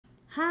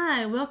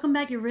Hi, welcome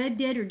back to Red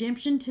Dead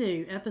Redemption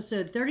 2,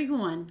 episode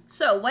 31.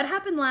 So, what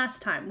happened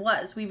last time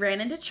was we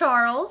ran into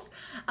Charles,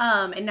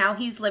 and now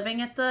he's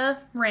living at the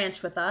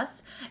ranch with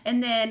us.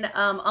 And then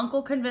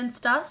Uncle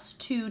convinced us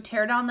to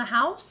tear down the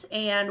house,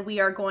 and we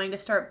are going to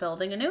start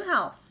building a new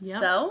house.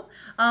 Yep. So,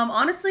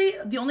 honestly,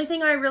 the only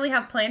thing I really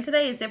have planned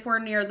today is if we're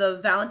near the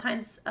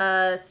Valentine's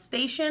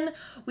station,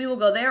 we will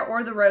go there,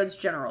 or the Rhodes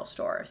General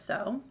Store.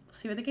 So, we'll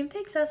see where the game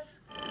takes us.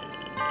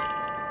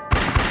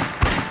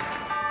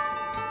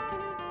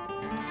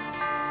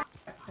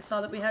 I saw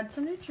that we had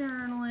some new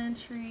journal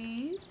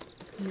entries.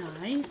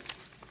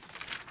 Nice.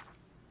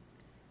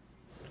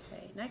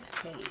 Okay, next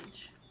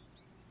page.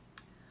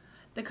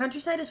 The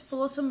countryside is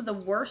full of some of the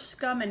worst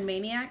scum and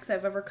maniacs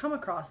I've ever come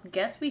across.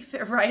 Guess we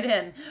fit right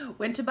in.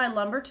 Went to buy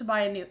lumber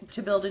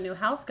to build a new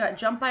house. Got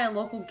jumped by a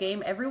local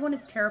game everyone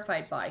is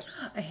terrified by.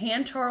 A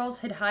hand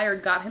Charles had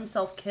hired got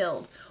himself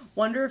killed.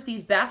 Wonder if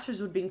these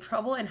bastards would be in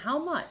trouble and how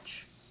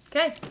much.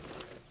 Okay.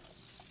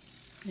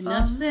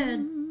 Enough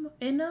said.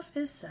 Enough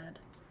is said.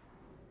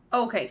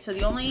 Okay, so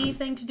the only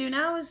thing to do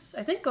now is,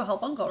 I think, go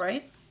help Uncle,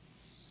 right?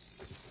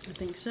 I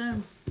think so.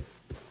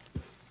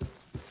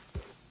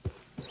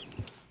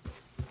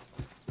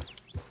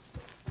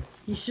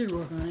 He should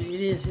work on it.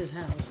 It is his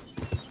house.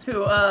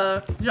 Who,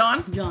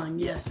 John? John,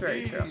 Yes,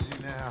 very true.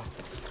 Easy now.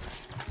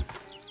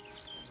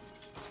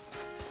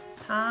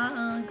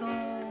 Hi,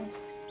 Uncle.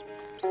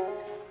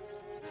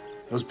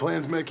 Those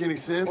plans make any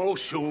sense? Oh,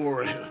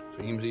 sure.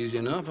 Seems easy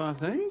enough, I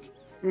think.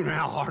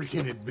 How hard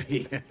can it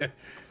be?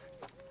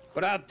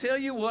 But I'll tell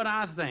you what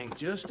I think.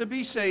 Just to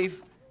be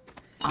safe,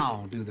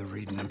 I'll do the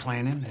reading and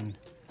planning, and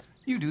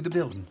you do the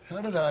building. How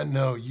did I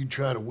know you'd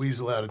try to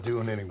weasel out of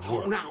doing any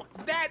work? Now,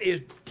 that is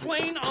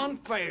plain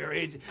unfair.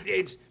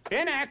 It's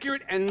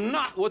inaccurate and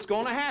not what's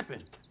going to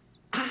happen.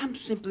 I'm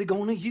simply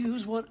going to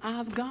use what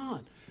I've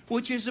got,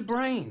 which is a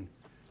brain.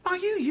 Now,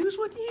 you use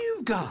what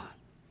you've got,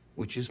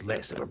 which is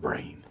less of a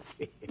brain.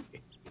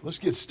 Let's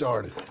get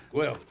started.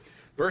 Well,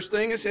 first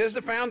thing it says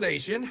the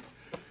foundation,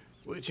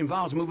 which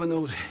involves moving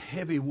those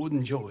heavy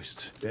wooden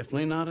joists.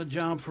 Definitely not a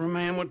job for a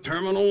man with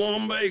terminal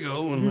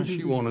lumbago, unless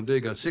you want to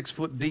dig a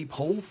 6-foot deep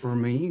hole for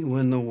me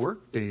when the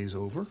workday's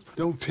over.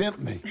 Don't tempt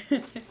me.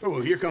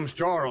 Oh, here comes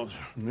Charles.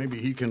 Maybe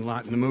he can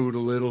lighten the mood a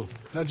little.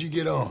 How'd you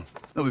get on?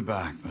 They'll be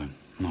back, but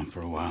not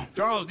for a while.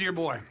 Charles, dear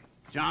boy,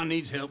 John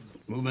needs help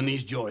moving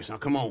these joists. Now,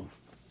 come on.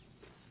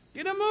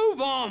 Get a move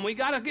on. We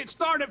gotta get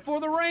started before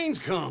the rains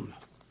come.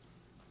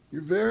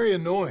 You're very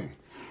annoying.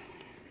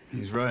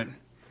 He's right.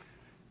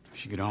 We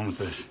should get on with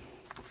this.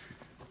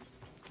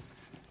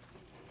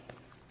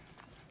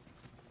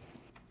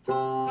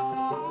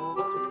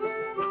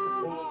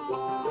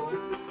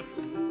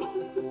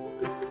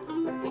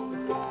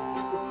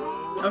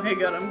 Okay,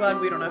 good. I'm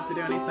glad we don't have to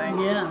do anything.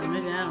 Yeah, no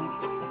doubt.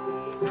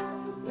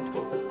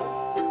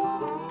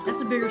 That's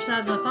a bigger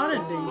size than I thought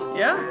it'd be.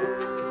 Yeah?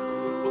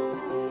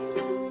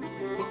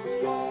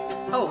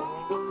 Oh.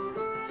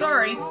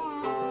 Sorry.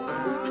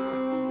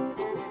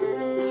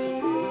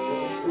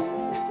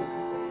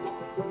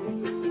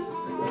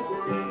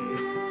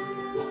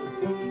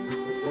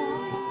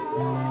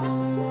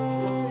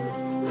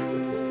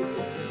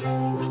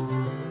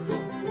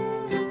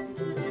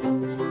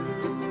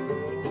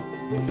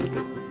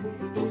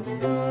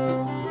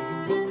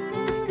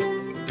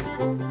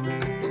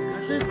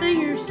 Watch those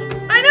fingers.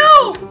 I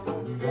know!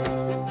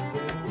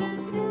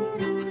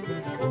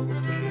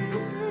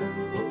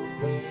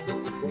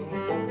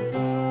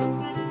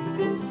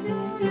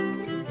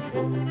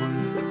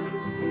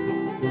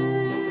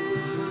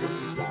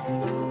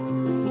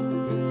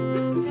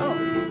 Oh,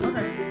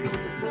 okay.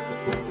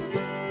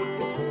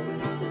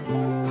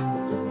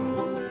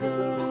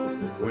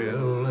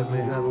 Well, let me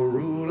have a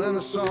rule and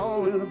a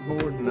saw and a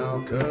board and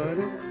I'll cut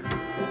it.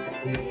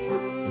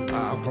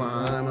 I'll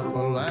climb up a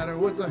ladder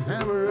with a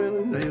hammer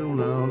and a nail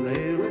and I'll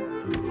nail it.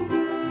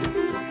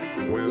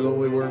 Well,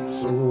 we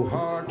worked so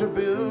hard to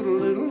build a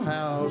little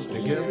house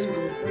together.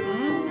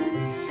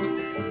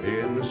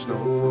 In the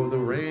snow or the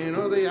rain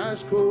or the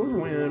ice cold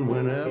wind,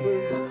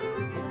 whenever.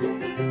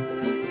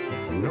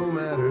 No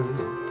matter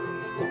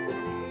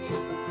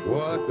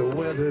what the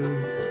weather,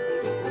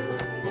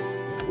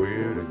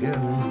 we're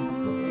together.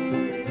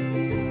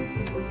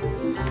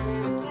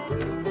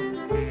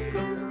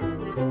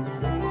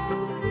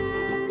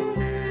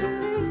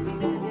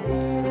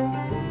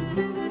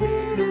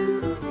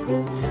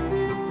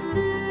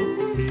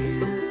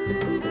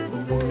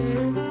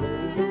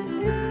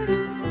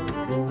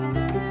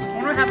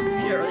 What happens if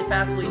you do it really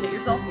fast? Will you hit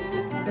yourself? I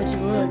bet you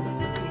would.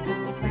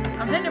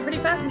 I'm hitting it pretty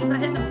fast and he's not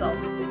hitting himself.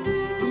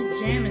 He's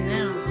jamming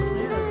now.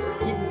 Yes,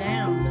 getting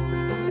down.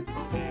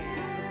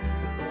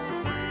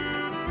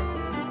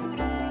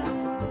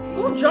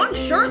 Ooh, John's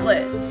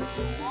shirtless.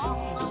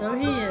 So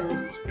he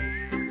is.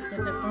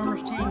 Got that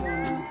farmer's tangle on.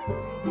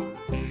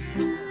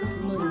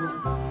 A little bit.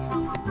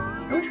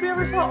 I wish we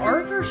ever saw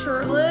Arthur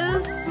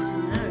shirtless.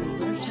 No,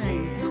 they're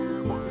saying.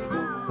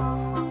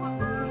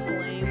 That's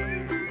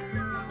lame.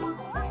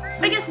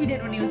 I guess we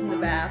did when he was in the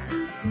bath.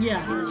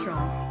 Yeah, that's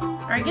right.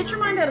 Alright, get your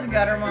mind out of the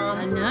gutter, I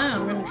Mom. know,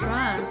 I'm gonna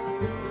try.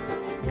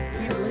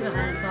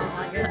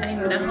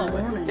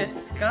 No,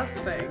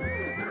 disgusting.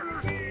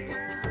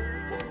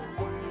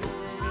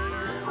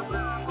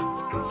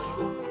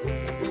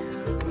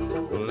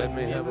 Let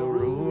me have a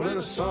rule and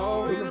a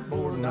saw with a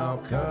board and I'll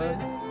cut it.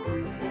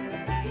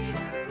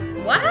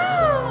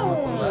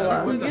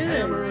 Wow! With a good.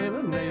 hammer and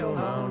a nail, and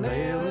I'll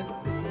nail it.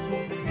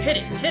 Hit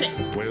it, hit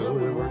it. Well,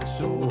 we worked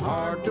so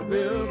hard to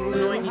build a It's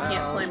little annoying you can't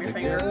house slam your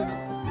finger. together.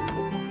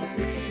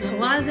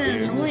 Why is that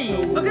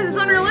annoying? Because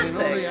it's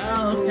unrealistic.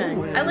 Oh,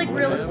 okay. I like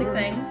realistic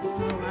things. Oh,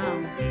 wow.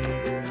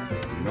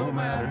 No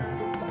matter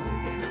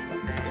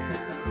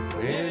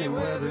any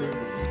weather,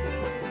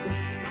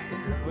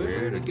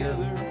 we're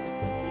together.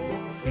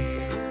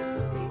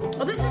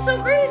 Oh, this is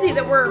so crazy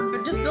that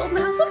we're just building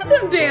a house. Look at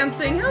them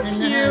dancing. How I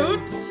know.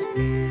 cute.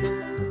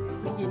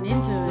 Getting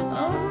into it.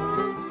 Oh.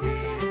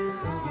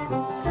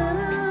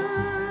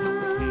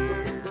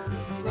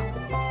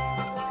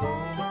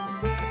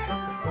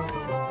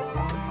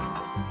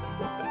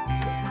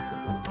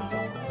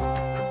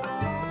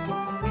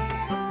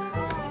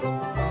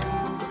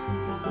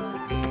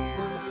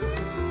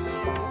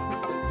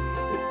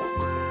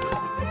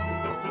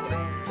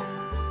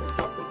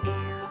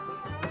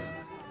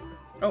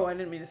 Oh, I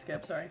didn't mean to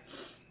skip. Sorry.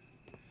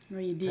 Oh,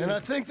 you did. And I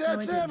think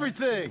that's No, I didn't.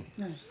 everything.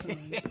 No,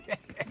 sorry.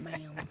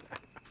 Ma'am.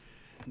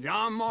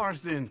 John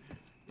Marston,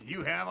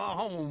 you have a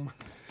home.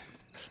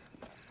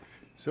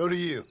 So do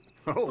you.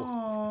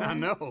 Oh, I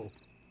know.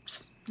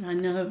 I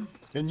know.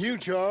 And you,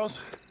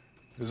 Charles.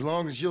 As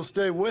long as you'll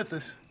stay with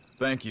us.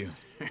 Thank you.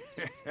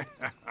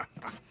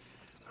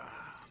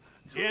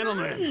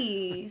 Gentlemen,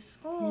 Nice.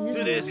 Oh.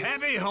 to this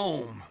happy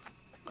home.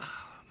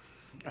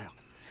 Well,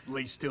 at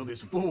least till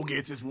this fool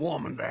gets his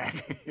woman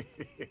back.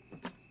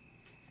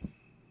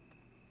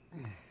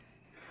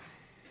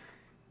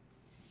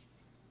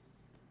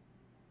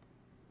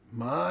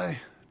 My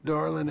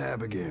darling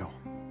Abigail,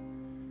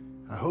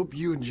 I hope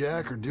you and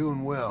Jack are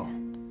doing well.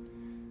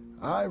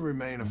 I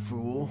remain a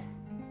fool,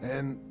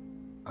 and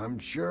I'm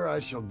sure I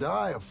shall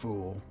die a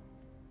fool.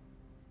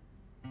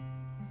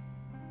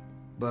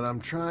 But I'm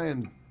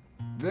trying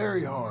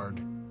very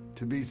hard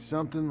to be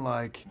something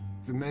like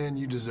the man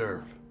you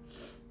deserve.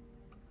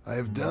 I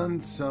have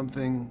done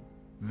something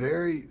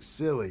very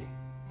silly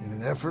in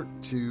an effort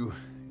to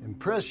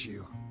impress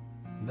you.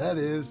 And that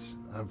is,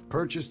 I've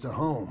purchased a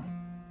home.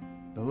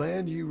 The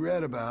land you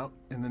read about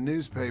in the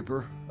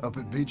newspaper up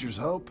at Beechers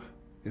Hope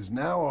is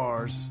now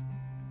ours,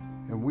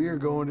 and we are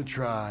going to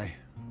try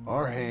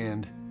our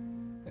hand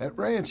at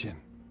ranching.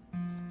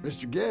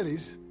 Mr.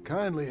 Geddes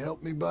kindly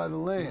helped me buy the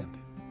land.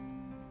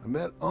 I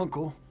met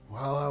Uncle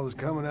while I was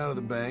coming out of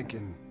the bank,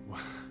 and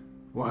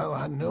while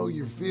I know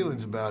your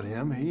feelings about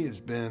him, he has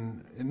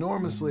been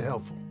enormously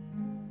helpful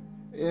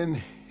in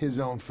his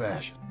own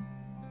fashion.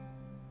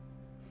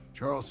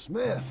 Charles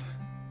Smith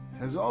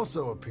has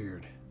also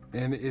appeared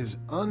and is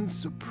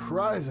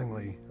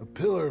unsurprisingly a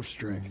pillar of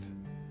strength.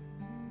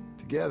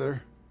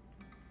 Together,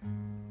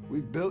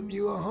 we've built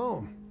you a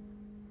home.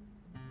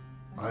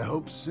 I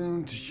hope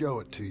soon to show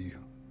it to you.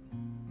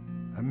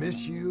 I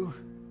miss you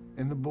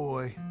and the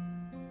boy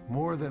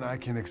more than I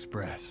can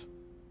express.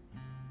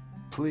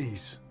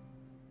 Please,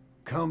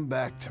 come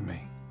back to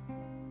me.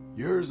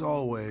 Yours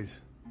always,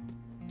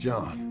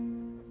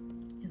 John.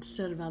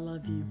 Instead of I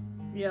love you.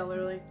 Yeah,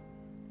 literally.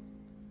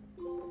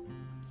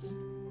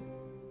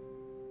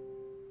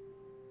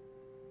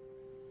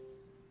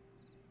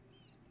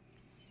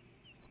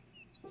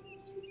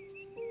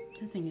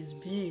 That thing is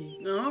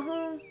big.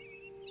 Uh-huh.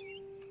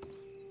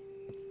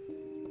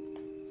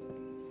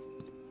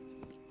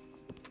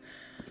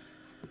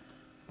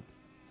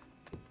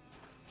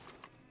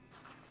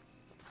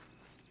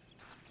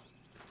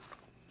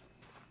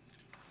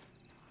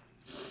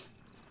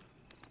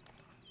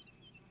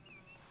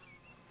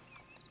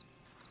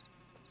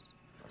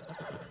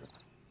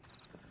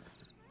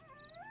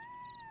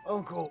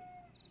 Uncle,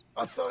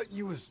 I thought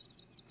you was...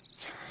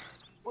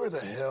 Where the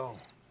hell?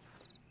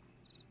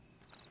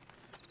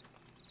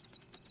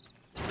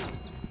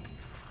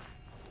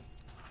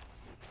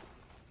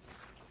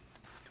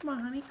 Come on,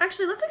 honey.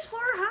 Actually, let's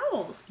explore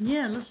our house.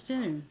 Yeah, let's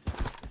do.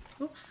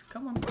 Oops,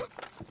 come on.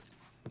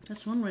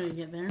 That's one way to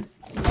get there.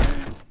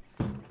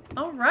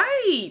 All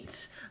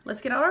right.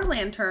 Let's get out our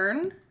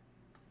lantern.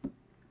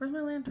 Where's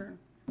my lantern?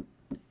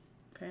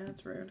 Okay,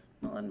 that's rude.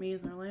 Not letting me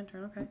use my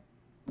lantern. Okay.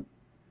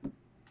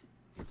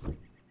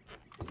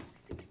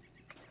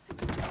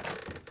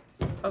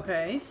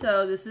 Okay,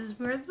 so this is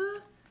where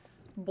the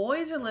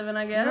boys are living,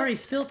 I guess. You already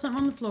spilled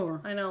something on the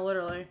floor. I know,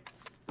 literally.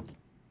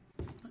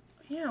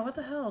 Yeah, what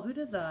the hell? Who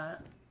did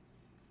that?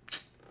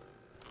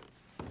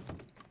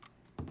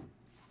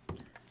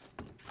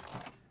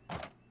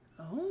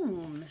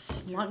 Oh,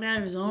 Locked out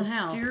of his own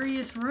house.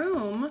 mysterious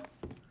room.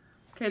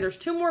 Okay, there's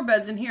 2 more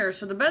beds in here,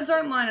 so the beds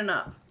aren't lining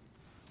up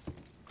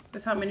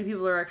with how many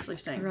people are actually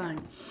staying. Right.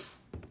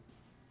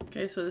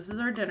 Okay, so this is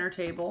our dinner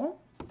table.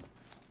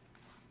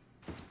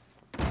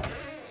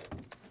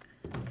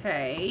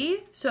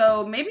 Okay,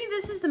 so maybe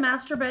this is the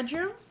master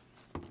bedroom?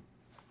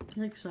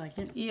 Looks like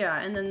it.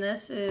 Yeah, and then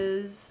this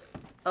is...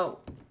 Oh,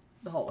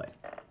 the hallway.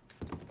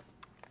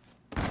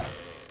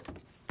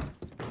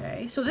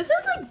 Okay, so this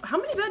is like, how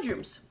many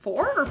bedrooms?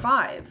 4 or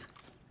 5?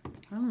 I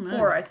don't know.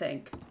 4, I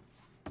think.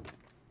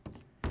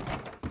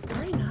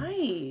 Very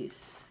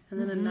nice. And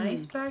then a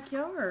nice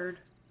backyard.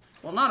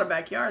 Well, not a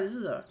backyard. This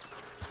is a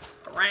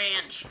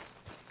ranch.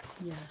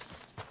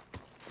 Yes.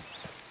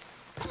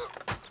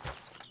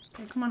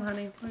 Okay, come on,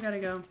 honey. We gotta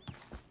go.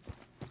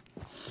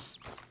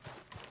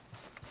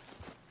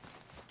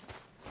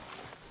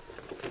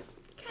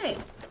 Okay.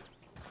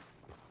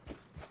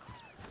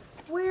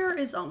 Where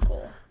is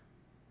Uncle?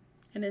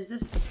 And is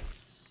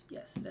this...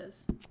 Yes, it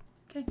is.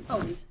 Okay. Oh,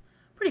 he's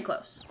pretty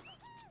close.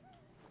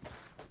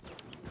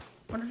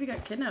 Wonder if he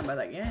got kidnapped by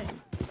that gang.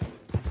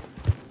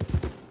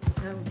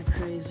 That would be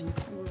crazy. It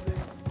would be.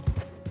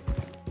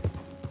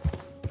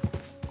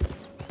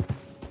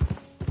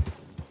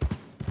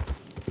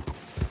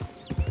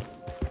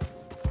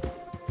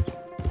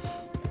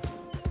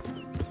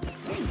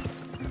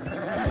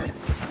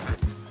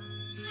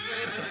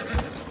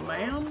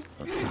 Ma'am?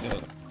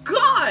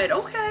 God,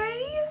 okay.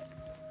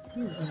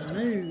 Who's in the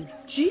mood?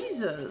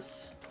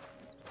 Jesus.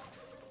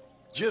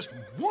 Just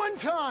one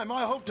time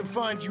I hope to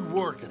find you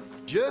working.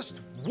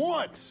 Just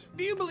once.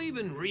 Do you believe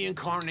in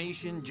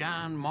reincarnation,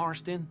 John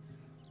Marston?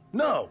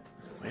 No.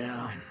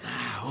 Well, I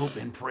hope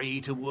and pray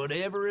to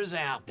whatever is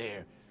out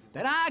there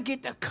that I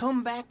get to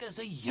come back as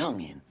a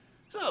youngin',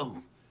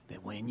 so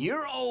that when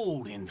you're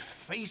old and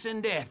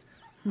facing death,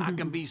 I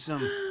can be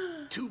some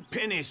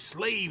two-penny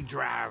slave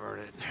driver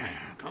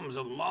that comes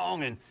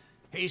along and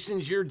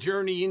hastens your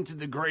journey into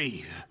the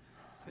grave.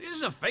 This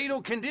is a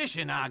fatal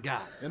condition I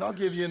got. And I'll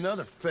give you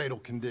another fatal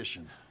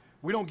condition.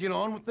 We don't get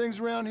on with things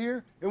around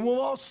here, and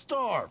we'll all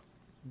starve.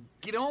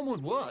 Get on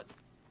with what?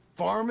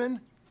 Farming,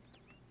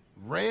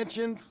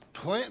 ranching,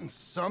 planting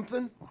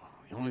something.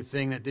 The only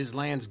thing that this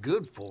land's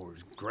good for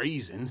is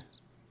grazing.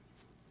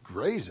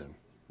 Grazing?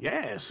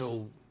 Yeah,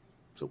 so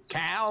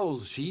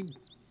cows, sheep,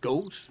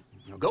 goats.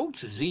 You know,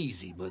 goats is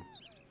easy, but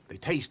they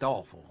taste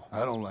awful. I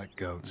don't like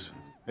goats.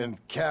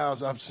 And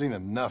cows, I've seen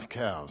enough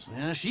cows.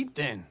 Yeah, sheep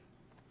then.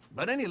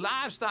 But any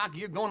livestock,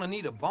 you're gonna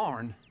need a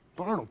barn.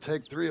 Barn will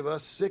take 3 of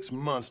us 6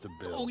 months to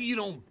build. Oh, you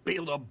don't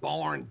build a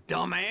barn,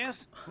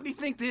 dumbass. What do you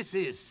think this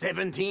is,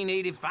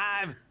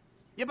 1785?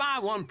 You buy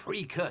one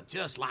pre-cut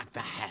just like the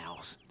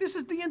house. This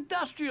is the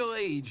industrial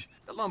age.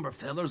 The lumber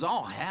fellers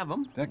all have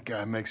them. That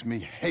guy makes me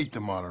hate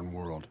the modern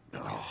world.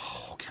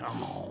 Oh,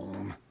 come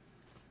on.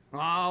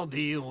 I'll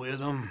deal with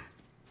them.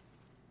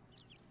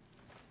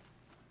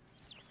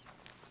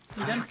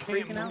 You done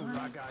freaking out, honey?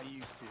 like I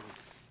used to.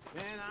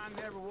 Man, I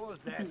never was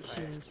I that think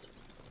she fast. is.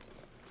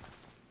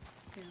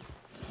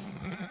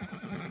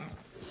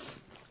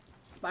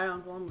 Bye,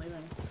 Uncle. I'm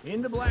leaving.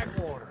 Into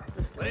Blackwater.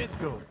 Let's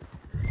go.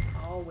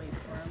 I'll wait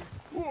for him.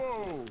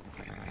 Whoa!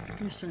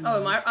 You're so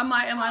Oh, nice. am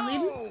I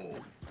leaving? Oh!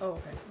 Oh,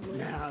 okay. I'm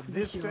leaving. Now,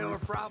 this you fella are.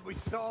 probably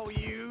saw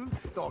you,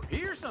 thought,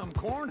 here's some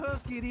corn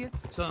husk idiot,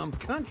 some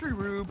country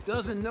rube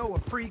doesn't know a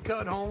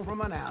pre-cut home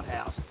from an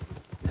outhouse.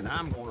 And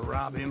I'm gonna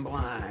rob him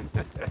blind.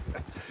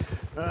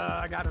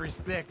 I gotta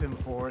respect him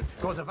for it,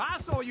 because if I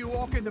saw you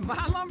walk into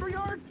my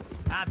lumberyard,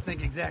 I'd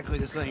think exactly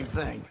the same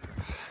thing.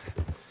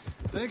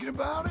 Thinking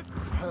about it?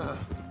 I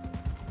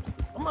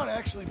might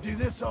actually do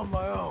this on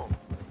my own.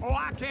 Oh,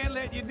 I can't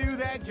let you do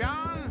that,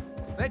 John.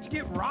 Let you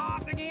get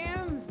robbed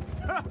again?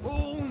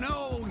 Oh,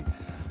 no.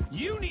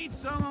 You need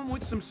someone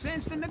with some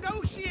sense to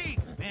negotiate.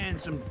 And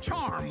some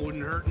charm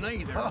wouldn't hurt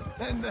neither.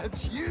 And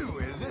that's you,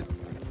 is it?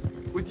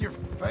 With your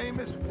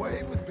famous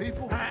way with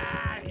people?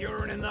 Ah,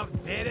 you're in enough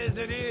debt as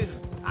it is.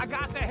 I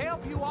got to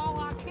help you all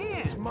I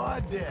It's can. my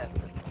debt.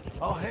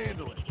 I'll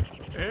handle it.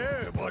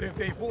 Yeah, but if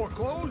they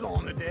foreclose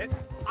on the debt,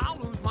 I'll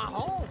lose my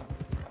home.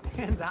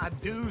 And I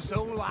do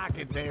so like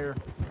it there.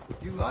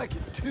 You like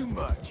it too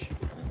much.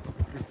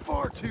 You're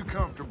far too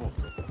comfortable.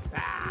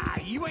 Ah,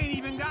 you ain't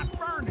even got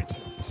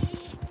furniture.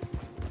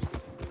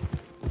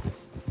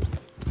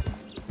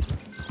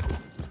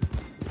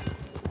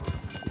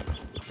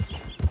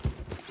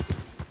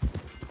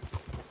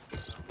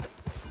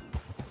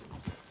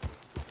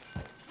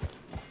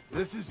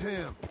 This is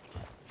him.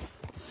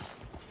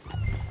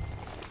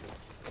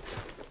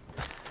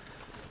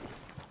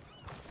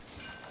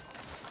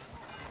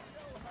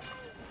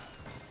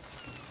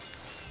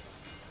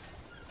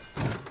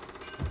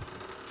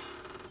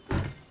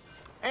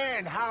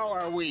 And how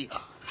are we?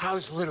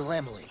 How's little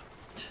Emily?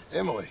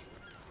 Emily.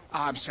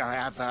 I'm sorry,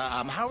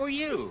 how are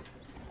you?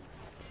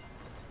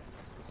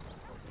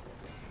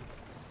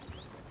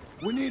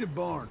 We need a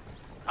barn.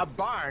 A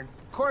barn?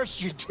 Of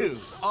course you do.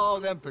 All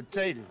them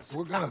potatoes.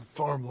 We're gonna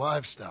farm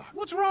livestock.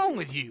 What's wrong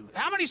with you?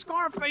 How many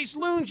Scarface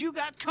loons you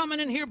got coming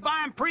in here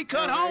buying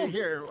pre-cut homes?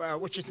 Here,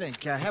 what you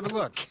think? Have a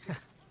look.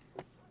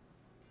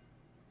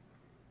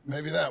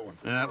 Maybe that one.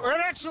 We're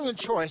an excellent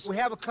choice. We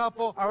have a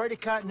couple already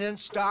cut and in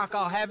stock.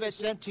 I'll have it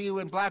sent to you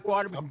in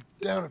Blackwater. I'm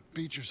down at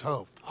Beechers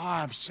Hope. Oh,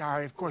 I'm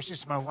sorry. Of course, this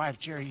is my wife,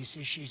 Jerry. You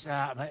see, she's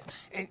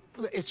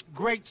it's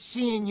great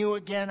seeing you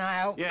again,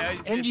 Al. Yeah,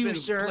 and it's you, been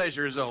sir. a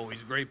pleasure as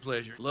always. Great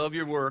pleasure. Love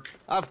your work.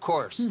 Of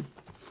course.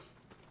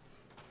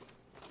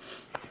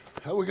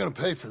 How are we gonna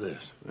pay for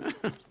this?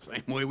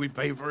 Same way we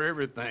pay for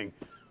everything.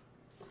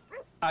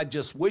 I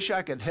just wish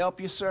I could help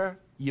you, sir.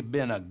 You've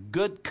been a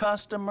good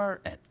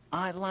customer, and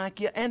I like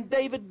you, and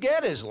David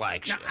Geddes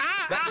likes you.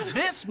 But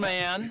this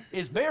man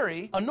is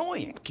very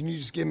annoying. Can you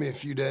just give me a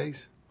few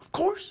days? Of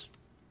course.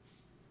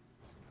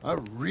 I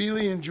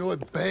really enjoy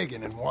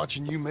begging and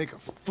watching you make a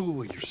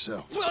fool of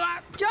yourself.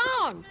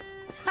 John!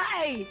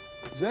 Hey!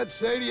 Is that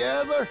Sadie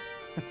Adler?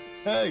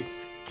 Hey.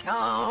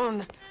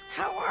 John,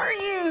 how are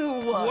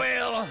you?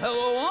 Well,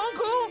 hello,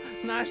 Uncle.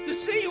 Nice to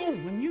see you.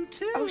 And you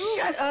too. Oh,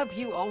 shut up,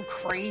 you old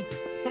creep.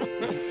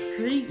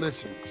 Creep.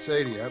 Listen,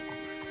 Sadie, you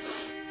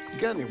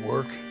got any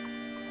work?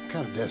 I'm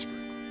kind of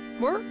desperate.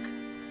 Work?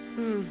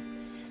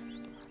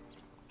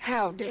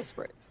 How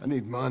desperate? I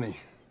need money.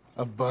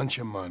 A bunch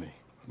of money.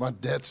 My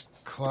debt's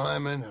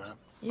climbing, and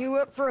You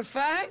up for a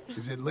fight?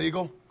 Is it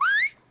legal?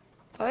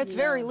 Well, it's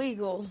very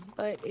legal,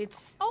 but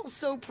it's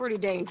also pretty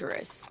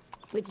dangerous.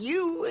 With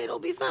you, it'll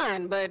be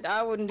fine, but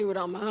I wouldn't do it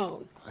on my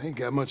own. I ain't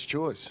got much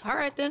choice. All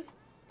right, then.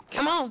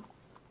 Come on.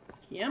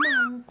 Come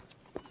on.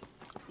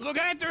 Look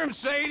after him,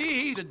 Sadie.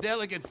 He's a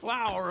delicate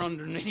flower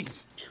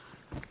underneath.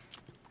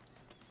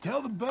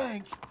 Tell the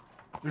bank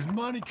there's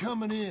money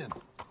coming in.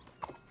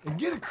 And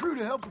get a crew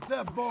to help with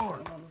that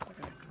barn.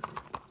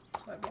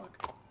 Sidewalk.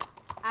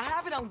 I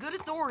have it on good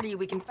authority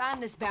we can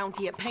find this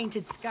bounty at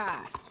Painted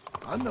Sky.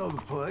 I know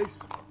the place.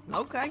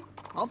 Okay,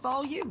 I'll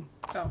follow you.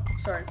 Oh,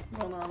 sorry.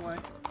 Going the wrong way.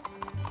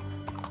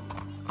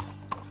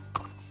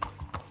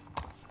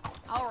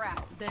 All right,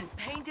 the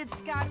Painted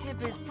Sky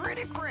tip is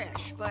pretty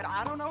fresh, but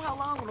I don't know how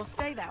long it'll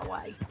stay that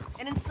way.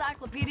 An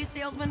encyclopedia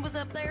salesman was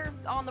up there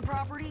on the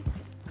property.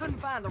 Couldn't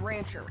find the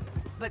rancher,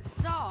 but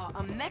saw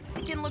a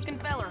Mexican-looking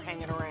feller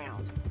hanging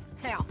around.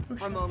 Now,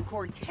 Ramon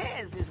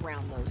Cortez is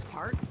round those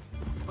parts,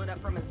 split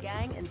up from his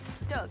gang and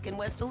stuck in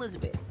West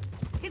Elizabeth.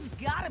 It's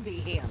gotta be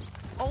him,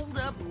 holed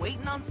up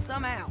waiting on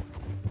some out.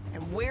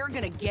 And we're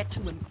gonna get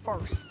to him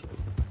first.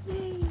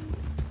 Yay.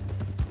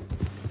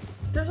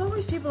 There's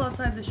always people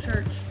outside this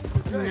church.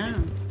 Sadie.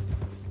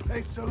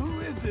 Hey, so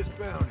who is this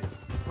bounty?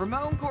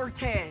 Ramon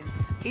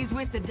Cortez. He's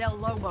with the Del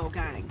Lobo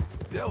gang.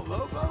 Del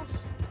Lobos?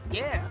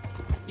 Yeah.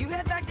 You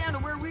head back down to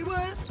where we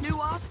was, New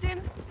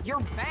Austin,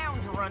 you're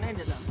bound to run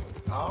into them.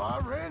 Oh,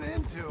 I ran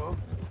into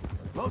them.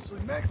 Mostly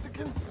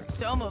Mexicans.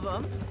 Some of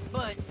them,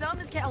 but some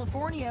is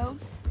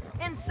Californios.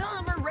 And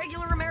some are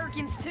regular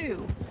Americans,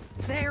 too.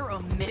 They're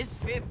a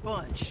misfit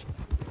bunch.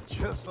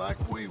 Just like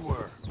we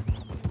were.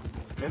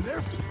 And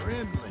they're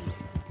friendly.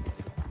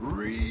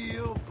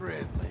 Real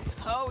friendly.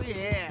 Oh,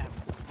 yeah.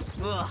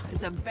 Ugh,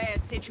 it's a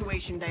bad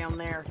situation down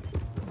there.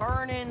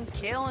 Burnings,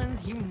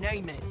 killings, you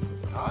name it.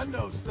 I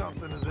know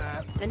something of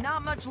that. And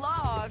not much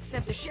law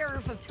except the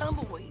sheriff of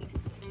Tumbleweed.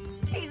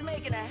 He's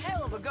making a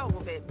hell of a go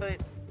of it, but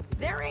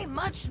there ain't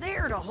much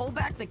there to hold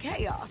back the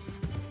chaos.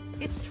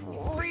 It's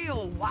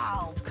real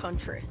wild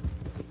country.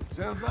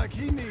 Sounds like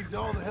he needs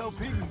all the help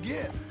he can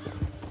get.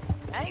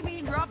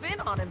 Maybe drop in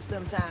on him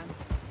sometime.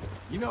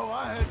 You know,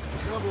 I had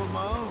some trouble of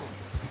my own.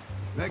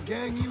 That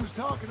gang you was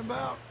talking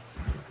about,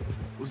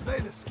 was they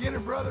the Skinner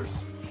brothers?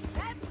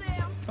 That's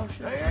them. Oh,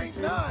 shit. They ain't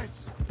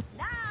nice.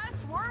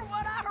 Nice, weren't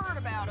what I heard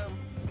about them.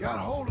 Got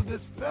hold of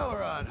this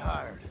feller I'd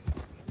hired.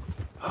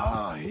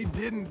 Ah, he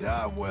didn't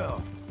die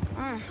well.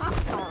 I'm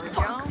sorry,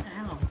 John.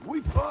 Ow.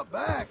 We fought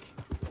back.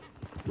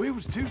 We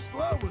was too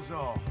slow was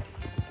all.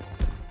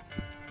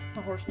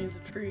 The horse needs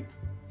a treat.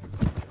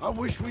 I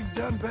wish we'd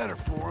done better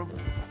for him.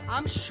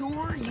 I'm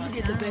sure you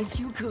did the best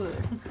you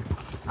could.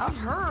 I've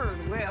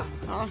heard, well,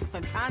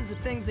 the kinds of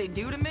things they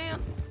do to men.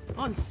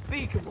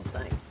 Unspeakable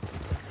things.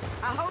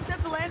 I hope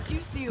that's the last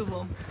you see of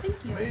them.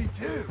 Thank you. Me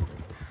too.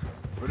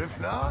 But if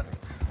not,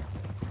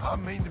 I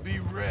mean to be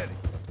ready.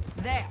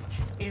 That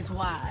is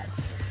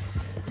wise.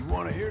 You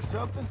want to hear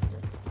something?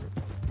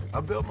 I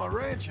built my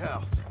ranch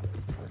house.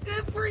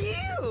 Good for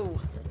you.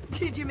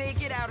 Did you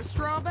make it out of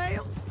straw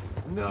bales?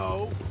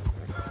 No.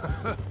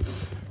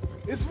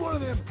 It's one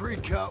of them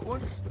pre-cut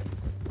ones.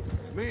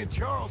 Me and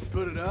Charles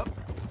put it up,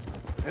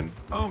 and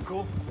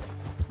Uncle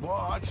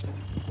watched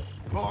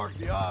and barked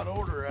the odd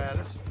order at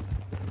us.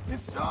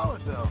 It's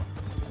solid, though.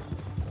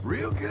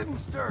 Real good and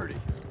sturdy.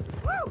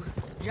 Woo!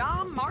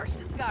 John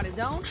Marston's got his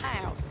own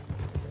house.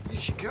 You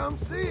should come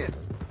see it.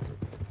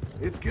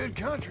 It's good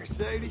country,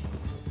 Sadie.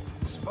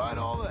 Despite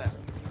all that.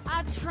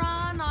 I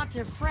try not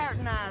to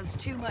fraternize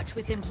too much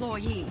with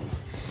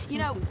employees. You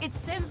know, it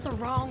sends the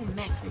wrong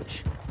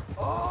message.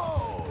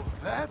 Oh,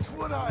 that's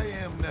what I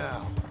am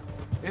now.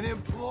 An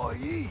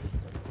employee.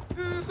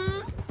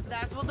 Mm-hmm.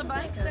 That's what the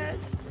bank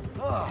says.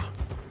 Ah,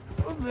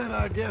 well then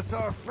I guess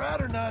our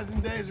fraternizing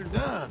days are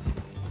done.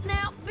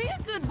 Now, be a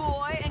good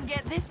boy and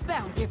get this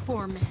bounty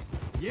for me.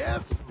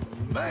 Yes,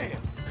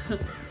 ma'am.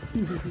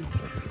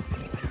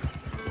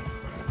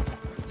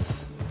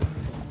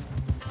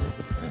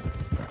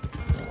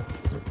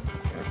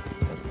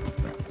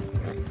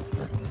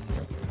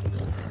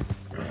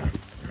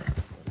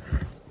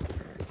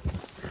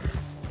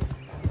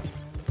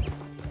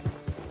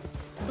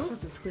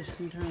 Twists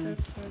and turns.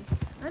 That's fine.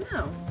 I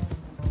know.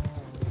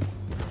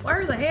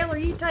 Where the hell are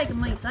you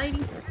taking me,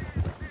 Sadie?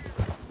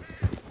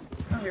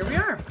 Oh, here we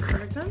are.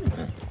 Perfect timing.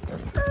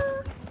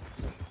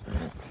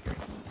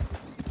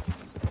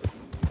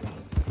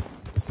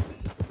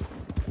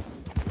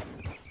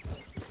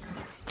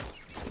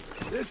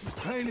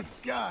 painted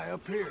sky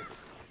up here.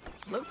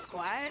 Looks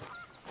quiet.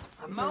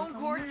 Ramon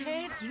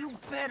Cortez, you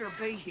better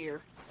be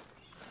here.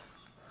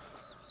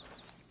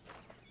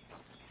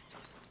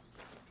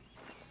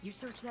 You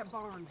search that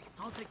barn.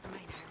 I'll take the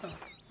main house.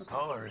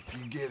 Holler if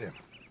you get him.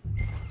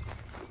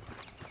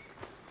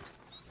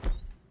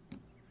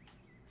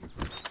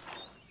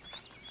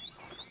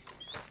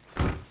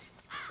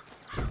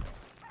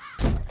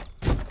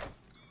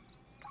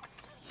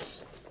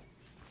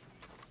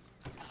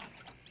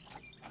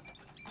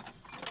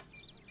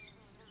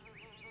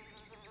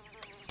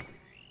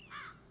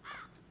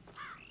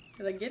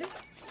 Did I get it?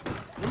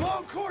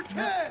 Ramon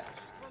Cortez!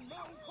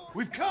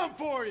 We've come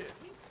for you!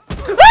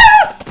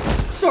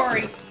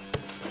 Sorry.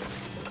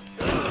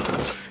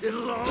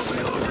 It'll all be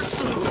over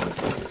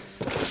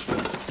soon.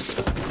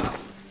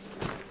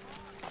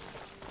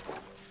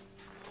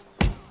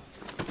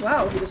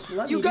 Wow, he just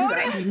let me do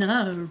that.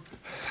 No.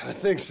 I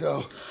think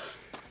so.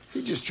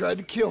 He just tried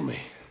to kill me.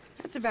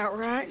 That's about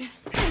right.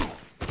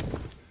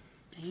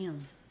 Damn.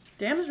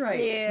 Damn is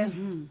right. Yeah,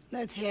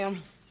 that's him.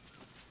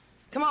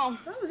 Come on,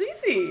 That was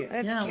easy.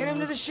 let's Yeah, get him to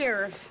well. the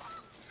sheriff.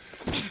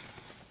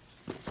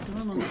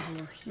 Come on,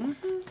 horse. Come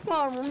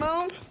on,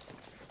 Ramon.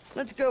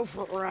 Let's go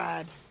for a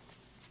ride.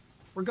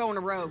 We're going to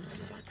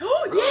Rhodes.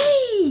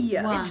 Oh,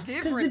 yay! Why? It's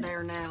different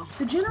there now.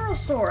 The general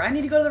store. I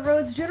need to go to the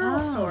Rhodes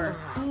General Store.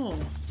 Cool.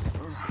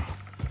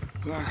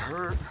 That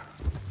hurt.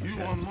 You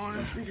want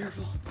money? Be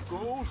careful.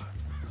 Gold?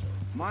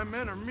 My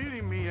men are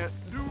meeting me at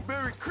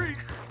Dewberry Creek.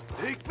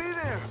 Take me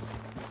there.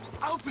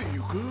 I'll pay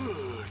you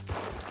good.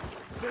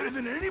 Better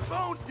than any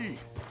bounty.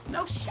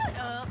 No, shut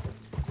up.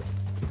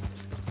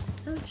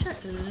 Oh, shut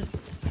up.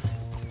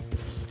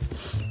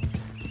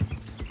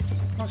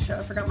 Oh shit,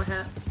 I forgot my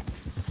hat.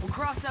 We'll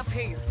cross up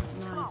here.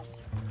 Come on.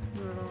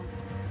 Nice.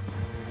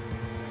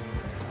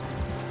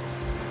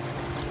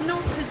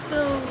 Notes it's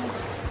so...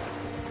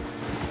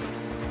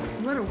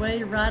 What a way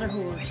to ride a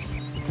horse.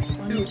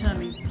 On your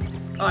tummy.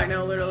 Oh, I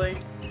know, literally.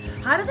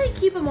 How do they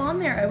keep them on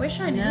there? I wish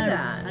I knew No,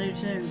 that. I do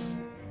too.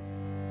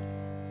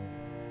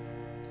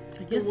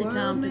 I guess they The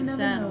tie world them to may the never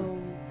saddle.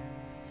 know.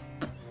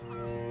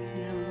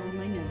 Yeah, well,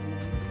 may never know.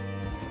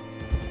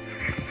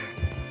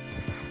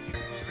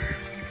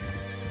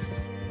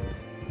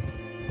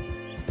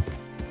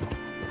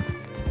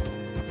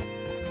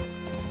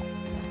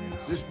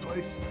 This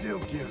place still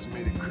gives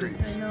me the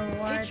creeps. I know,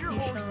 why Get your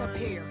horse up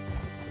here.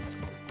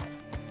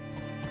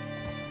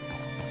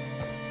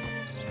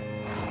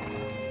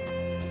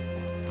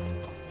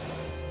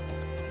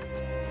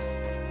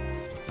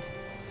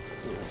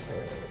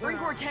 Bring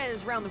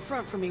Cortez round the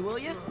front for me, will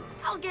you?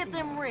 I'll get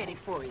them ready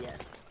for you.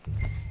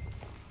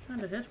 Trying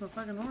to hitch my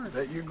fucking horse.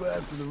 Bet you're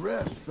glad for the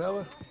rest,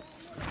 fella.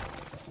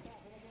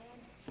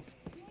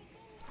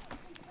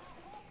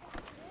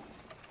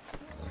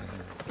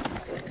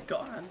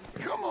 God.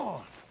 Come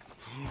on.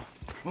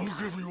 I'll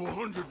give you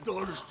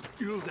 $100 to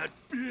kill that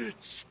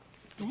bitch.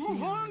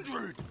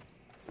 200.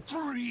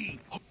 3.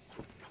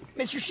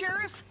 Mr.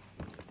 Sheriff?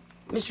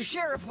 Mr.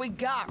 Sheriff, we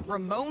got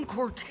Ramon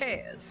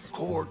Cortez.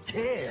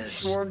 Cortez?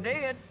 Sure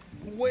did.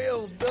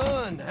 Well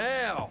done,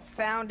 Hal.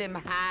 Found him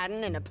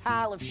hiding in a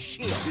pile of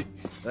shit.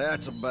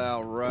 That's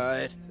about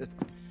right.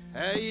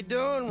 How you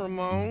doing,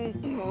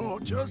 Ramon? Oh,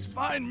 just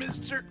fine,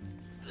 mister.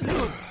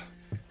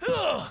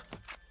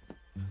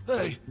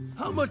 Hey,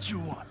 how much you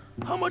want?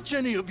 How much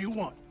any of you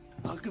want?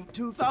 I'll give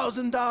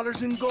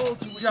 $2,000 in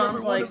gold to whichever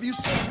John's one like- of you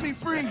sets me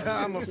free.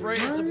 I'm afraid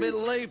it's a bit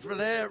late for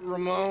that,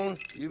 Ramon.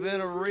 You've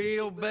been a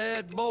real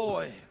bad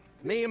boy.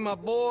 Me and my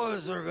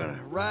boys are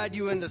gonna ride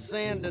you into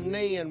Saint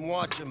Denis and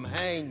watch them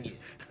hang you.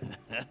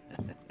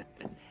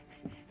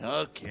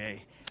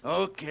 Okay,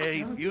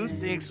 if you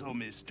think so,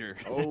 mister.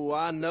 Oh,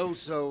 I know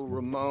so,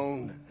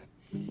 Ramon.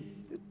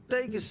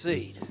 Take a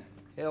seat.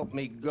 Help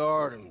me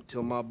guard them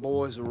till my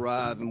boys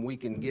arrive and we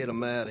can get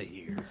them out of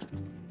here.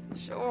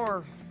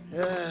 Sure.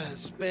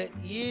 Spent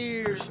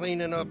years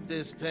cleaning up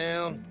this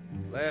town.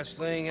 Last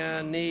thing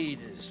I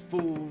need is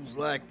fools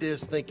like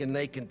this thinking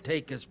they can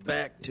take us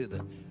back to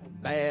the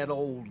bad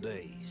old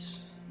days.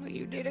 Well,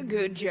 you did a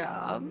good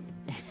job.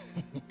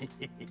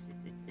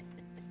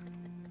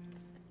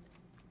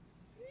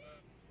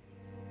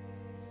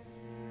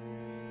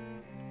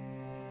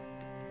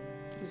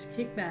 Just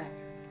kick back.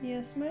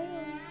 Yes,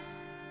 ma'am.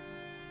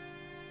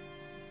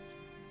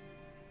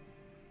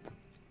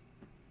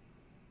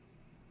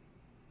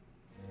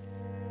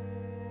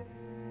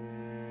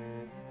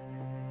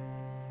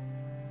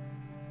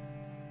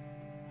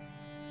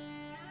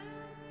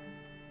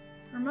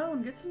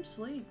 Ramon, get some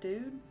sleep,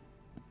 dude.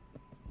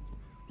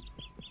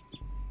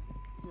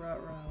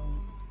 Ruh-roh.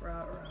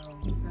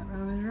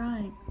 That is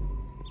right.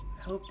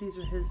 I hope these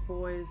are his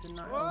boys and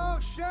not... Whoa,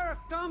 Sheriff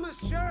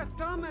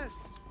Thomas!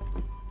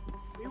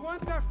 We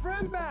want our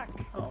friend back!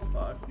 Oh,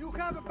 fuck. You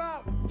have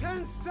about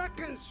 10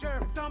 seconds,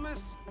 Sheriff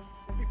Thomas,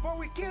 before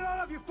we kill all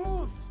of you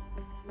fools!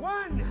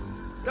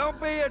 1!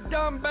 Don't be a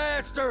dumb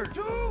bastard!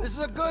 2! This is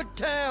a good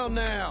town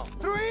now!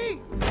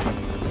 3!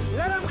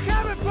 Let them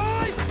have it,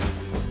 boys!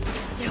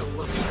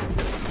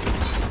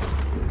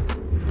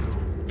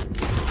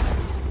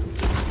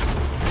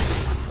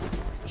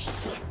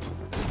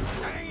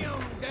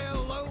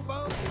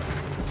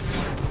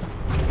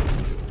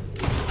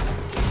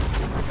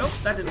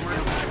 That didn't work.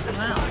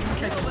 Wow.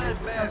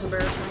 That was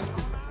embarrassing.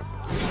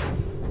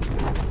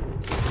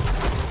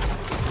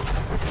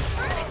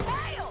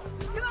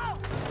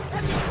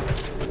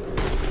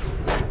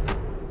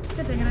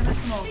 God dang it, I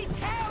missed them all.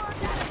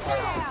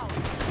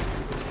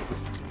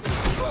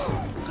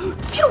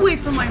 Get away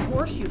from my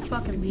horse, you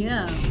fucking piece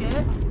of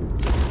shit.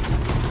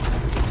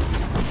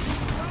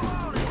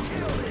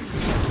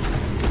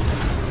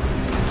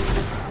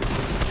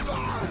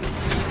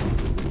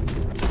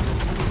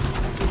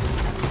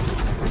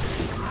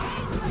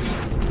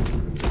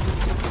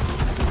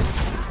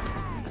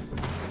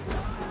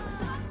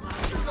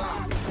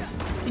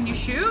 Can you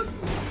shoot?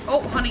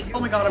 Oh, honey. Oh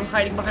my god, I'm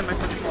hiding behind my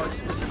fucking horse.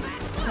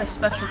 It's a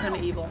special kind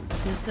of evil.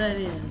 Yes, that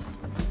is.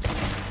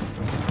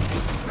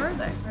 Where are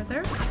they? Right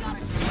there?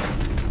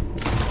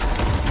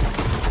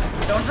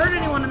 Don't hurt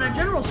anyone in that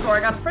general store. I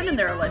got a friend in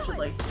there,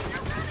 allegedly.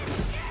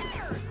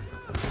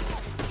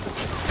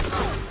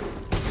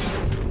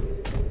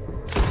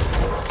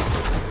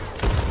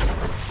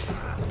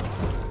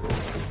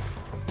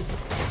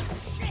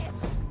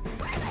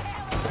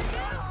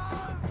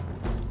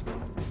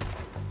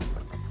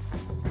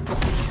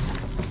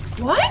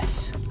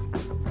 What?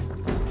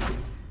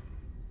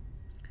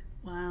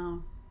 Wow.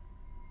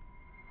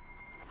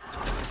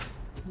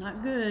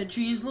 Not good.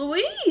 Jeez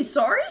Louise.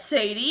 Sorry,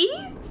 Sadie.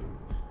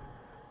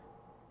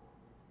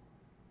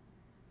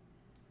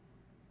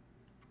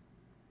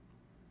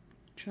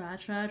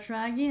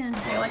 Try again.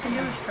 All I can do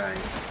is try.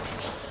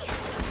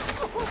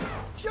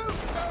 Shoot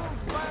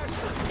those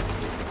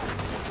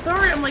bastards!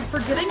 Sorry, I'm like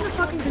forgetting the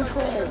fucking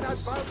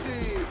controls.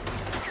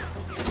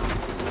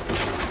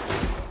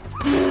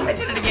 I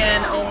did it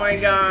again. Oh my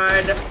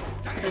god.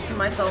 Pissing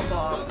myself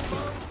off.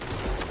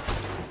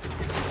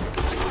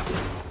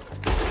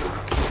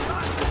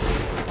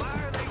 Why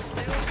are they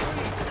still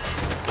free?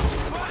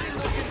 Funny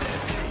looking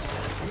at this,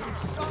 you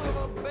son of a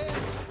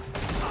bitch!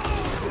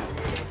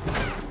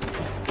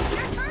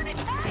 You're turning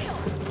tail!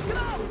 Come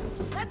on,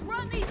 let's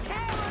run these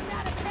cowards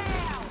out of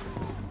town!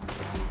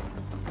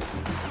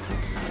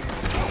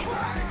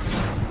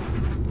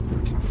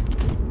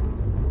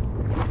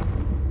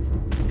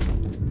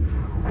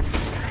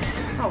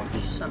 Oh, you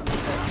son of a bitch.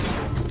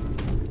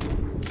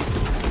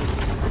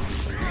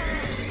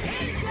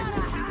 He's gonna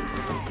hide!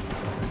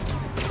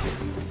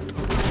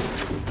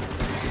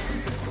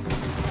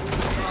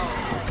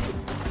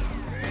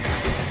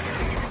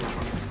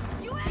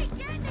 You ain't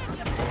getting it,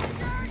 you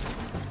bastard!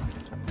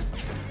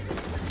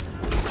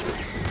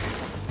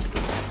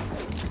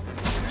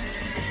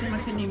 Damn, I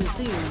couldn't even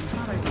see them.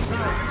 God, I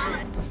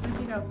suck. Where'd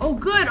he go? Oh,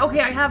 good. Okay,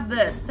 I have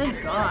this.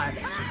 Thank God.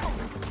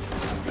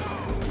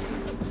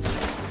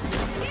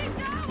 Keep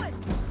going!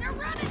 They're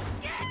running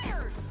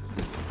scared!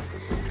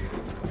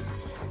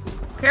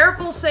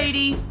 Careful,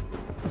 Sadie.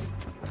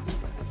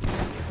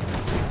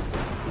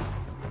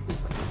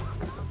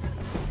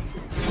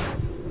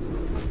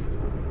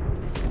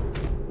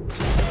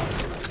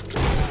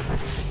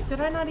 Did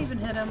I not even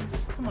hit him?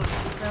 Come on,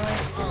 really?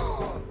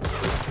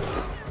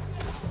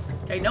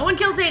 Okay, no one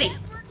kill Sadie.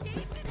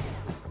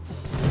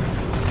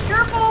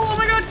 Careful! Oh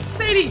my God,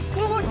 Sadie!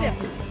 What was it?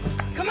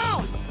 Come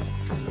on!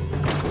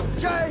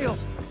 Jail!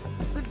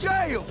 The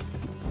jail!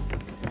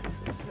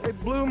 They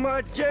blew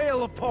my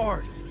jail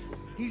apart.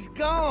 He's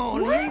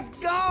gone. What? He's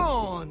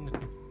gone.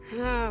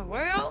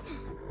 Well,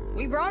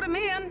 we brought him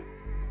in.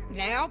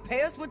 Now,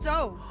 pay us what's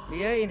owed.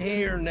 He ain't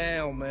here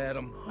now,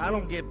 madam. I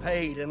don't get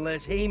paid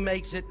unless he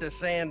makes it to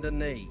Saint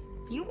Denis.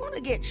 You want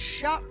to get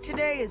shot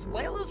today as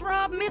well as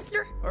Rob,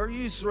 mister? Are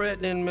you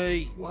threatening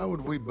me? Why would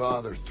we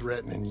bother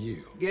threatening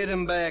you? Get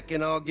him back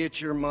and I'll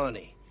get your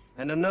money.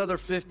 And another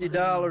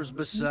 $50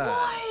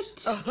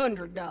 besides. What?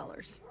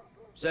 $100.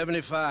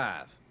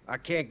 75. I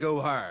can't go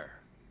higher.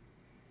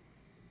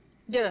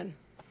 Done.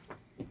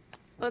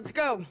 Let's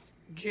go,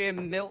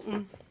 Jim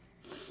Milton.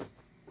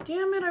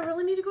 Damn it, I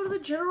really need to go to the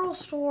general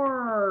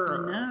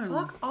store. I know.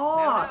 Fuck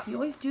off. You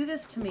always do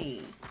this to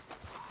me.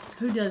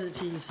 Who does it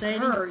to you, Sadie?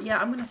 Her. Yeah,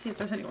 I'm gonna see if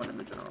there's anyone in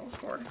the general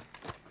store.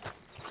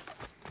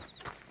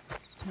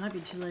 Might be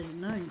too late at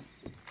night.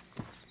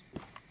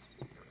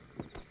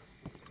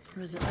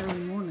 Or is it early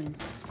morning?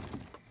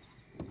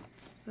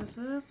 Is this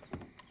it?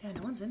 Yeah,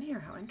 no one's in here.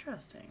 How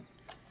interesting.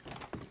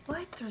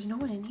 What? There's no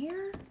one in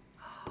here?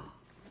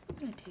 I'm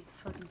gonna take the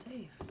fucking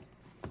safe.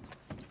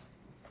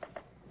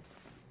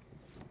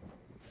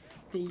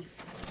 Beef.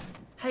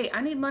 Hey,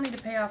 I need money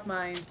to pay off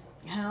my...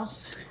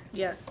 House.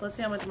 Yes, let's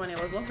see how much money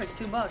it was. Looks like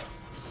 $2.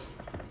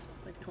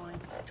 Like 20.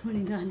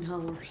 $29.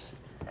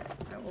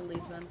 Alright, we'll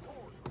leave then.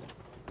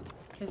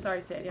 Okay, sorry,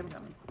 Sadie, I'm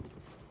coming.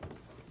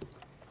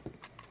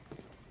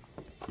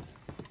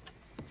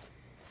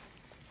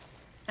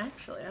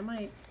 Actually, I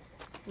might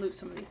loot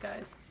some of these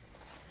guys.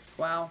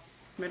 Wow,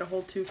 made a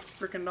whole $2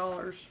 frickin'.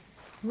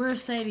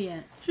 Where's Sadie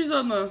at? She's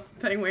on the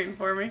thing waiting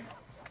for me.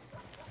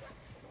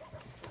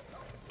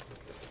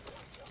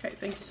 Okay,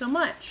 thank you so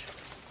much.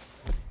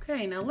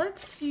 Okay, now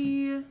let's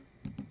see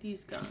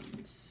these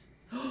guns.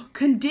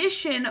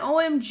 Condition!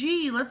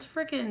 OMG! Let's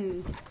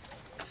frickin'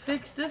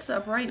 fix this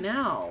up right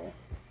now.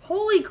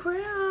 Holy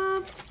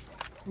crap!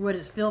 What,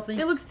 it's filthy?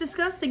 It looks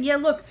disgusting. Yeah,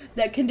 look,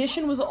 that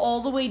condition was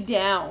all the way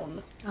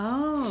down.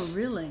 Oh,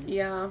 really?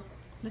 Yeah.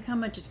 Look how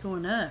much it's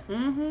going up.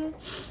 Mm-hmm.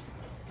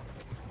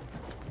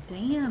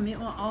 Damn, it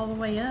went all the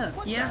way up.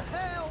 What Yeah. the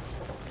hell?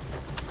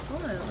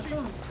 Hold on, what's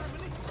wrong?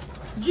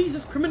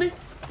 Jesus, criminy.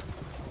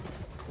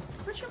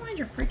 Why don't you mind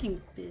your freaking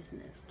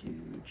business,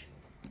 dude?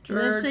 Did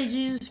that say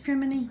Jesus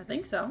criminy? I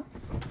think so.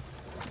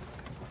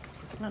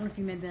 I don't know if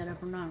you made that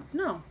up or not.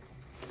 No.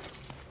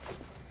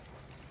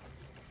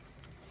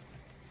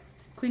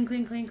 Clean,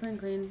 clean, clean, clean,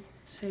 clean.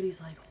 Sadie's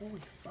like,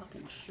 holy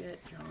fucking shit,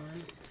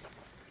 John.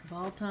 Of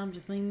all times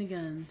to clean the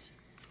guns.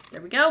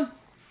 There we go.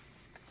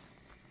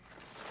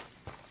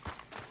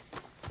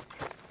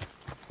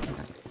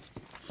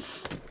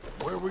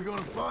 Where are we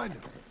gonna find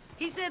him?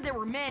 He said there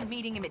were men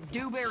meeting him at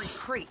Dewberry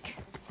Creek.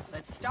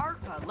 Let's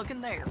start by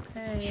looking there.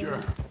 Hey,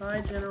 Sure.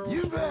 bye, General.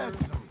 You've had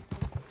some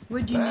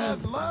What'd you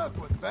bad need?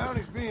 luck with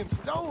bounties being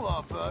stole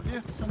off of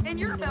you. And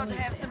you're about to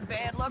have some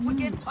bad luck with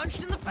getting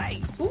punched in the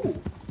face. Ooh.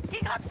 He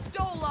got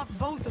stole off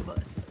both of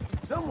us.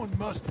 Someone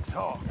must have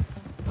talked.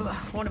 Ugh,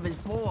 one of his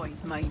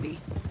boys, maybe.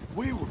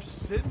 We were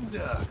sitting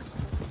ducks,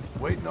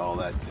 waiting all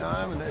that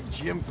time in that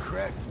Jim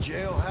Crack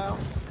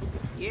jailhouse.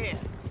 Yeah.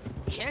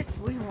 Yes,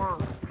 we were.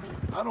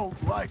 I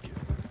don't like it.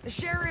 The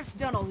sheriff's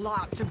done a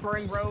lot to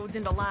bring Rhodes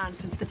into line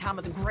since the time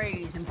of the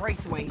Grays and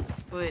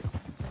Braithwaites, but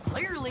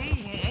clearly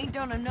he ain't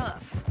done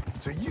enough.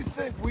 So you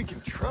think we can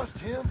trust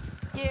him?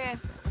 Yeah,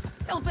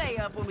 he'll pay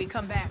up when we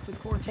come back with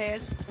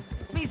Cortez.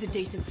 He's a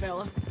decent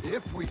fella.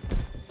 If we...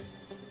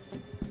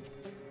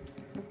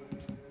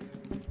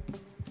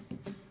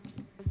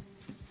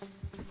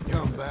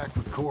 Come back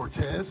with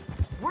Cortez?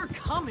 We're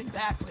coming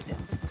back with him.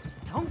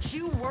 Don't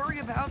you worry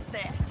about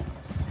that.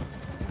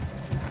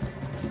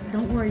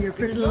 Don't worry your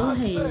pretty It's little not a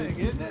head. thing,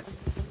 isn't it?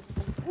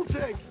 We'll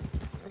take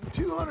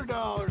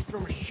 $200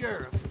 from a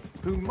sheriff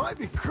who might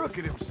be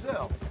crooked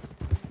himself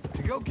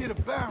to go get a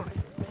bounty.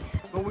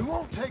 But we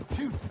won't take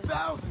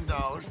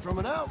 $2,000 from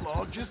an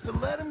outlaw just to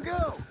let him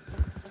go.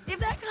 If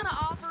that kind of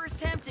offer is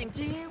tempting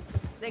to you,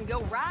 then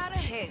go right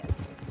ahead.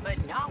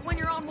 But not when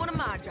you're on one of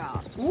my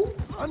jobs. Ooh,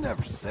 I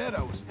never said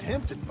I was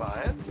tempted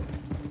by it.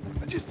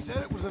 I just said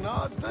it was an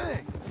odd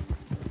thing.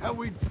 How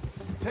we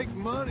take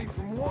money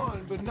from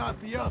one but not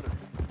the other.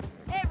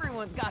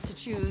 Everyone's got to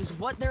choose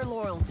what they're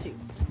loyal to.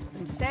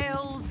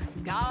 Themselves,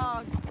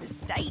 God, the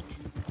state.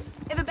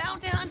 If a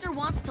bounty hunter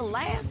wants to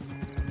last,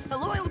 the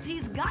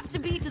loyalty's got to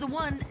be to the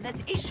one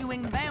that's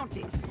issuing the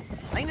bounties.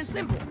 Plain and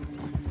simple.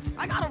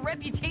 I got a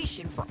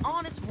reputation for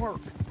honest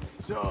work.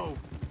 So,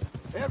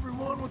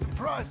 everyone with a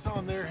price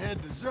on their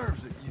head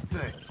deserves it, you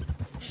think?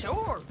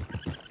 Sure.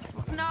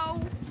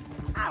 No,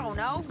 I don't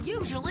know,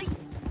 usually.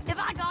 If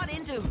I got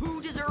into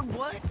who deserved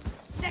what,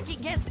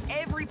 second-guessed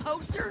every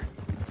poster,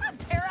 I'd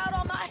tear out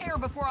all my hair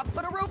before I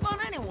put a rope on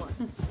anyone.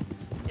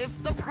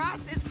 If the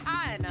price is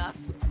high enough,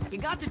 you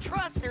got to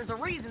trust there's a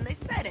reason they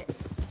said it.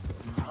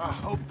 I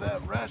hope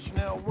that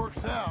rationale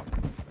works out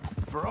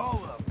for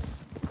all of us.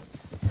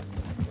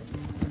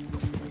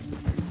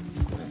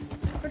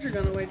 Put your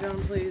gun away,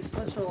 John, please.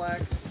 Let's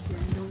relax. Yeah,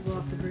 don't go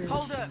off the bridge.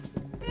 Hold up.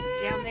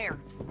 Down there.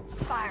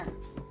 Fire.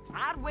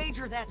 I'd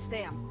wager that's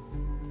them.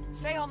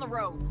 Stay on the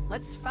road.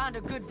 Let's find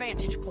a good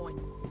vantage point.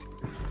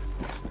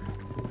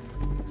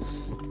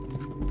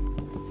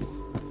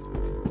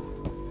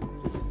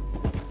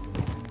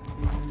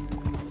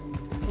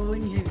 Well,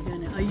 when you have your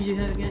gun now. Oh, you do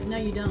have a gun? No,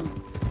 you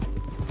don't.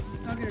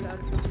 I'll get it out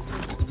if you want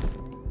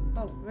to.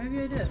 Oh,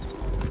 maybe I did.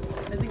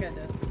 I think I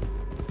did.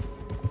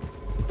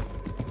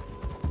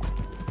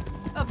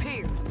 Up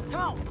here.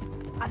 Come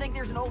on. I think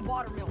there's an old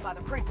water mill by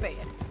the creek bed.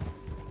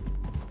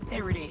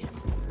 There it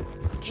is.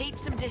 Keep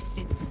some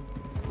distance.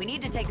 We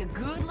need to take a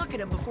good look at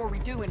him before we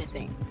do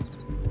anything.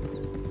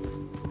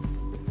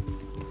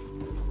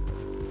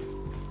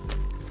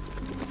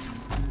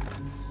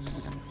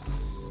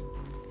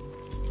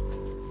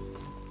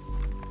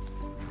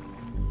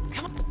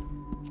 Come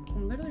on.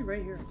 I'm literally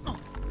right here. Oh.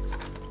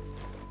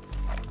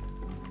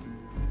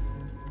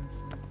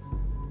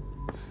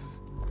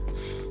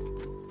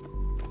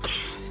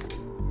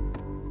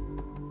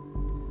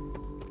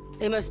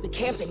 They must be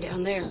camping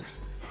down there.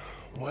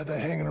 Why they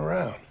hanging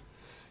around?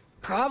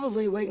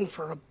 Probably waiting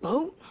for a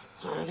boat.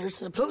 There's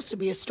supposed to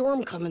be a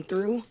storm coming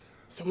through,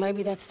 so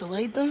maybe that's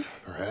delayed them.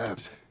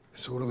 Perhaps.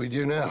 So what do we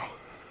do now?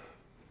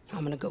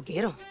 I'm gonna go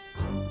get them.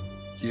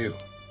 You.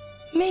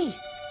 Me.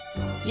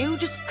 You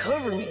just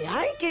cover me.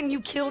 I ain't getting you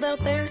killed out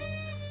there.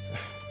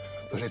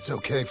 But it's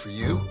okay for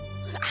you?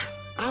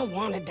 I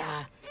wanna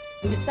die.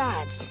 And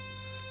besides,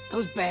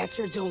 those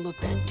bastards don't look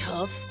that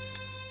tough.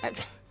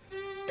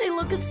 They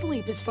look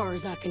asleep as far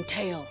as I can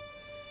tell.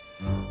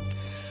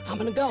 I'm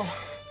gonna go.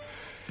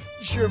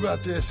 You sure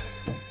about this?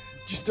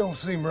 Just don't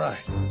seem right.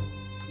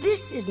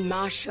 This is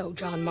my show,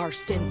 John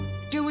Marston.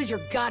 Do as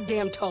you're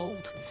goddamn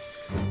told.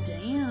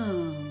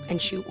 Damn. And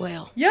shoot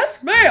well.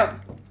 Yes, ma'am!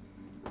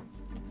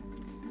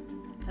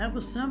 That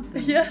was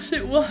something. Yes,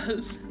 it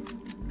was.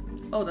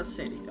 Oh, that's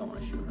Sadie. I want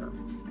to shoot her.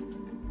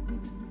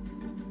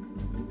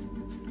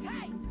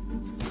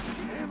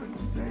 Damn it,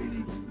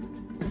 Sadie.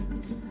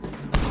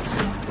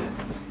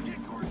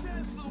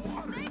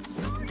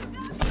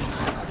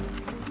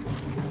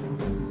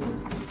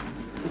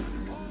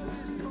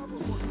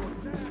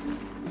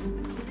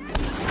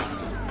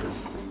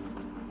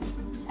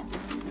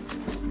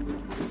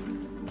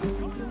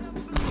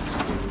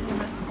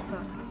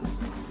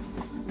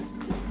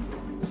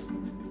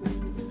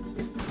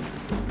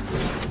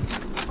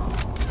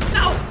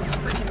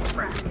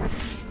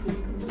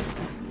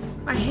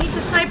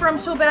 I'm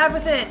so bad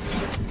with it.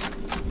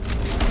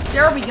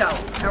 There we go.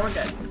 Now we're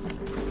good.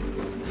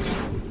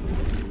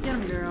 Get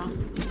him, girl.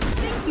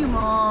 Thank you,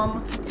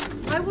 Mom.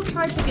 I will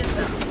try to get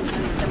them.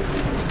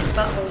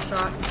 Butthole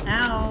shot.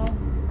 Ow.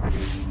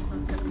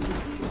 That's good.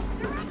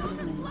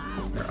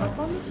 They're up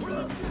on the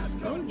slopes.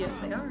 Oh, yes,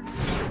 they are.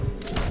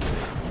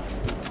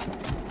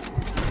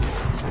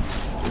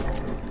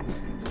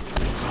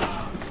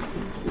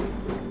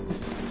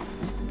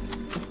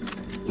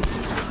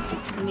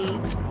 Knee.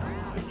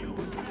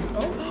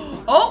 Oh.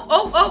 Oh,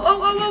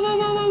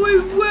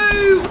 wait.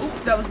 Oh,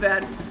 that was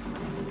bad.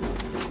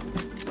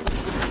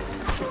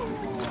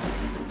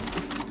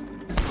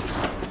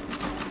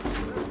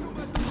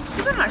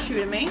 You better not shoot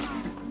at me.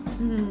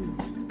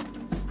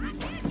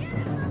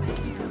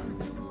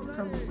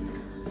 From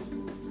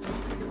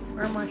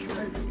where am I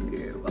trying to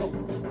go? Oh,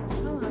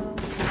 hello.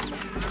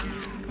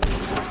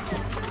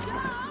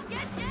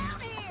 Get down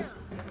here!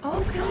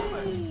 Okay.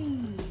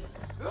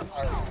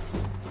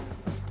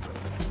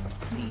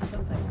 Eat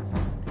something.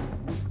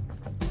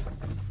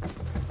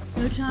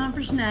 No time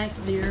for snacks,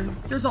 dear.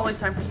 There's always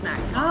time for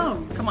snacks.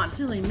 Oh, Come on.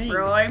 silly me.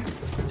 Roy.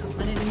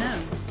 I didn't know.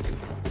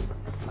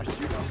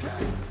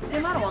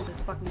 Damn, I don't want this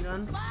fucking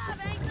gun.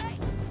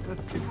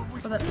 Let's see what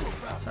we Oh, that's...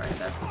 Sorry,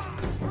 that's...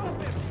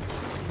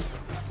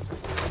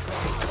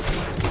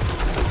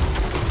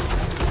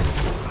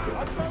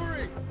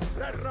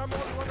 Let Ramon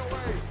run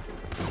away.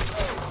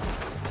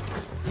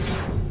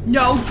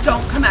 No,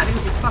 don't come at me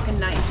with your fucking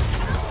knife.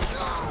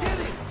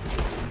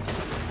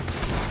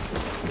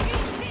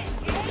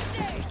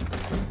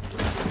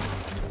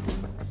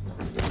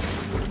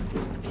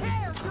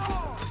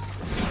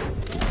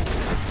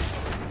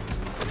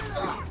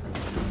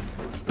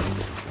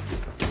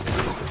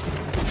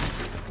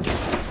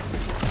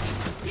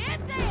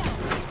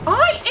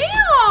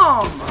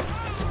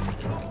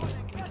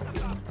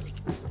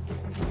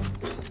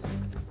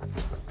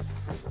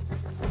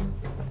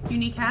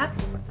 Unique hat?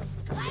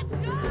 Let's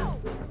go!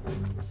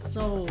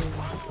 So.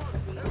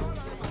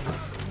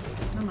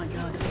 Oh my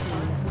god, it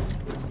is.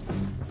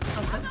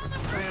 I'll put my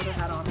other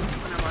hat on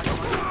whenever I go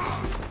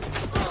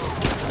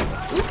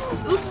on.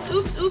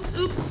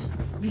 Oops.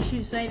 You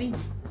shoot Sadie?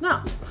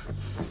 No.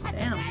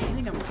 Damn, you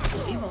think I'm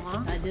evil,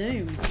 huh? I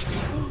do.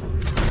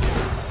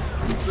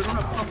 You're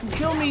gonna fucking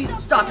kill me.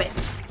 Stop it.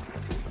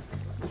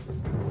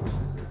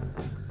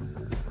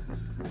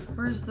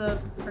 Where's the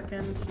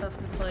frickin' stuff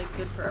that's like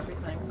good for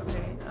everything?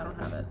 Okay, I don't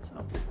have it,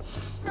 so.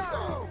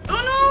 Oh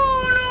no,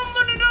 I'm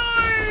gonna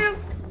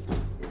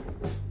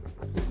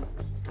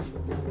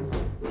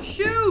die!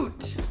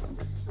 Shoot!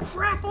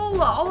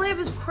 Crapola! All I have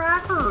is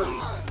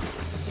crackers!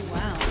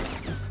 Wow.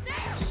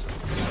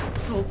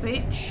 Little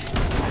bitch.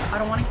 I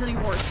don't want to kill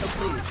your horse, so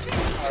please.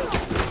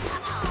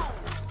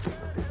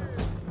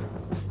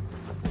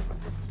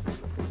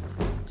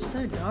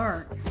 So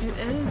dark. It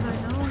is, I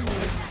know.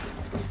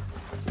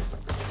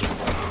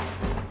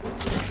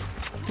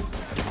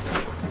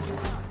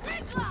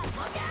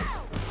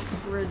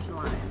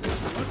 Ridgeline.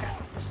 Look out.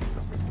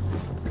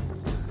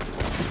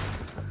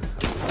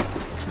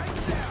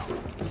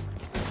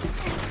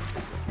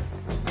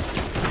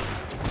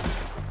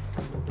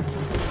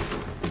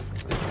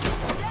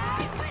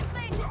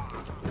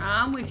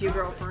 I'm with you,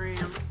 girlfriend.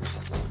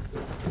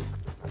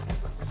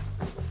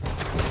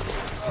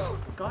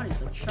 God,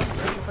 he's like shoving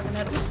right in the fucking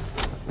head.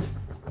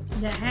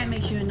 That hat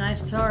makes you a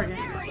nice target.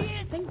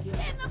 Thank you.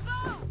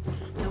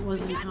 That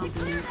wasn't a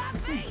compliment.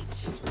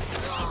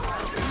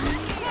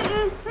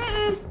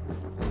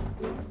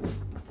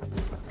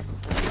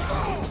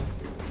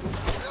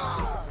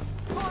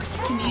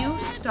 Can you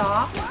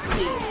stop,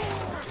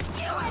 please?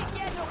 You ain't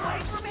getting away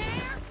from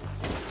here!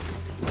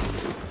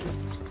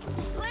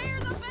 Clear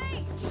the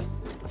beach!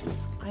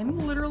 I'm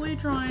literally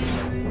trying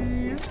to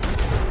be.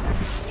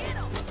 Get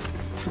 'em!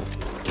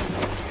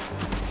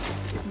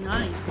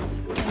 Nice.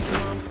 Thank you,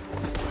 Mom.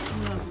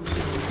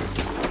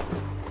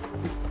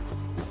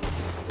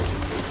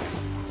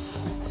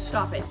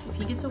 Stop it. If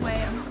he gets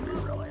away, I'm gonna be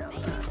really out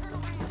of that.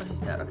 Oh, he's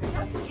dead. Okay,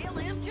 good. Kill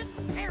him, just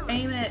spare him.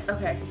 Aim it.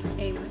 Okay,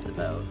 aim at the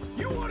boat.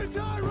 You want to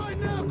die right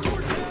now,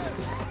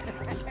 Cortez?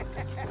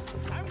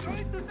 I'm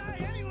going to die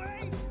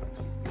anyway!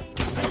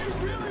 You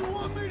really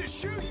want me to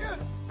shoot you?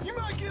 You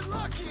might get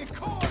lucky and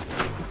caught.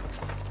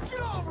 Get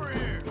over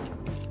here.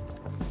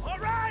 All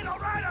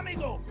right,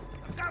 amigo.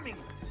 I'm coming.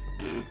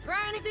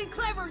 Try anything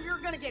clever, you're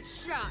gonna get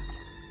shot.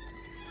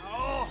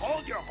 Oh,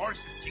 hold your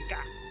horses,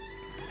 chica.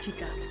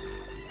 Chica.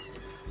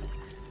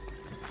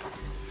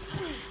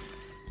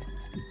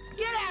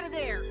 Get out of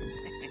there!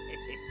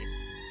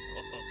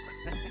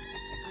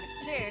 I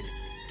said,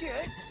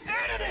 get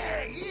Out of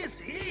there!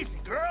 Easy, easy,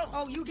 girl.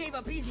 Oh, you gave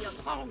up easy a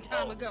long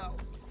time ago.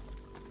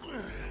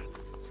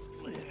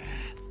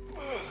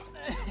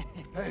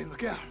 Hey,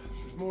 look out.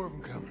 There's more of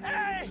them coming.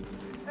 Hey!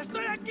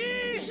 Estoy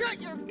aquí!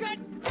 Shut your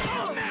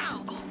goddamn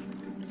mouth!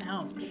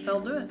 Ouch. They'll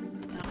do it.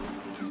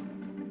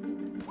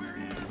 We're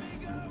in,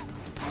 amigo.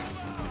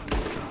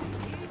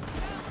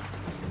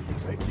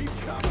 They keep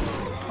coming.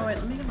 Oh wait,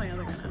 let me get my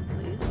other gun out,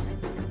 please.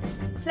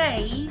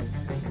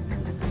 Please.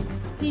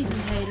 Peas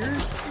and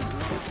haters.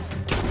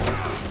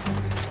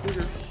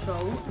 so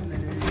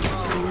many.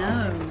 I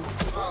know.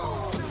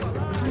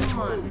 Come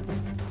on.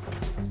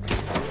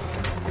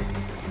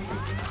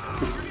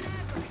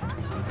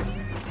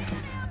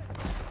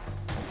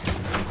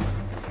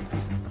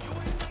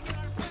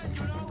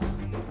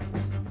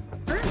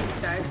 Where is this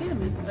guy? I see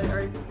him. He's, oh,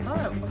 okay,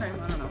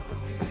 I don't know.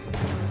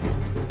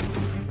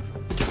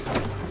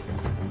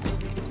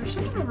 There's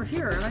someone over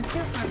here, and I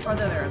can't find. Oh,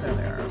 there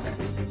they are. Okay.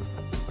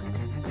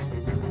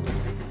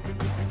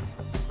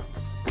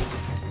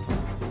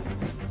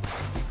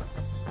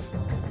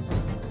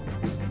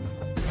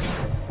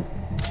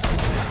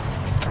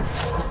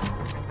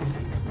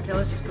 Okay,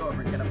 let's just go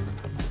over and get him.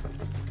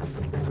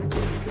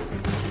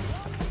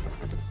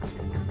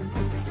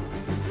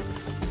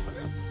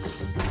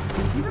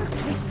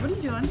 Hey, what are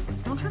you doing?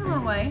 Don't try to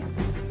run away.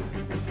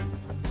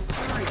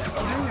 Where are you?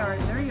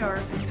 Oh, there you are.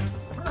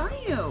 Where are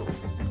you?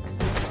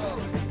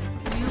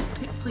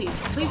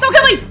 Please don't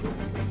kill me!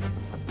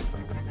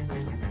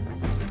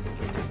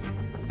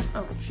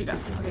 Oh, she got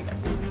it. Okay, good.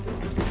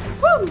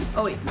 Woo!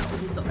 Oh wait, no,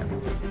 he's still there.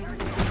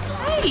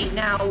 Hey,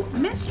 now,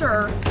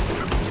 mister!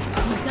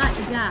 You got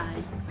the guy.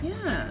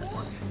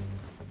 Yes.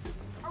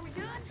 Are we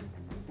done?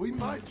 We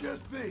might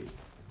just be.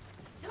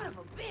 Son of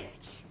a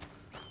bitch.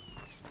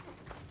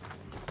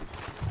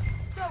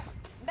 So,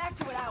 back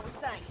to what I was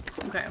saying.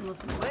 Okay, I'm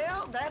listening.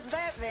 Well, that's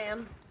that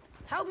then.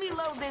 Help me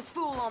load this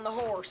fool on the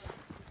horse.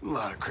 A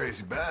lot of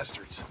crazy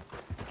bastards.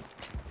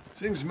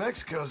 Seems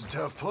Mexico's a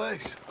tough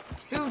place.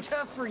 Too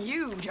tough for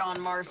you, John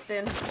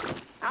Marston.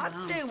 I'd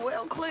stay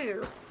well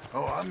clear.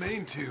 Oh, I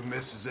mean to,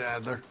 Mrs.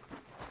 Adler.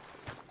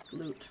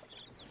 Loot.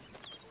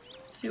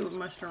 See what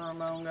Mr.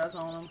 Ramon got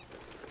on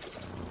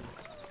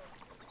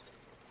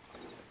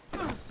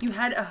him. You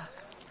had a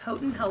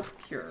potent health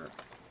cure.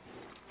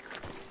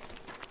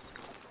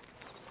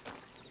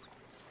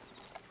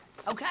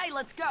 Okay,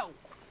 let's go.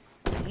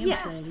 Damn,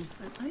 Yes.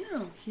 Sadie. I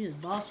know. She is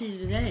bossy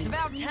today. It's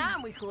about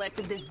time we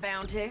collected this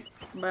bounty.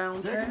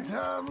 Bounty. Second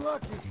time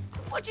lucky.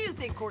 What you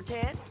think,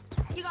 Cortez?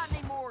 You got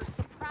any more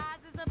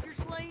surprises up your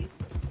sleeve?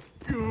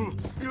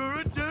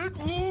 You're a dead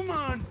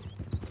woman,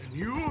 and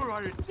you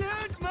are a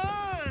dead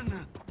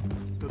man.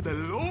 The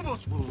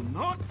Lobos will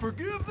not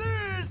forgive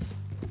this.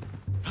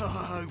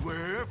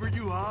 Wherever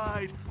you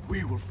hide,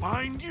 we will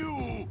find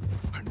you,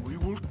 and we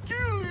will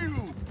kill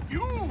you.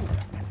 You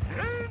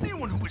and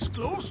anyone who is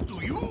close to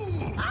you.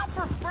 I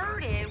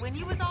preferred it when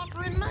you was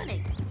offering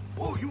money.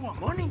 Oh, you want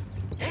money?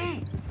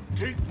 Hey,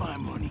 take my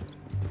money.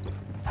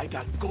 I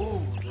got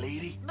gold,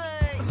 lady.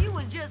 But you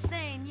was just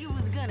saying you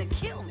was gonna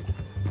kill me.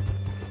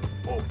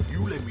 Oh,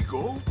 you let me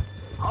go?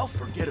 I'll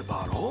forget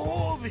about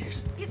all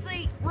this. You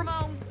see,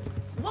 Ramon,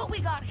 what we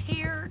got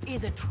here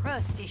is a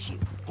trust issue.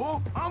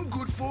 Oh, I'm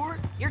good for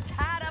it. You're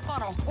tied up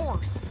on a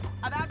horse,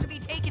 about to be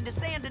taken to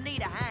Santa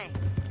Anita hang.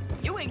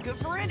 You ain't good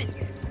for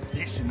anything.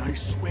 Listen, I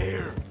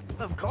swear.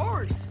 Of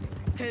course,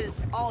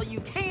 because all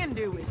you can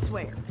do is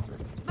swear.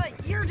 But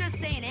you're just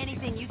saying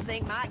anything you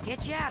think might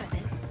get you out of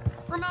this.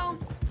 Ramon,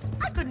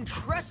 I couldn't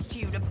trust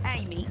you to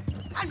pay me.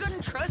 I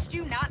couldn't trust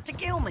you not to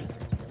kill me.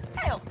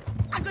 Hell,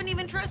 I couldn't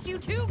even trust you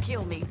to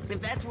kill me, if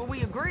that's what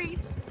we agreed.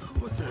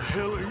 What the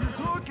hell are you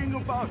talking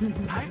about?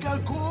 I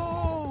got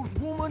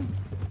gold, woman.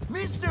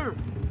 Mister,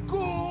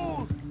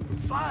 gold.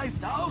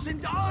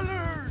 $5,000.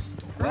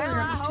 Well,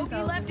 I hope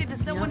you left it to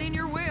someone in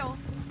your will.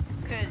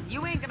 Because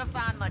you ain't gonna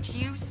find much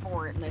use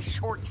for it in the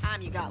short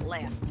time you got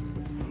left.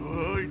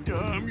 Oh,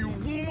 damn you,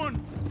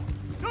 woman.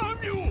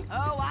 Damn you.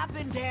 Oh, I've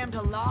been damned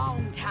a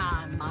long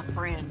time, my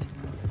friend.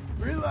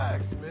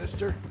 Relax,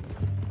 mister.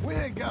 We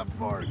ain't got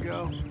far to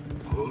go.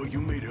 Oh, you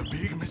made a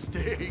big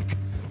mistake.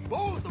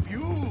 Both of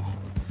you.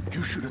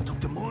 You should have took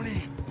the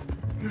money.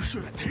 You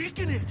should have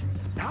taken it.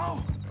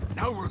 Now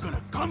we're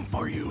gonna come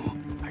for you.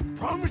 I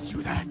promise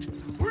you that.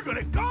 We're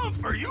gonna come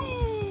for you.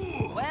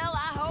 Well,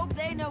 I hope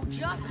they know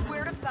just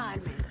where to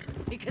find me.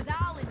 Because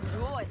I'll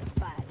enjoy the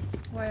fight.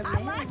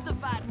 I like the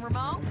fighting,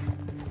 Ramon.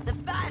 The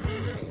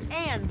fighting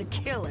and the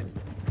killing.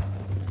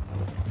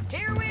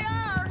 Here we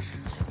are.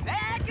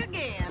 Back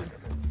again.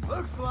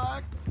 Looks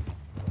like.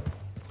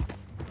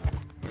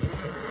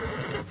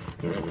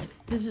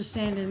 This is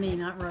Santa Anita,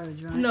 not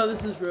Rhodes, right? No,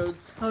 this is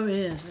Rhodes. Oh, it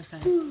is. Okay.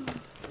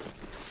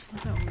 I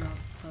thought we were all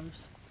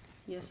close.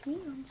 Yes,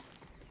 ma'am.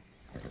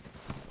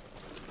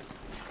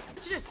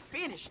 Let's just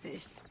finish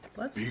this.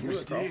 Let's Big do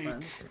mistake.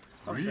 it,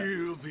 girlfriend.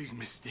 Real big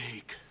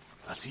mistake.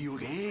 I'll see you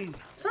again.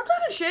 Stop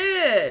talking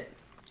shit.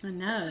 I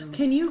know.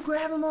 Can you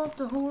grab him off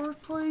the horse,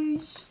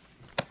 please?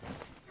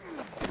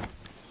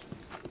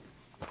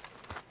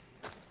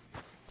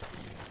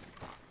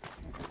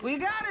 We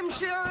got him,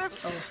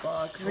 Sheriff. Oh,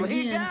 fuck.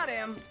 We got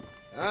him.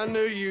 I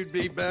knew you'd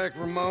be back,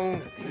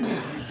 Ramon.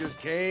 You just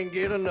can't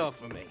get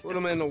enough of me. Put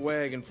him in the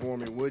wagon for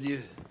me, would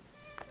you?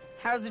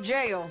 How's the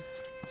jail?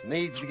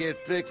 Needs to get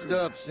fixed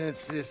up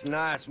since this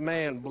nice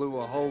man blew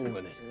a hole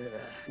in it.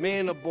 Me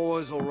and the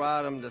boys will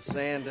ride him to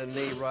Santa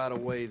Anita right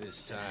away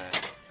this time.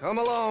 Come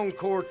along,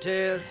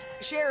 Cortez.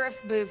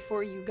 Sheriff,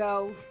 before you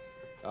go,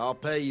 I'll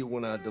pay you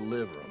when I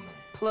deliver him.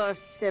 plus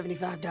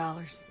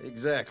 $75.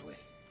 Exactly.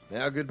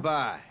 Now,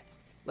 goodbye.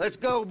 Let's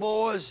go,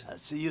 boys. I'll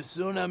see you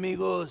soon,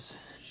 amigos.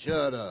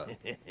 Shut up.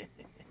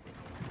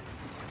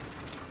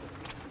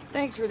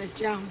 Thanks for this,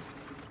 John.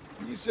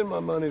 You send my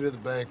money to the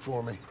bank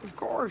for me. Of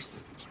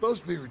course. I'm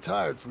supposed to be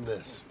retired from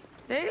this.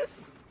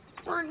 This?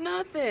 Weren't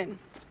nothing.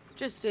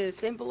 Just a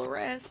simple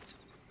arrest.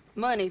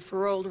 Money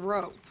for old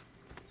rope.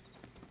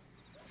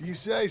 If you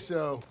say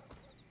so.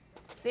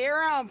 See you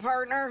around,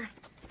 partner.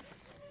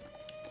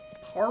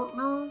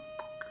 Partner?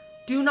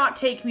 Do not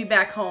take me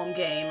back home,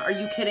 game. Are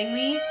you kidding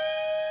me?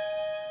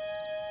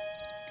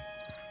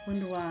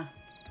 Wonder why.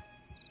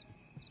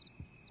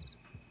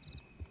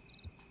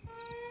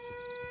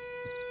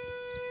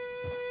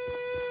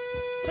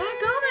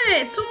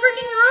 Dadgummit, it's so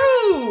freaking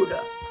rude!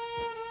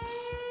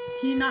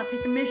 Can you not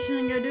pick a mission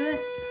and go do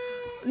it?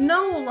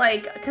 No,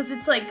 like, because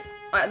it's like,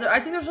 I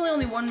think there's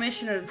only one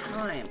mission at a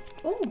time.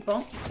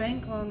 Oh,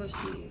 bank loan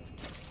received.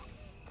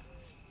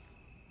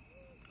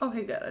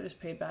 Okay, good. I just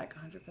paid back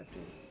 $150.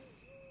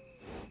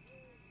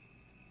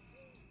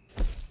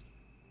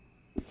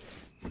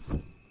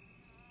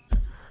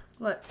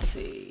 Let's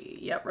see.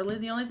 Yep, really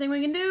the only thing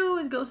we can do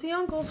is go see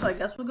Uncle, so I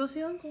guess we'll go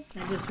see Uncle.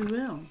 I guess we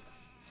will.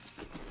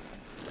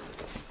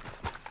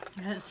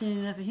 I haven't seen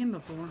enough of him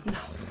before. No.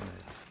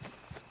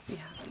 We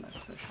haven't,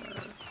 that's for sure.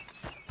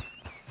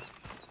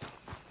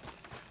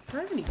 Do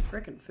I have any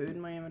frickin' food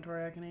in my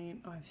inventory I can eat?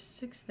 Oh, I have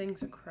 6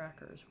 things of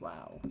crackers.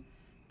 Wow.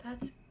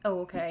 That's... Oh,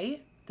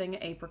 okay. Thing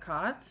of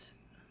apricots.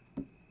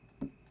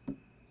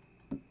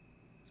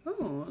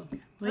 Ooh.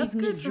 Well, That's you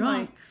can good get for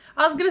drunk.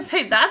 my... I was gonna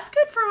say, that's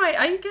good for my...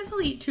 I guess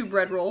I'll eat 2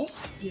 bread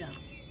rolls. Yeah.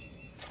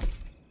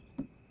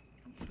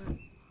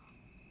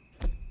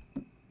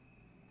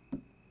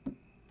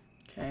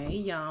 Okay,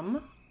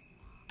 yum.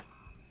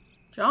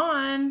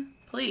 John,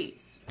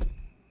 please.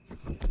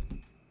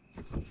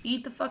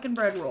 Eat the fucking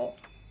bread roll.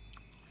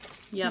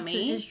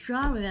 Yummy. It's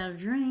dry without a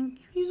drink.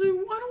 He's like, I don't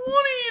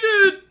want to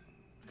eat it.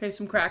 Okay,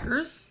 some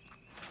crackers.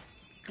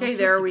 Okay,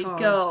 there we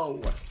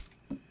go.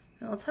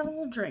 Now let's have a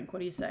little drink. What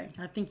do you say?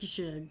 I think you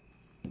should.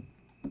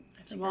 I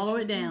Swallow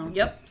it down.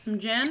 Yep, some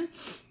gin.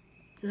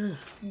 Ugh.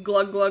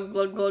 Glug, glug,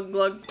 glug, glug,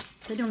 glug.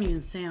 They don't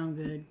even sound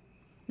good.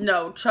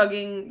 No,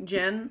 chugging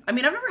gin. I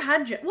mean, I've never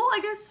had gin. Well, I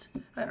guess,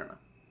 I don't know.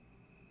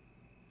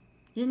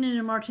 Isn't it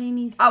a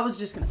martinis? I was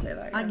just going to say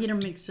that. Yeah. I get them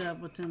mixed up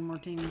with a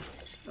martini.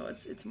 Oh,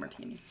 it's a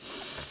martini.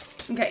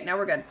 Okay, now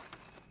we're good.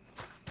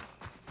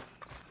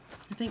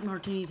 I think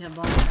martinis have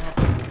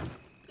vodka also.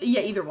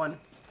 Yeah, either one.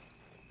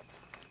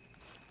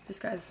 This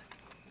guy's...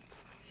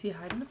 Is he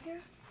hiding up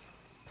here?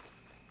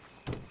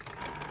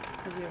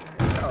 Is he over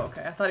here? Oh,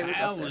 okay. I thought he was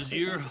How up there. was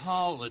your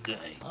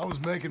holiday? I was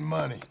making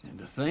money. And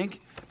to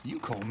think, you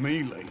call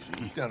me lazy.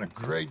 You've done a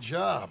great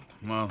job.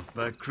 Well,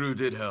 that crew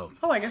did help.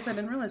 Oh, I guess I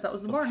didn't realize that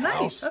was the barn. Nice.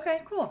 house.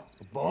 Okay, cool.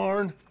 A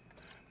barn.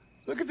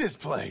 Look at this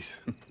place.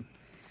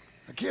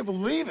 I can't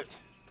believe it.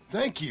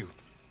 Thank you.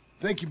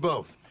 Thank you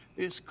both.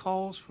 This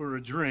calls for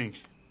a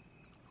drink.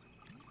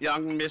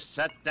 Young miss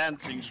at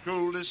dancing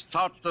school is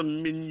taught the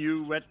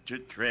minuet to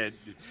tread.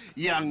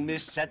 Young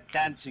miss at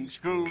dancing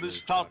school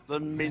is taught the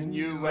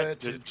minuet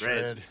to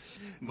tread.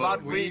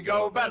 But we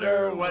go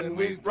better when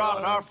we've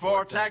brought our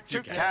four-tack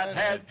to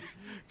Cathead.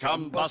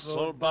 Come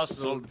bustle,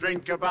 bustle,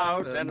 drink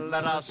about, and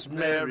let us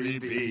merry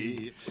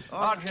be.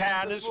 Our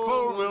can is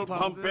full, we'll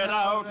pump it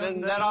out,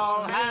 and then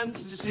all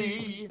hands to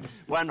see.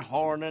 When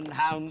horn and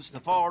hounds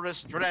the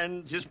forest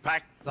rend his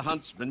pack, the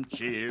huntsman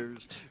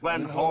cheers.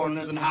 When horn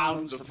and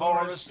hounds the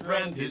forest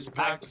rend his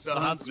pack, the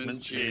huntsman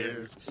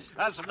cheers.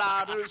 As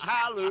loud as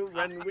halloo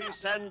when we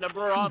send a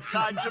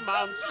broadside to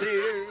Mount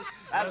Sears.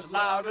 As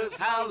loud as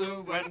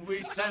halloo when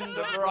we send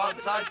a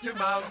broadside to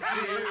Mount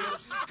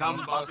Sears.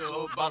 Come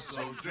bustle,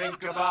 bustle,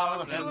 drink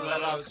about, and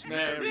let us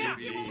merry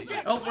be.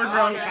 Oh, we're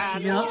drunk.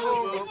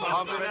 We'll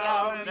pump it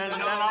out, and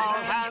then all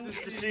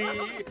hands to see.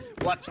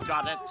 What's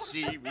got at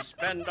sea we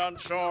spend on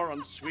shore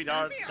on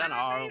sweethearts and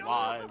our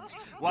wives.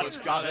 What's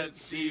got at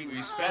sea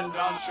we spend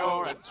on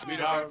shore at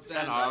sweethearts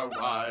and our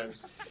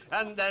wives.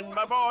 And then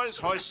my boys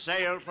hoist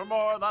sail for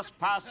more, thus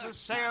passes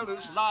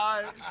sailors'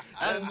 lives.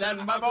 And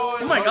then my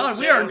boys Oh my God,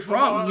 we are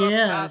drunk.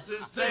 Yes.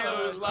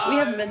 We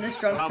haven't been this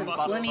drunk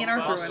since Lenny and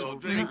Arthur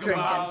drink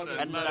about,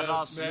 and let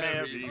us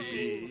merry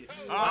be.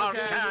 Our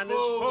can is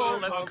full,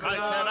 let's crank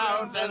it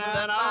out, and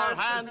then our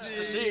hands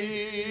to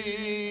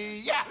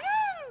see. Yeah!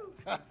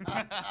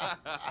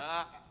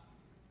 That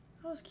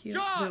was cute.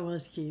 That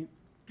was cute.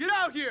 Get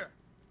out here!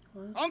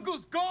 What?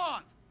 Uncle's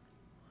gone!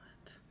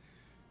 What?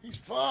 He's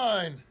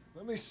fine.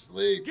 Let me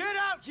sleep. Get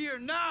out here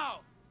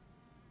now!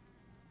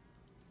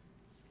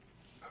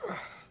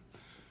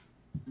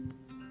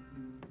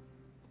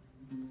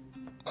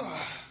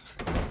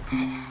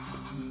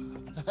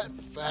 That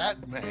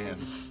fat man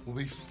will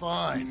be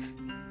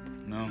fine.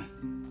 No,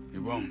 he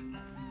won't.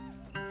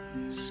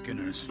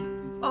 Skinner's.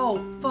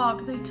 Oh,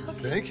 fuck. They took it.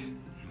 Think?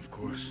 Of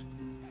course.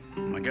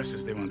 My guess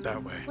is they went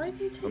that way. Why'd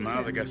they take But my it?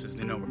 other guess is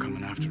they know we're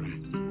coming after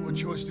him. What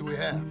choice do we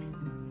have?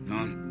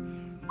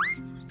 None.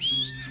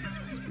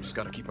 We just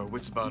gotta keep our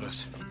wits about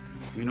us.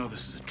 We know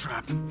this is a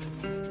trap.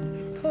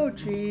 Oh,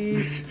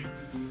 jeez.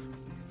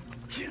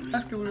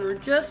 After we were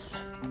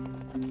just,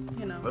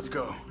 you know. Let's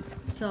go.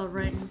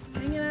 Celebrating.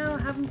 Hanging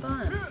out, having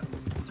fun.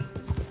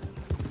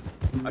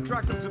 I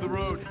tracked them to the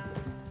road.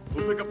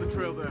 We'll pick up the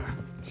trail there.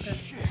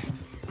 Shit.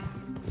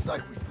 It's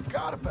like we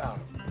forgot about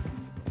him.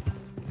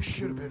 We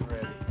should have been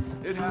ready.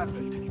 It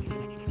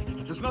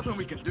happened. There's nothing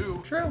we can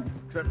do. True.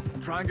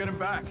 Except try and get him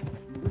back.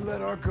 We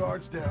let our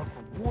guards down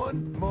for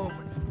one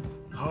moment.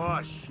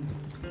 Hush.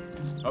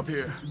 Up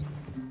here.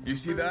 You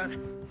see that?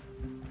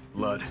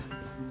 Blood.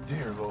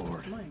 Dear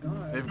Lord. Oh my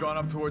God. They've gone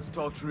up towards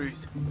tall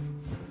trees.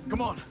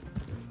 Come on.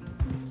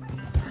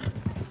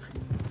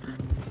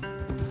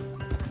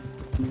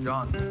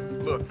 John,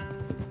 look.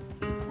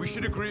 We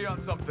should agree on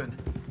something.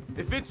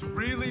 If it's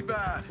really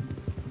bad,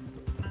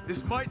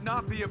 this might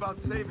not be about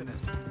saving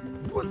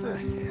it. What the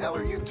hell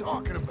are you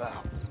talking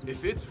about?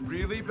 If it's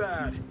really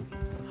bad,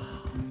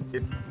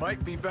 it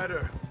might be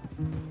better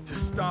to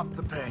stop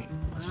the pain.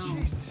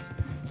 Jesus.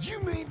 You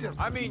mean to...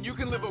 I mean, you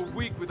can live a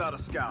week without a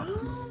scalp.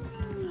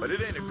 But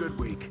it ain't a good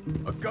week.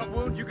 A gut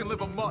wound, you can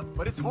live a month,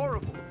 but it's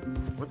horrible.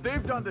 What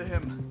they've done to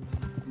him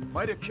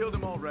might have killed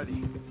him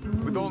already,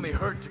 with only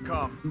hurt to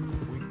come.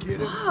 We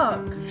get it.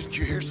 Fuck. Did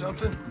you hear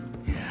something?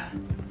 Yeah.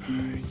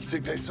 You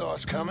think they saw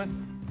us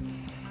coming?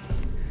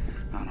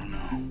 I don't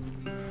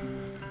know.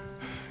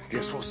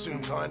 Guess we'll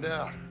soon find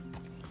out.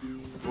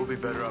 We'll be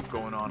better off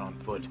going on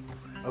foot.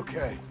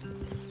 Okay.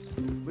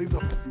 Leave the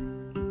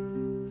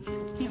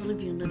Can't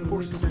believe you little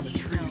horses in the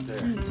trees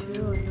there. Me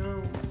too, I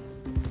know.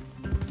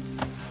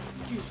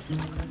 Jesus.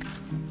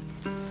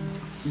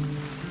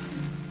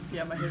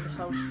 Yeah, my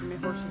horse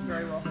is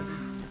very well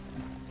hidden.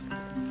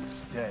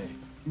 Stay.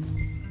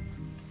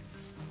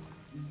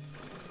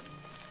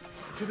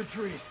 To the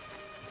trees.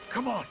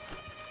 Come on.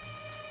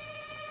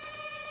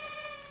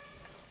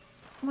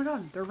 Oh my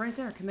God, they're right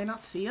there. Can they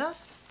not see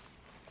us?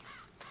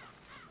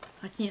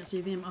 I can't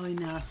see them. Oh,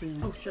 now I see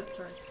them. Oh shit,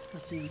 sorry. I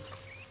see them.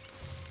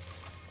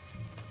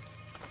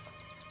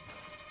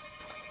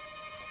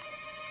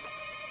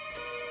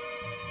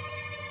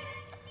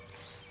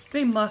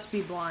 They must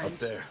be blind. Up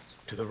there,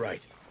 to the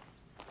right.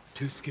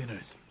 2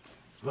 Skinners.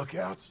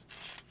 Lookouts?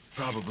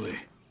 Probably.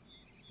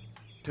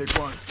 Take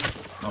one.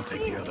 I'll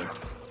take the other.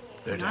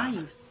 They're down.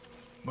 Nice.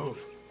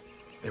 Move.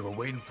 They were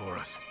waiting for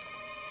us.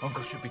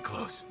 Uncle should be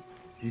close.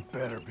 He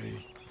better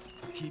be.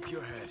 Keep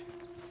your head.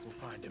 We'll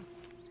find him.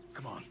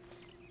 Come on.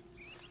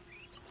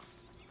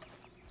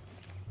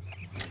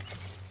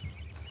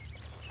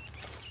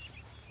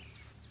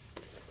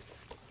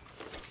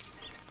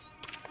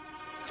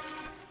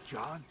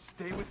 John,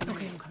 stay with me.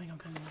 Okay, I'm coming. I'm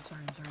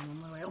sorry. I'm on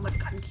my way. Oh my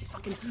God, he's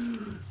fucking...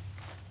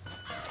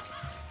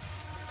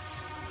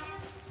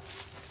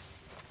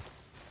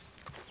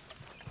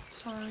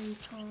 Sorry,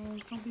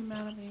 Charles. Don't be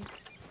mad at me.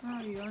 Where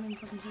are you? I don't even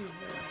fucking see you.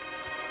 There.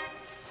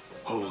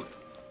 Hold.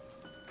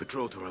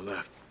 Patrol to our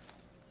left.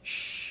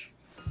 Shh.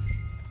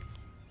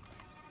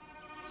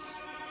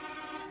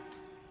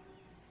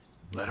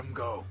 Let him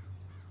go.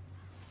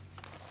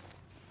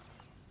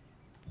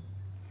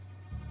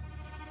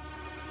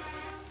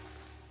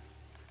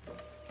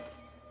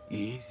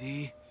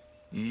 Easy.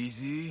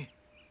 Easy.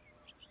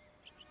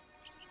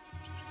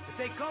 If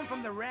they come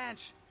from the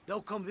ranch,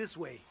 they'll come this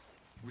way.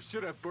 We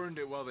should have burned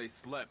it while they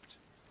slept.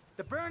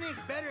 The burning's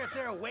better if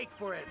they're awake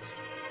for it.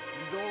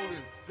 He's old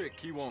and sick.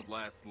 He won't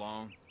last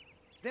long.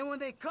 Then when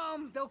they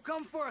come, they'll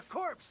come for a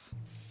corpse.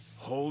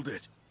 Hold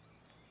it.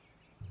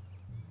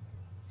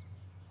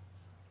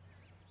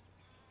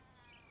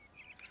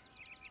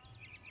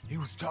 He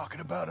was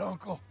talking about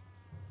Uncle.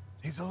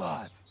 He's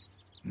alive.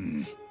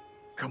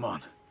 Come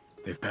on.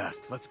 They've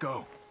passed. Let's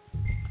go.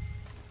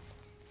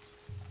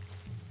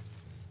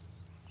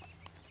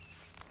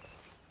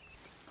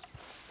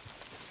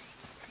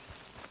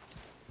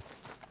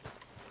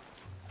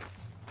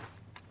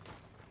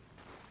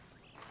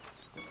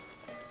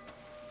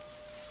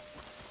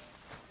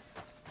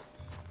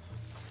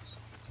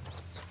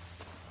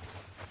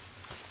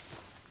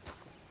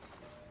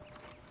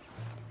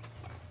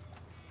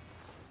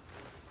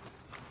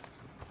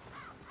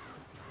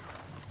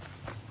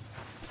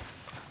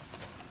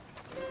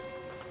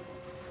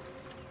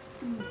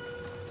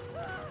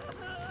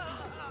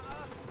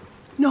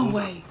 No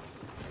way.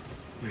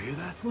 You hear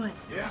that? What?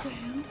 Yeah. Is it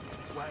him?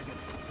 Wagon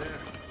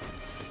there.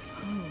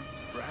 Oh.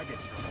 Dragging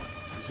someone.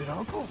 Is it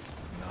Uncle?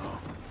 No.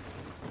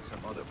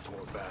 Some other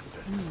poor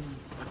bastard.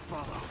 Let's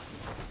follow.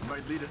 It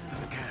might lead us to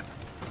the camp.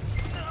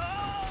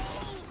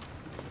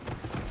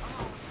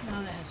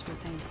 Oh, that has to be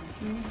painful.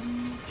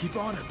 Keep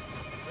on him.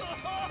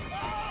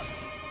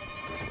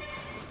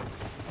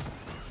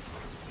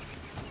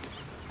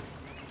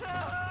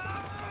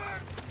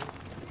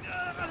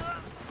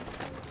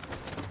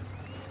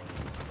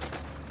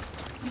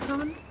 You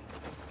coming?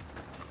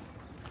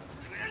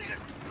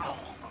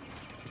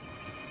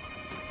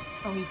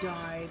 Oh, he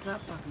died.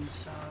 That fucking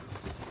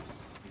sucks.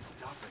 He's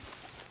stopping.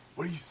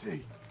 What do you see?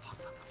 He's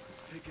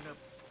picking up.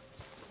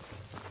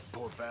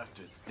 Poor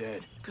bastard's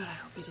dead. Good, I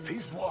hope he didn't If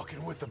he's see me.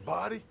 walking with the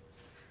body,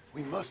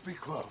 we must be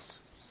close.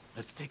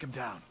 Let's take him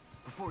down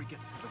before he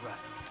gets to the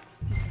rest.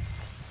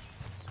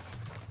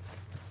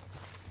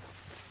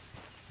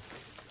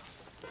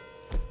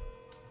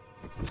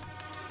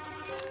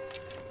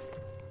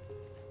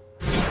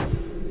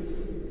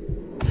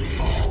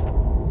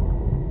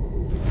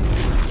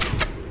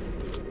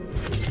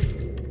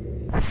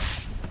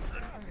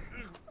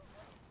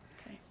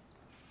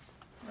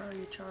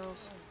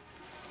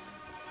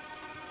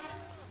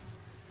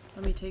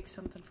 Let me take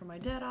something for my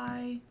dead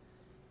eye.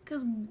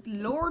 Because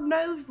Lord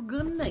knows we're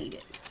going to need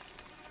it.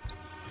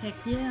 Heck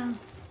yeah.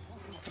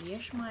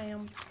 Yes,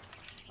 ma'am.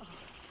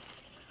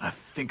 I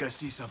think I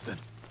see something.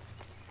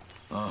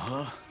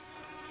 Uh-huh.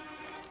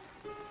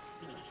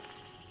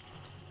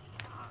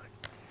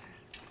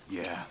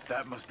 Yeah,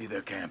 that must be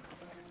their camp.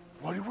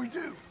 What do we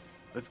do?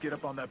 Let's get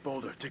up on that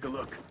boulder. Take a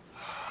look.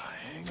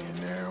 Hang in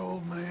there,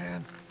 old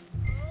man.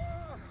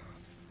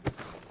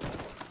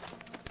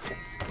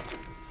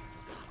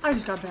 I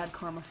just got bad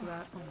karma for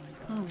that. Oh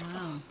my god. Oh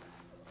wow.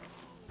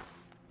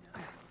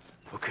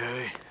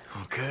 Okay,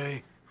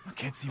 okay. I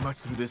can't see much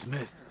through this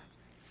mist.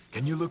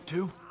 Can you look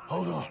too?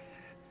 Hold on.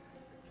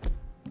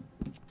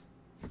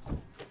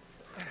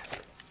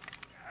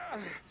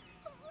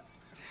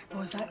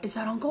 Oh, is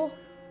that Uncle?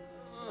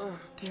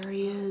 There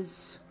he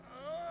is.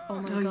 Oh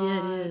my god. Oh yeah,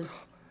 it is.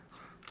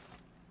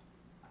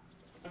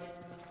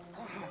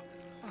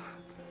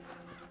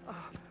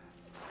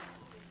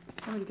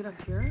 Want me to get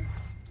up here?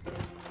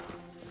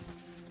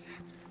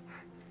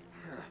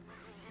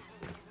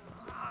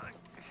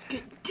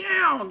 Get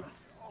down!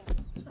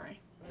 Sorry.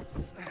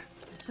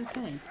 It's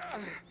okay.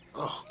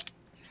 Oh.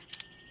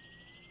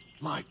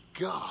 My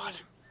God.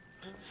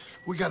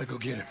 We gotta go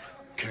get him.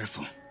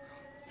 Careful.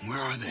 Where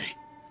are they?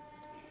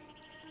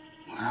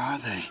 Where are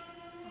they?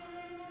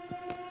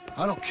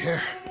 I don't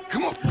care.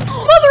 Come on.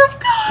 Mother of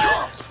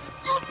God!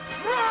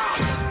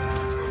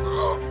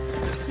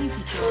 Thank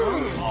you,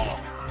 Charles.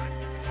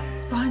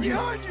 Behind you.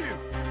 Behind you!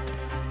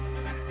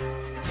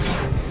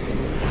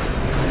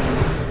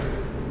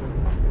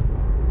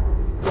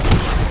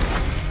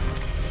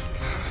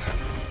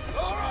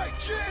 All right,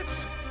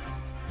 kids!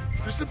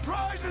 The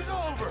surprise is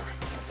over!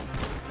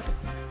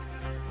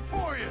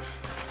 For you!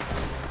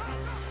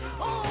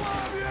 All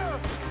of you!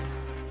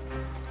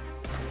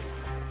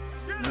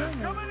 Skinner's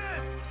coming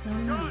in!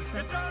 John,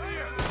 get down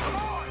here! Come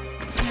on!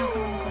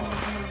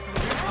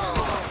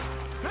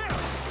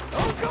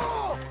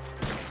 Uncle!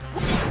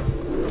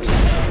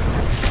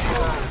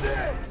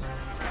 This!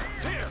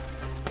 Here!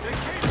 They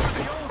came for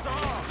the old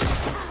dog!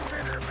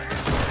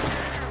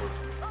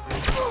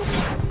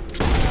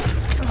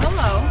 Oh,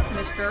 hello,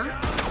 mister.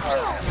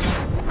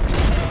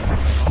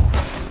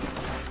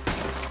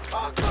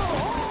 Uncle,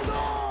 hold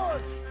on!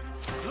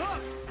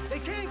 Look! They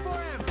came for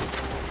him!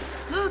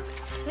 Look,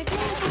 they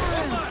came for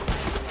him.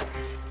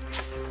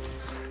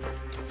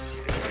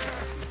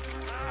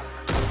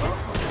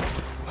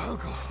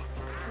 Uncle,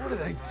 what have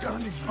they done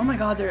to you? Oh my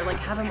god, they're like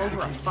have him over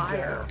a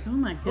fire. Oh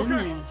my Okay,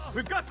 goodness.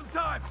 we've got some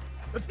time!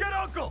 Let's get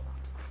Uncle!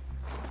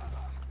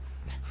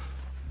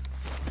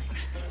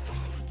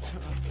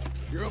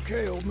 You're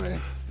okay, old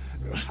man.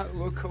 I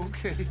look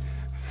okay.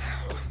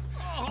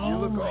 You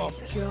look off.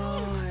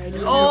 God.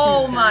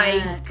 Oh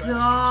my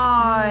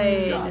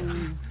god.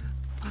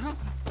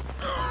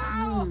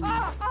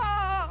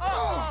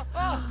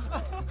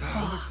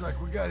 Looks like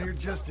we got here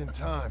just in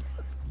time.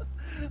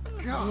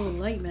 A God little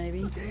late,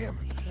 maybe. damn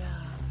it.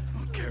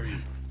 I'll carry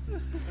him.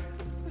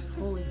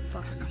 Holy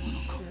fucking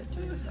shit,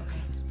 dude.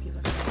 Okay,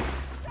 people.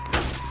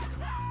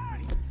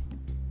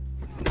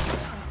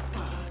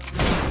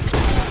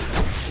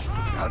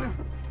 Got him?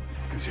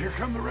 Because here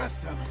come the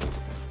rest of them.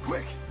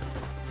 Quick!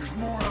 There's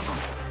more of them.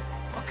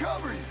 I'll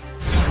cover you.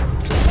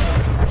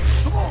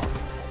 Come on!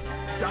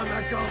 Down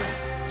that gully.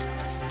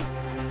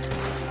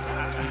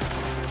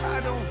 I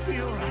don't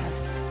feel right.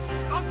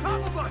 On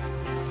top of us!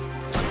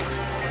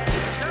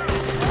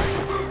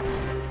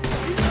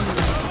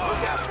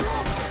 Look out, bro!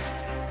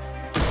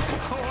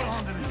 Hold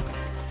on to me.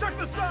 Check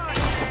the side!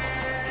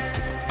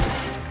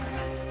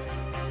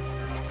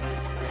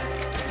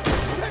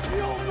 Take the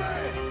old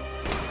man!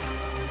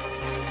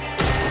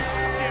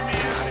 Get me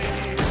out of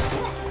here!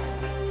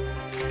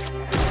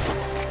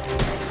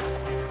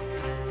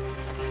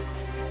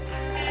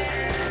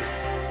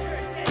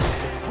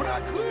 We're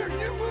not clear,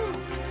 you move!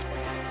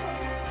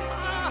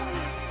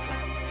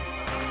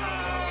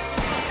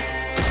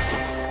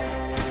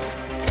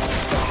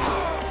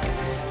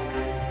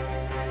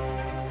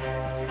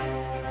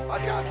 I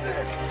got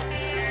this!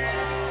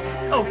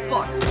 Oh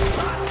fuck.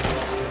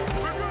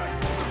 We're good!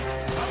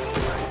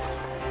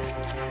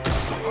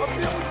 I'll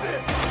deal with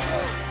this!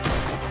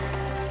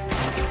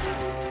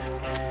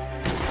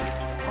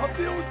 I'll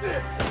deal with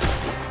this!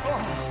 Oh,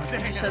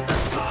 dang You it. said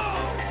that.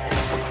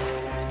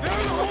 There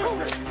are the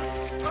horses!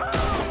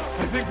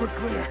 I think we're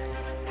clear.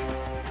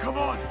 Come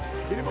on,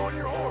 get him on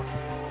your horse.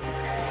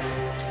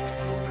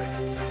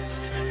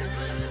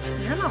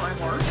 You're not my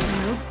horse.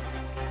 Nope.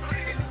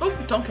 Oh,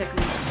 don't kick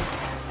me.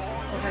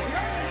 Okay.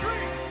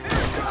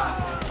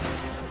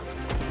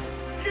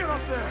 Get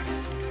up there!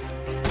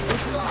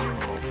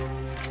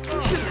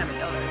 You're shooting at me.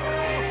 Oh, there you go.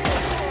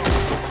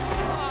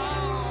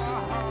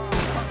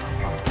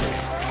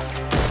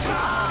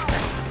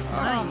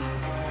 Nice.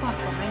 Fuck,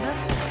 behind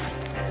us?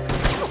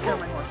 Scare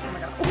my horse. Oh my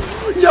god. Oh,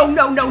 no,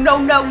 no, no, no,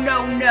 no,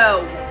 no, no.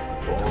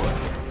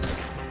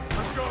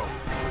 Let's go!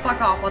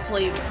 Fuck off. Let's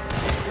leave.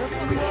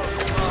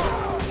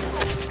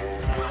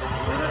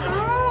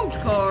 Oh,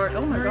 card.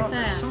 Oh my Very god,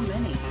 there's fast. so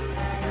many.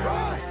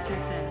 Very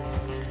fast.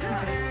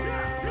 Okay.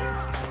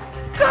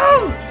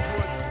 Go!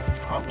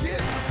 I'm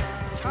getting.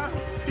 I'm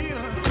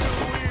feeling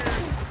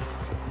weird.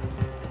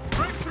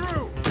 Break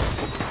through.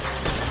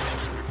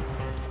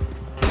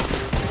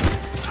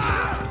 I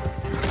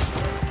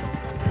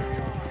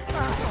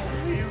don't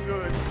feel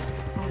good.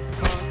 Oh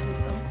fuck,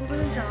 is Uncle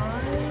gonna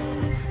die?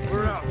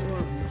 We're out.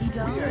 He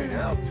died. We ain't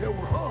out till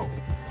we're home.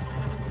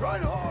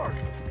 Right hard.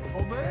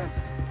 Oh man,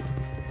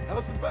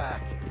 how's the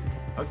back?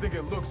 I think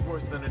it looks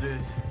worse than it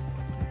is.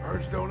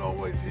 Burns don't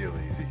always heal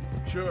easy.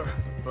 Sure,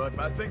 but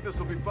I think this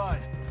will be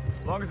fine.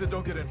 As long as it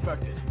don't get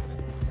infected.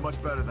 It's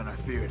much better than I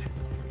feared.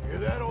 Hear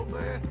that, old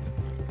man?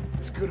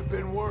 This could have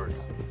been worse.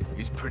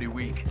 He's pretty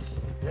weak.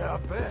 Yeah, I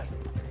bet.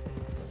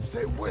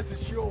 Stay with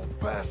us, you old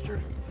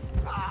bastard.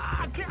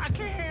 I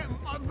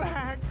can't. My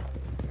back.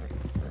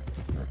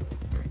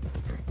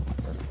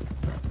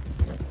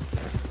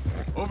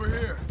 Over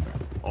here.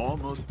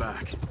 Almost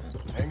back.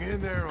 Hang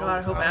in there, God, I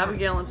old hope timer.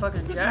 Abigail and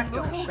fucking Jack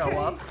don't show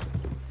up.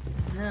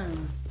 No.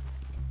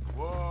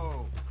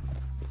 Whoa.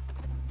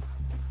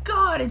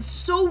 God, it's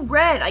so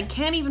red. I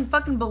can't even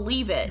fucking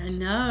believe it. I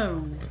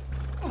know.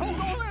 Oh,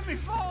 don't let me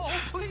fall,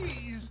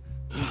 please.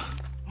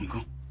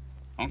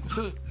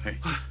 Uncle. Hey.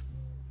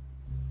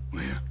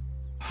 We're here.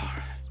 All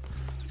right.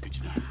 Let's get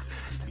you down.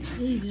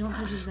 Please, don't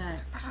touch his back.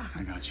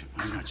 I got you.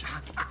 Come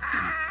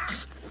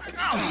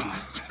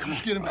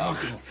Let's get him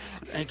comfortable.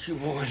 Thank you,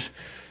 boys.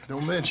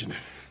 Don't mention it.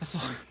 I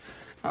thought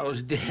I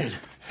was dead.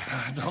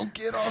 Don't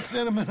get all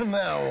sentimental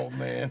now, old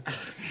man.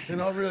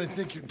 And I'll really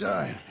think you're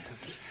dying.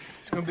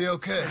 It's gonna be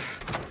okay.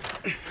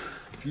 A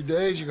few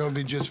days, you're gonna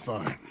be just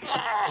fine.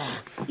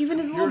 Even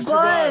his You're little a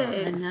butt.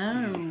 survivor. I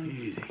know.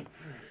 Easy.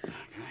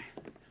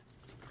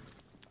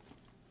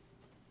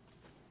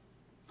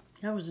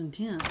 That was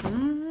intense.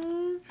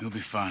 He'll be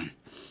fine.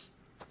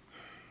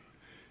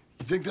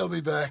 You think they'll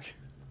be back?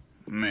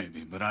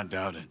 Maybe, but I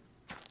doubt it.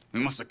 We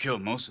must have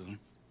killed most of them.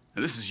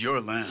 This is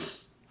your land.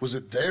 Was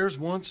it theirs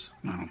once?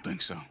 I don't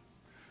think so.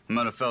 I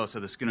met a fella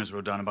said the Skinners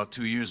rode down about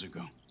 2 years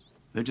ago.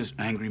 They're just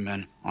angry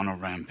men on a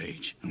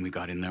rampage, and we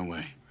got in their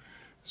way.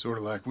 Sort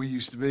of like we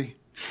used to be?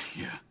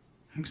 Yeah,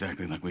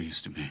 exactly like we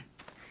used to be.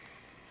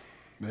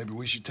 Maybe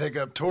we should take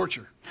up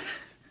torture.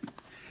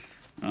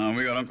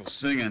 We got Uncle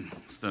singing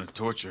instead of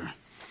torture.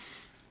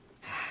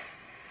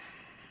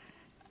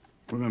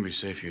 We're gonna be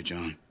safe here,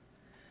 John.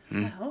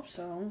 I hope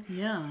so.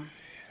 Yeah.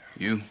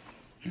 You,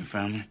 your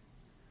family,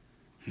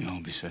 you'll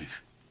all be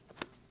safe.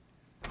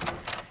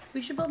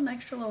 We should build an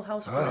extra little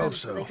house for I them hope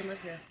so so. they can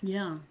live here.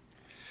 Yeah.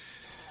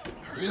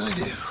 I really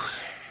do.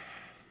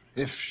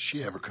 If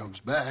she ever comes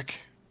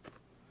back.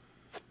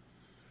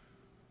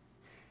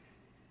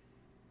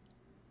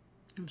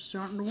 I'm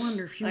starting to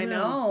wonder if she I will.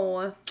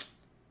 know.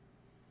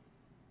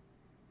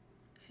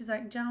 She's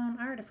like, John,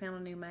 I already found a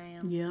new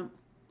man. Yep.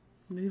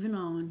 Moving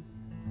on.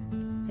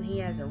 And he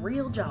has a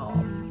real job.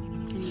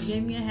 And you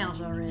gave me a house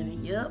already.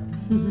 Yep.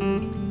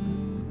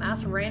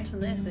 Nicer ranch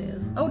than this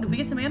is. Oh, did we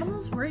get some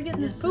animals? Where are you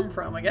getting this poop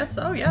from? I guess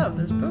so, yeah,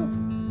 there's poop.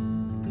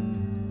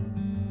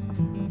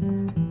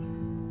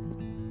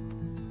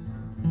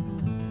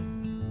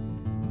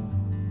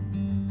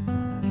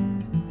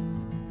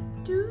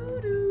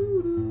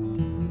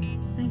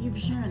 Thank you for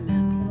sharing that.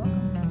 You're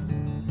welcome.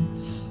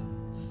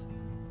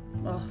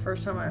 Well,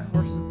 first time my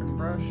horse has been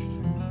brushed.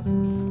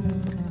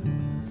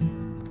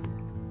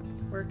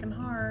 Working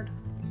hard.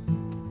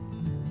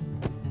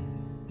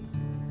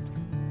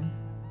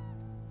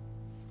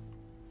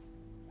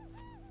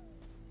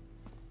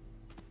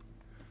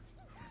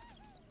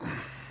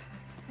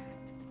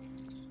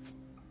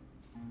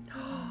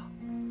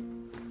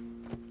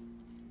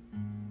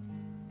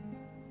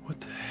 What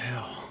the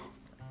hell?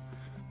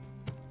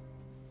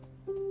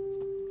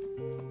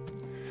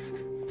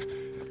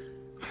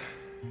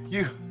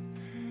 You're...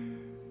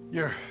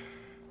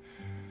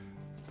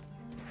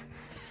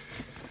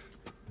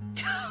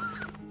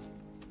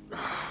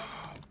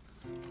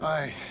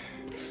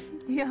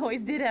 You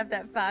always did have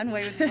that fine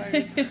way with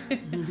words.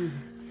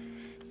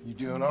 You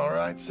doing all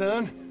right,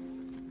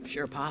 son?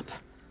 Sure, Pop.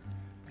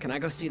 Can I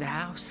go see the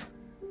house?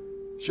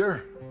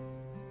 Sure.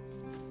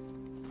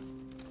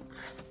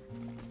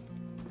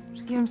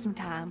 Just give him some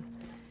time.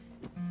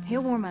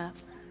 He'll warm up.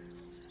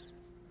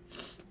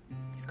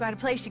 It's quite a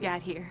place you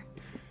got here.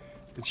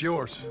 It's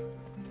yours.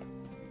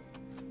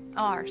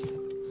 Ours.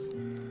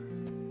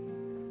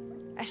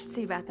 I should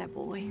see about that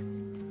boy.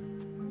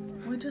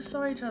 We just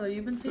saw each other.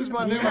 You've been seeing Who's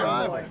my new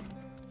rival?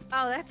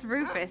 Oh, that's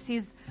Rufus.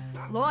 He's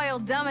loyal,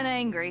 dumb, and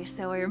angry,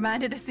 so he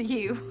reminded us of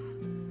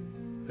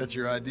you. That's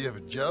your idea of a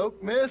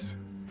joke, miss?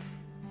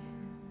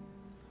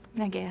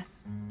 I guess.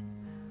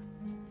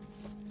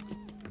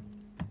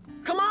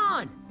 Come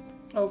on!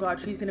 Oh god,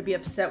 she's gonna be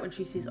upset when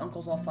she sees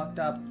Uncle's all fucked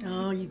up.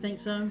 Oh, you think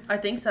so? I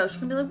think so. She's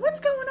gonna be like, what's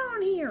going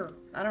on here?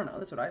 I don't know.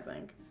 That's what I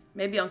think.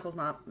 Maybe Uncle's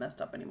not messed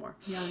up anymore.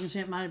 Yeah, I was gonna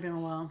say it might have been a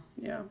while.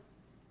 Yeah.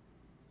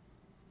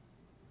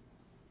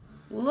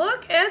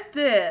 Look at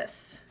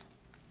this.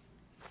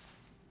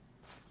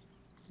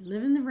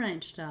 Living the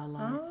ranch style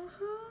life.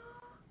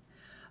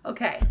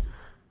 Okay.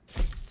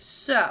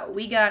 So,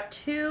 we got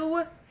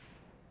two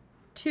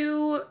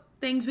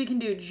things we can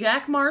do.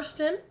 Jack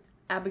Marston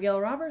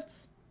Abigail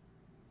Roberts?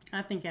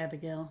 I think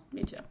Abigail.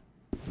 Me too.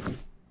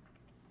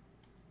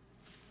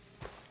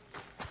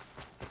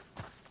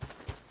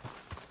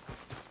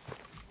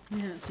 You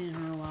haven't seen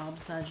her in a while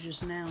besides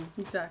just now.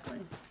 Exactly.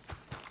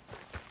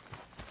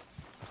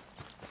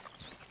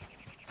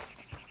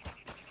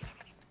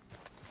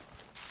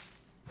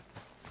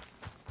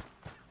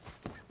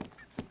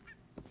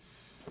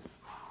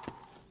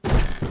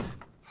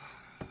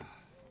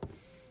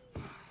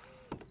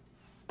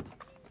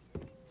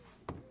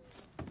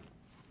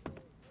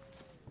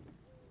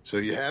 So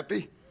you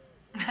happy?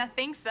 I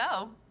think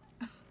so.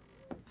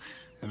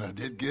 And I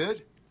did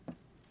good?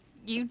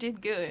 You did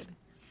good.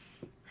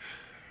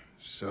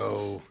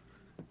 So...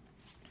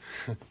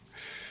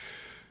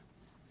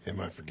 am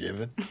I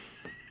forgiven?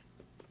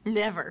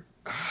 Never.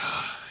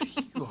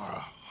 You are a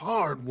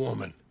hard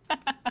woman.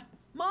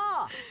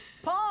 Ma!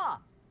 Pa!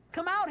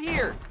 Come out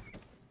here!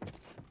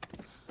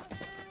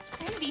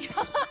 Sadie,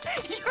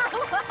 you're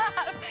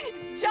alive!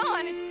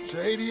 John, it's...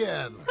 Sadie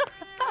Adler.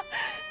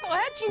 Well,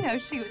 how'd you know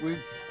she was...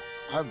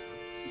 I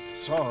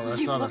saw her. I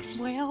You thought look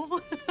I...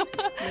 well.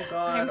 Oh,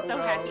 God. I'm so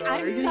happy.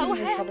 I'm Are you so gonna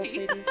get in trouble, happy.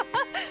 Sadie?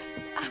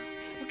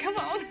 Well, come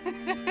on.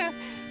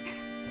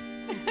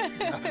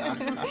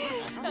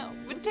 Oh,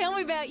 but tell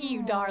me about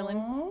you, darling.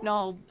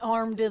 All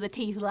armed to the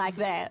teeth like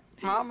that.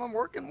 I'm a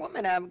working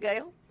woman,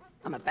 Abigail.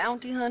 I'm a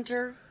bounty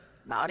hunter,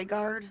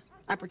 bodyguard.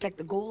 I protect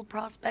the gold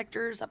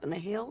prospectors up in the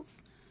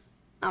hills.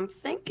 I'm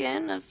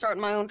thinking of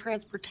starting my own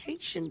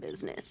transportation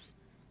business.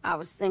 I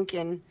was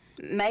thinking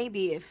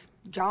maybe if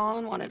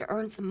John wanted to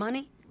earn some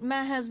money.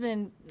 My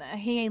husband,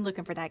 he ain't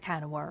looking for that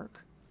kind of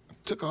work. I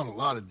took on a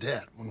lot of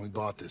debt when we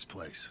bought this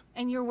place.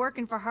 And you're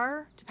working for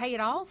her to pay it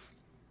off?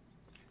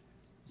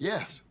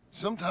 Yes,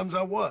 sometimes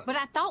I was. But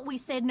I thought we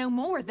said no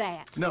more of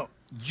that. No,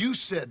 you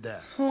said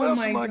that. Oh what else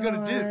my am I gonna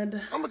God. do?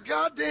 I'm a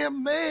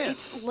goddamn man.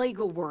 It's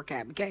legal work,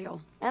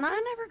 Abigail. And I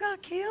never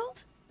got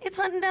killed. It's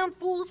hunting down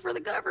fools for the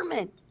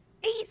government.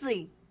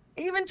 Easy.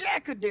 Even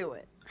Jack could do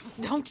it.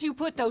 Don't you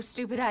put those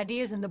stupid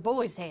ideas in the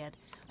boy's head.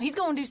 He's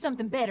gonna do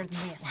something better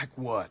than this. Like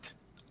what?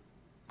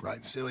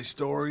 Writing silly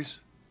stories?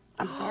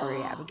 I'm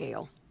sorry,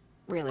 Abigail.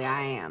 Really,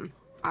 I am.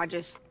 I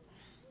just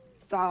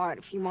thought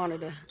if you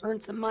wanted to earn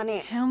some money...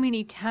 How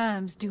many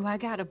times do I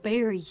gotta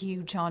bury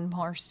you, John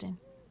Marston?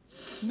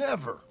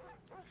 Never.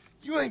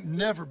 You ain't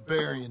never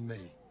burying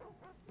me.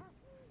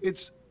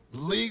 It's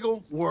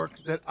legal work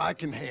that I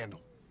can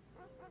handle.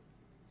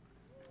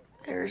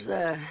 There's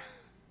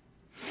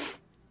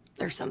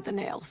something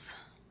else.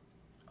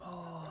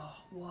 Oh,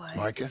 what?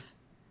 Micah?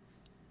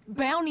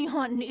 Bounty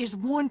hunting is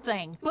one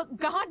thing, but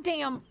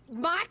goddamn,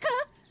 Micah?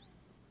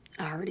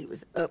 I heard he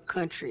was up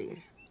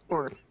country,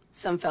 or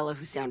some fellow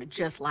who sounded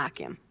just like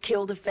him.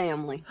 Killed a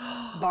family,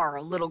 bar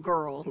a little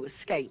girl who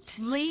escaped.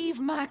 Leave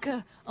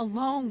Micah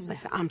alone.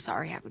 Listen, I'm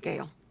sorry,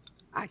 Abigail.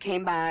 I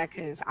came by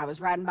because I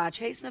was riding by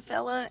chasing a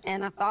fella,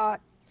 and I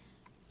thought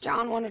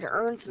John wanted to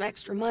earn some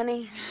extra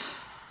money.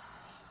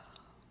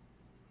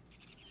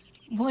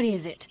 What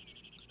is it?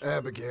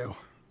 Abigail,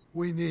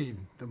 we need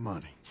the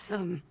money.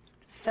 Some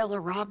fella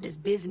robbed his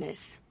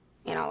business.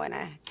 You know, an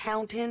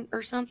accountant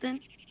or something.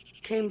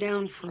 Came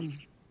down from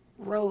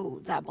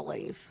Rhodes, I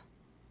believe.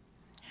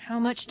 How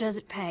much does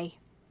it pay?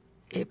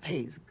 It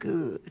pays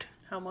good.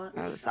 How much?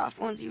 The soft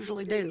ones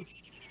usually do.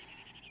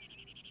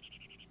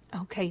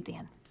 Okay,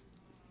 then.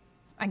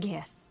 I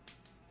guess.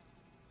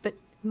 But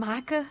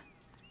Micah?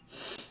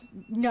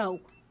 No.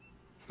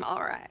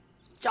 All right.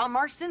 John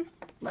Marston,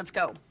 let's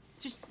go.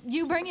 Just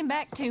you bring him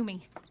back to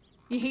me.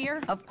 You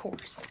hear? Of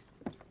course.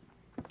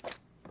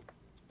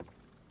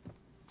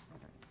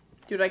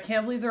 Dude, I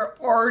can't believe they're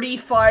already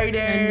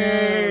fighting.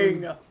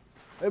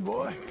 Hey,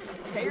 boy.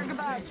 Say your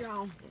goodbye,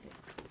 John.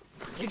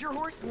 Get your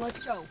horse and let's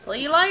go.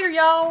 See you later,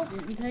 y'all.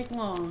 Didn't take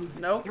long.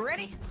 Nope. You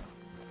ready?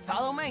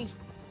 Follow me.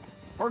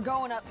 We're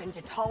going up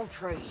into tall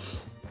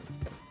trees.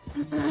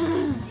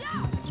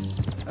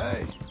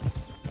 Hey,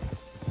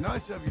 it's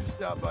nice of you to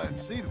stop by and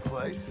see the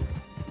place.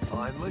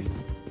 Finally.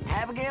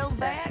 Abigail's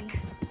back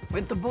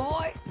with the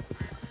boy.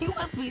 You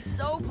must be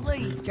so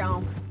pleased,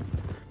 John.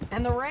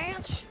 And the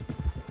ranch?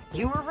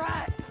 You were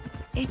right.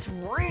 It's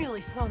really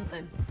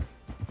something.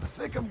 I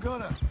think I'm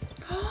gonna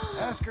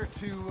ask her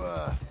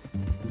to,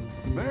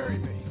 marry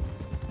me.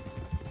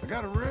 I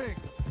got a ring.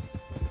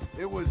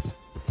 It was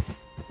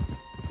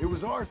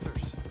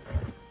Arthur's.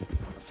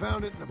 I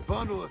found it in a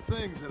bundle of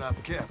things that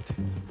I've kept.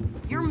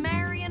 You're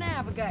marrying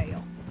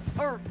Abigail.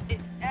 Or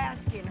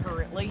asking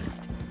her, at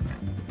least.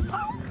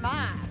 Oh,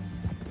 my.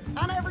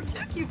 I never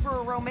took you for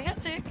a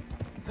romantic.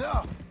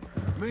 No,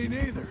 me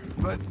neither.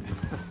 But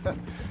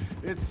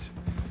it's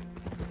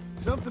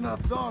something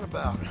I've thought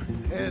about.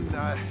 And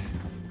I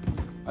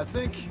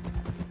think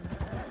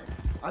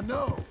I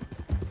know.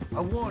 I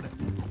want it.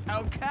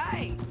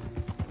 Okay.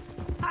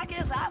 I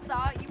guess I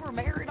thought you were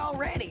married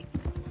already.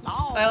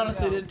 Oh, I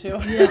honestly did too.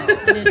 Yeah,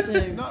 I did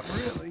too. Not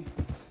really.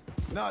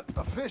 Not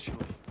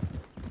officially.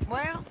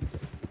 Well,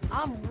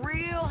 I'm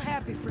real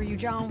happy for you,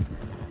 John.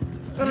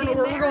 I don't know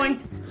where we're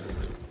going.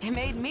 It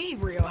made me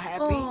real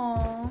happy.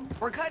 Aww.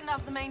 We're cutting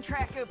off the main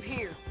track up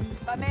here.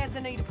 My man's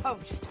in need of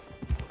post.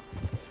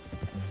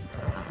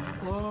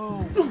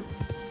 Whoa.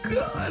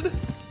 God.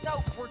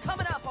 So, we're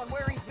coming up on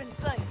where he's been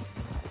seen.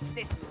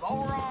 This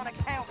moron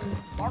accountant,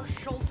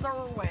 Marshall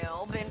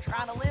Thurwell, been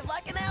trying to live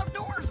like an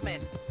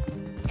outdoorsman.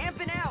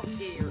 Camping out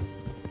here.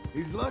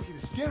 He's lucky the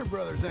Skinner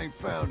brothers ain't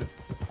found him.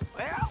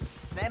 Well,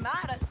 they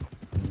mighta.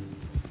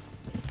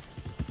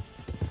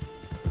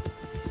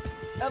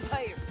 Up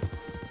here.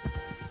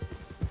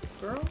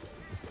 Girl?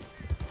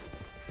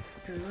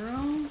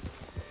 Girl?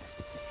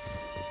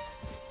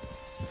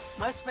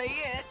 Must be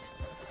it.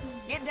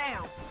 Get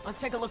down. Let's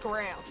take a look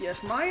around.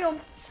 Yes, ma'am.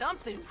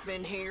 Something's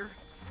been here.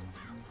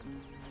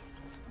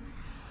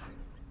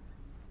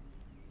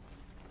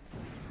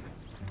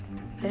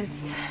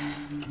 This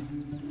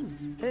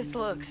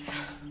looks...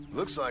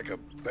 Looks like a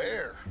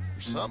bear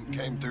or something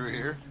came through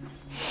here.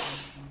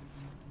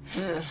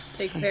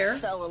 Take care.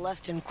 Fella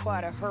left in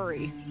quite a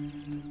hurry.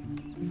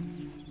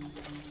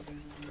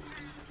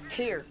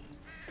 Here.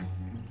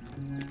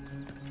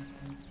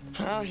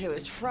 Oh, he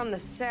was from the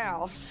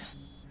south.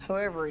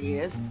 Whoever he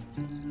is.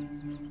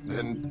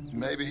 Then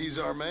maybe he's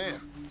our man.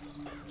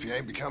 If he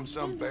ain't become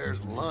some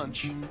bear's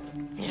lunch.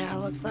 Yeah,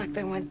 looks like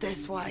they went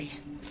this way.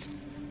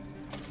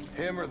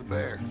 Him or the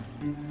bear?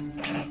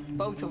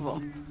 Both of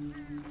them.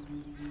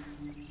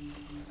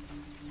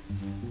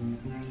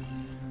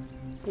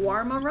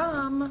 Guarma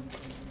rum.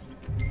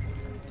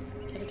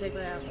 Can't take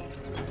the apple.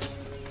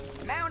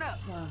 Mount up.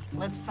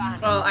 Let's find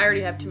him. Oh, I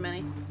already have too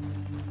many.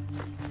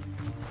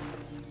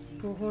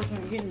 Poor horse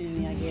aren't getting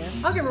any, I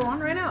guess. I'll give her one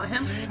right now.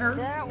 Him, her.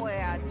 That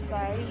way, I'd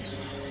say.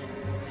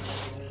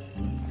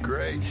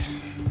 Great.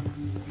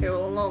 Okay,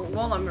 well,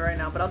 won't let me right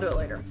now, but I'll do it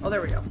later. Oh,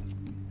 there we go.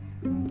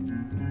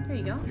 There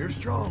you go. You're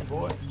strong,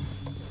 boy.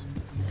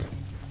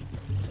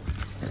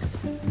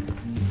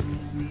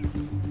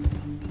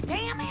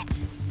 Damn it!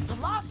 I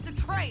lost the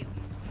trail.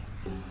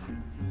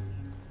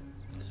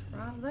 It's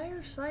right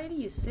there, Sadie.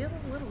 You silly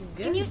little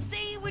goose. Can you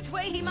see which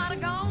way he might have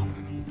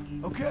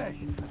gone? Okay,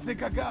 I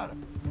think I got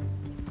him.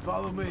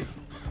 Follow me.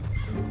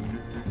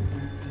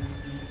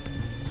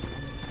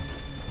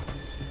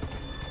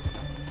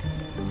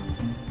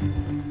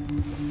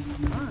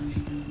 Gosh.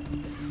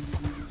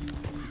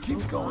 He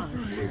keeps going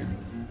through here.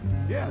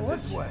 Yeah,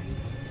 this way.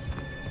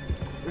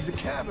 There's a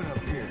cabin up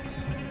here.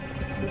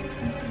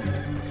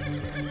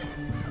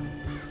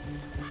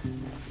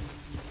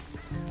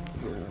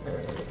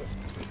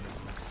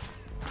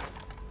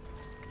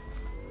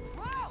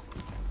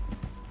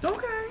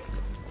 Okay.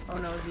 Oh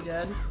no, is he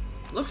dead?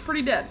 Looks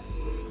pretty dead.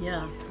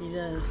 Yeah, he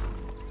does.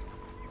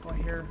 Oh,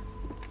 I'm hearing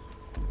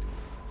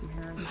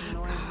some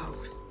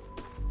noises.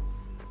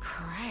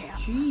 Crap.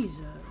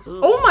 Jesus.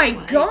 Oh my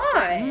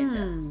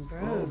god!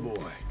 Oh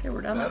boy. Okay,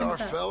 we're done That looking our at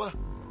that. fella?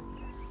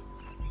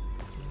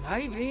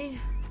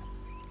 Maybe.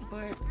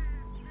 But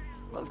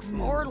looks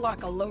more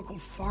like a local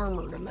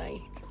farmer to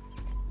me.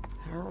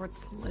 Or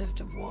what's left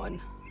of one.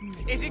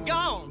 Is it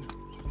gone?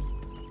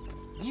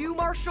 You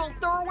Marshall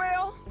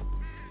Thurwell?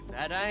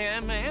 That I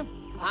am, ma'am.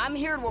 I'm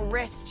here to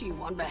arrest you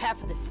on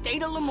behalf of the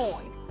state of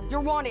Lemoyne. You're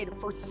wanted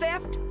for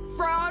theft,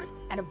 fraud,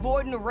 and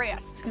avoiding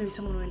arrest. It's gonna be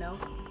someone we know.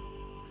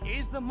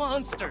 Is the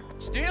monster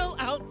still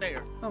out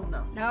there? Oh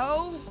no.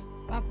 No,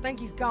 I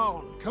think he's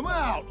gone. Come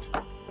out!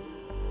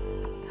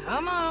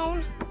 Come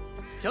on.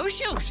 Don't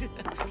shoot.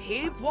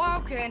 Keep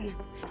walking.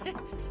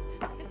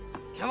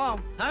 Come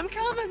on. I'm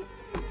coming.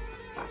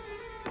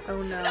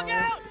 Oh no. Look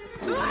out!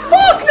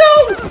 Fuck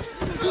no!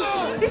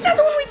 Is that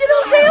the one we did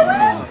Hosea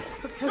with?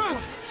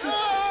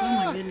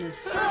 Oh my goodness.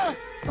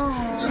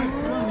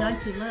 Oh,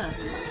 nice he left.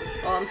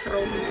 Oh, I'm sure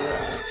he'll be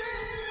good.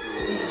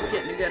 He's just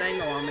getting a good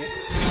angle on me.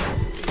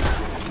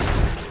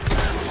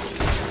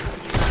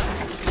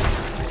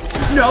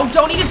 No,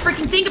 don't even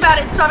freaking think about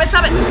it. Stop it,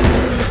 stop it.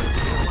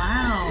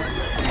 Wow.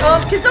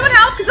 Can someone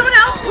help? Can someone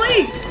help,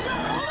 please?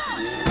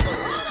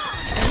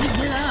 Hey,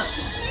 get up.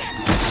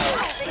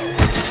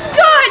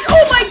 God!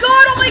 Oh my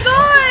god! Oh my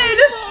god!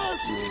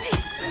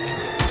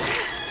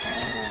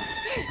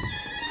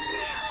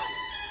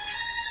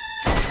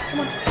 Come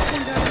on, come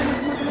on, God,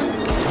 come on, come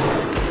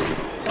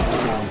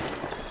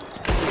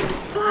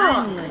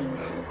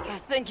on. I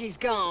think he's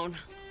gone.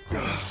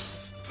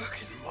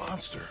 Fucking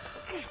monster.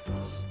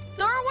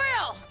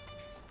 Thurwell!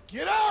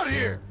 Get out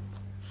here!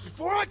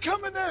 Before I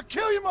come in there and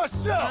kill you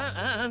myself!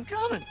 I'm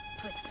coming.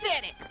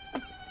 Pathetic.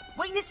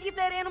 Waiting to see if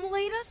that animal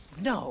ate us?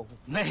 No,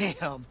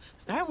 ma'am.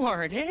 That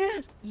weren't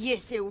it.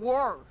 Yes, it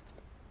were.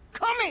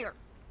 Come here.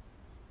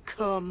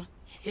 Come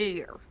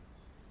here.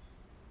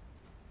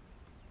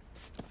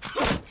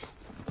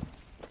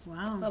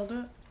 Wow. That'll do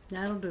it.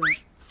 That'll do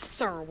it.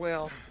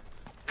 Thurwell,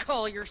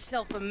 call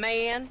yourself a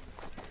man?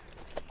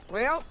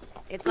 Well,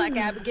 it's like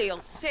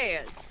Abigail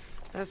says.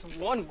 That's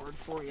one word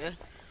for you.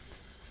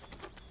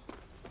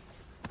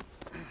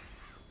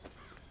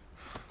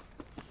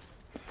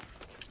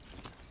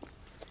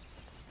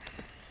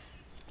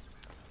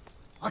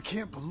 I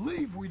can't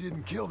believe we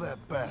didn't kill that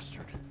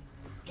bastard.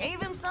 Gave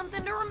him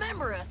something to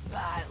remember us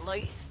by, at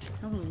least.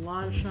 That was a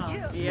lot of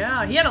shots.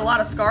 Yeah, he had a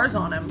lot of scars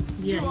on him.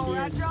 Yeah, You all he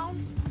right, did.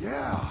 John?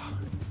 Yeah.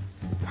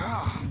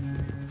 Ah.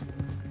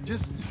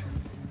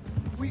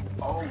 We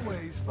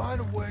always find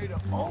a way to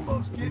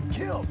almost get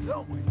killed,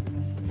 don't we?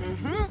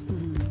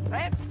 Mm-hmm.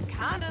 That's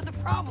kind of the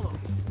problem.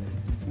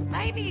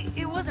 Maybe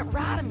it wasn't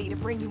right of me to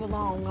bring you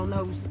along on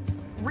those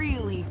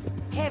really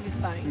heavy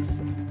things.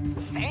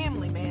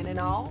 Family man and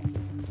all.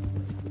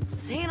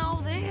 Seeing all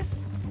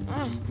this,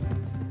 I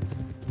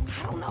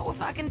don't know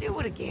if I can do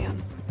it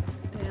again.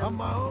 I'm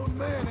my own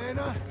man, ain't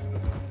I?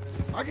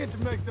 I get to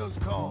make those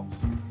calls.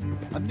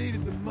 I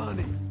needed the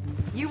money.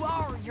 You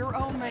are your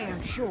own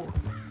man, sure.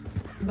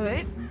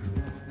 But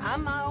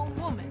I'm my own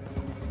woman.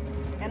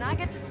 And I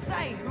get to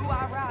say who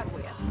I ride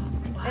with.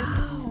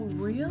 Wow,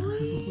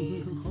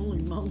 really?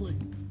 Holy moly.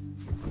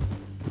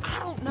 I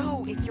don't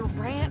know if your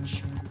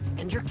ranch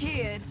and your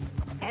kid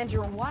and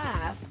your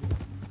wife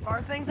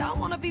are things I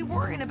want to be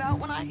worrying about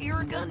when I hear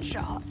a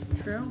gunshot.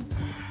 True.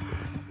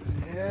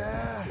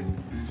 Yeah,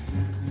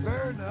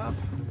 fair enough.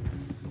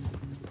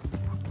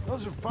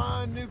 Those are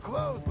fine new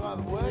clothes, by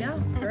the way. Yeah,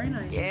 very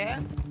nice.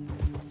 Yeah.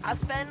 I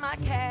spend my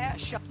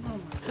cash.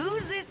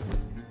 Who's this?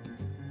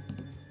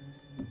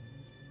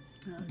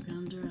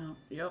 Guns are out.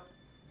 Yep.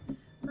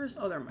 Where's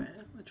other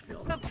man?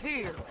 Litchfield. Up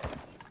here.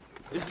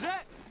 Is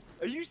that?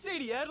 Are you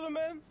Sadie Adler,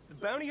 man? The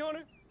bounty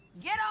hunter?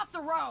 Get off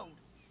the road!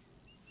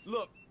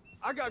 Look,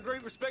 I got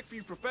great respect for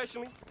you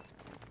professionally,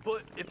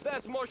 but if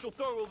that's Marshal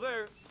Thurwell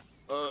there,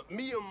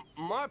 me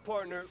and my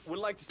partner would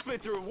like to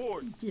split the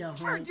reward. Yeah,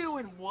 For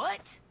doing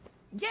what?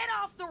 Get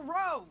off the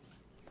road!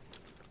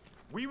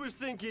 We was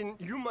thinking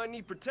you might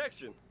need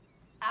protection.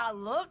 I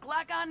look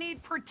like I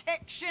need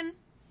protection?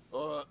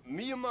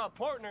 Me and my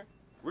partner,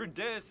 we're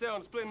dead set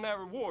on splitting that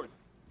reward.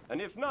 And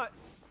if not,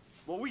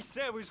 well, we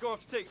said we was going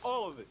to have to take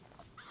all of it.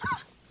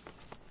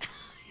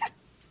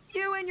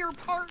 You and your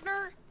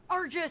partner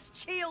are just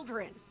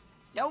children.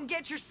 Don't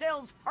get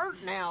yourselves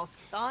hurt now,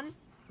 son.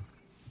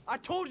 I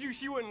told you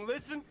she wouldn't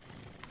listen.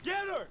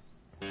 Get her!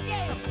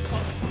 Damn!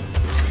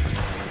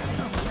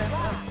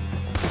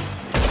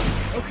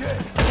 Okay.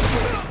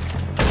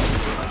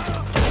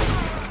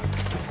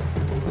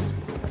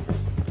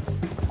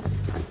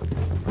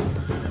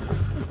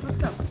 Let's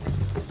go.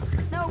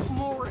 No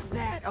more of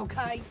that,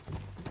 okay?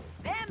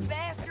 Them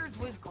bastards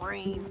was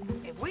green.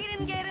 If we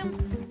didn't get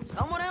him,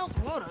 someone else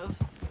would've.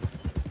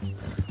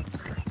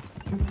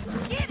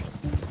 Get it!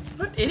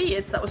 What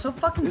idiots. That was so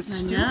fucking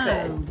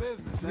stupid.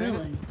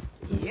 Really?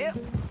 Yep.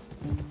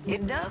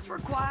 It does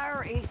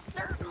require a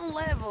certain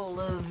level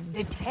of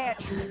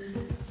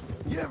detachment.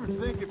 You ever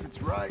think if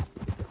it's right?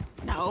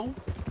 No.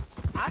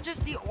 I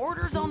just see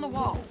orders on the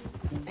wall,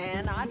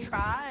 and I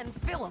try and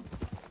fill them.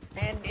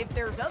 And if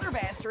there's other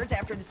bastards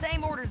after the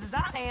same orders as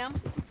I am,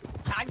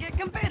 I get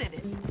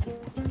competitive.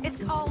 It's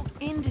called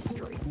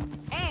industry.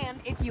 And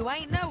if you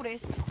ain't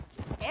noticed,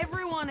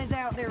 everyone is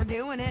out there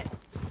doing it.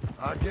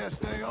 I guess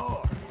they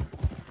are.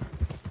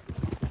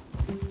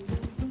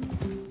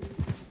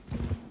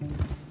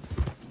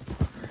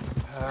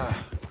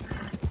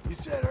 You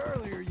said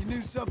earlier you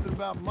knew something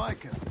about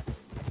Micah.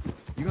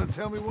 You gonna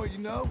tell me what you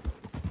know?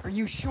 Are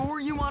you sure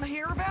you want to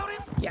hear about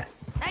him?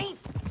 Yes. Ain't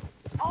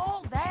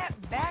all that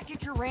back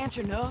at your ranch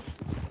enough?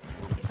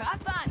 If I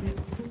find him,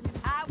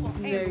 I will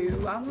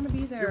handle No, I want to be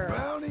Your there.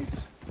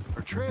 bounties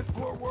or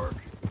transport work,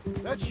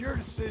 that's your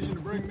decision to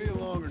bring me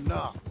along or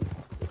not.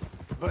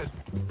 But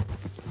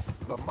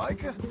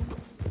Micah,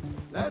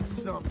 that's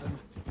something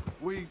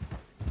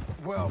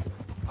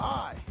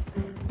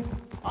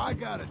I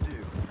gotta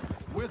do.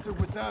 With or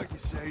without you,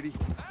 Sadie.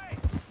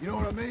 You know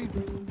what I mean?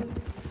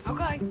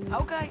 Okay.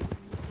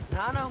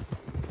 I know.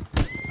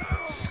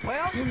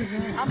 Well,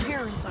 I'm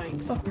hearing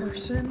things. A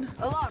person?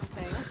 A lot of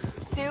things.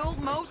 Still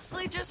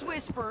mostly just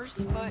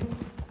whispers, but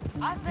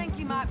I think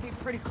you might be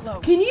pretty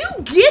close. Can you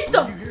get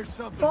the You hear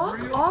something fuck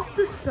real? off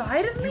the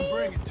side of me? You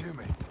bring it to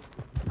me.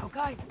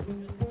 Okay,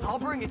 I'll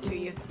bring it to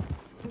you.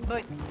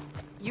 But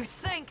you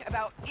think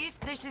about if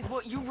this is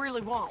what you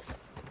really want.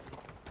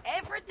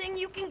 Everything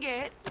you can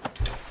get,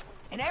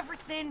 and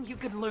everything you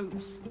could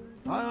lose.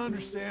 I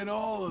understand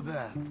all of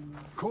that.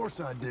 Of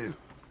course I do.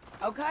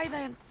 Okay,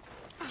 then.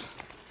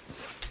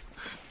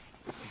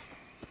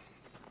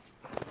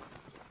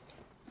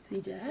 Is he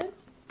dead?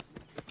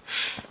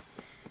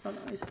 Oh no,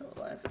 he's still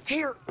alive.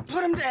 Here,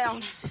 put him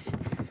down.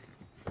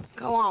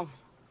 Go on.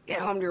 Get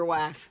home to your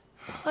wife.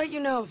 I'll let you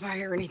know if I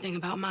hear anything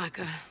about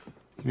Micah.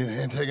 You need a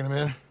hand taking him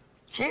in?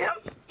 Him?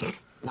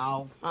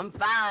 No, I'm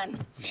fine.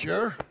 You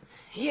sure?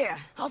 Yeah,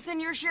 I'll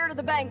send your share to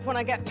the bank when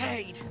I get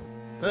paid.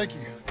 Thank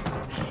you.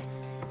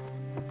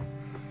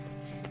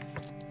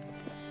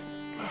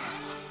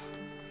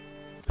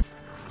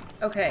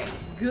 Okay,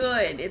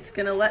 good. It's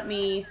gonna let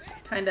me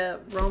kind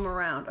of roam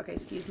around. Okay,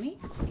 excuse me.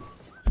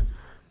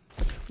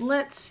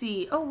 Let's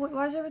see. Oh,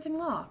 why is everything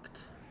locked?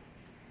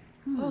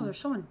 Oh, there's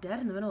someone dead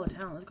in the middle of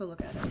town. Let's go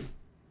look at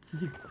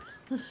it.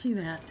 Let's see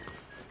that.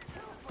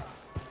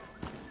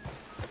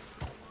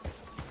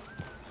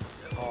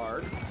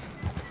 Hard.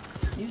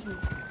 Excuse me.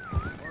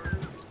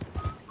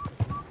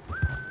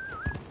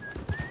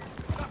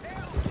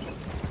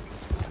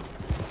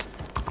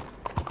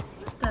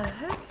 What the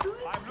heck? Who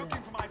is I'm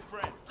looking for my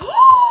friend.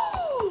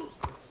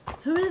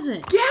 Who is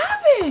it?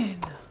 Gavin!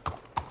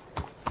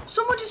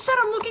 Someone just said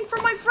I'm looking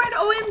for my friend.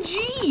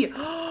 OMG!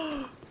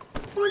 Oh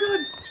my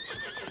god.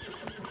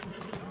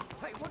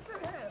 Hey, what the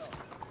hell?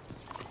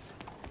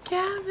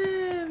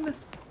 Gavin!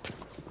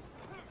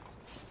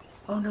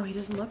 Oh no, he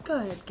doesn't look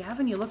good.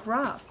 Gavin, you look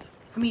rough.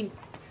 I mean,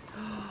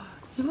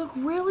 you look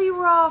really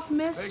rough,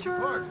 mister. Beg your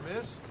pardon,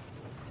 miss.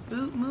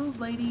 Boot, move,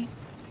 lady.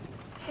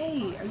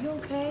 Hey, are you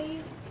okay?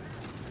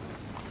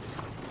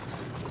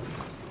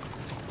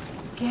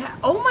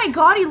 Oh my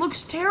god, he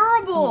looks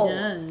terrible. He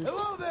does.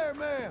 Hello there,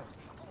 ma'am.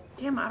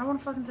 Damn, I don't want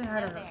to fucking say hi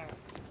to her.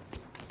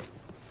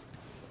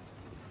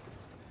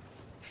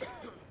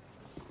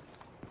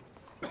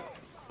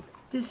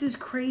 This is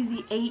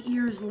crazy. 8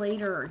 years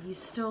later, he's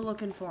still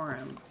looking for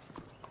him.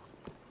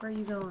 Where are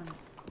you going?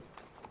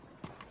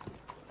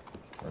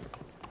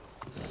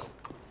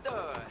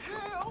 The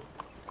hell?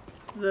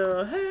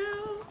 The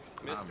hell?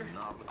 Mister? I'm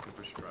not looking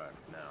for strife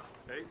now.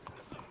 Hey?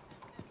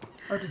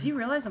 Oh, does he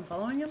realize I'm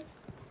following him?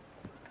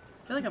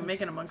 I feel like I'm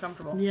making him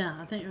uncomfortable. Yeah,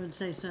 I think I would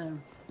say so.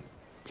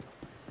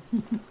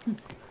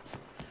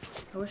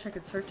 I wish I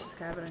could search this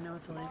guy, but I know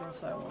it's illegal,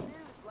 so I won't.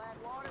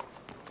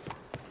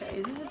 Okay,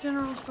 is this a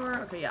general store?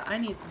 Okay, yeah, I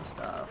need some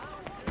stuff.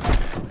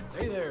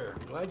 Hey there,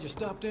 glad you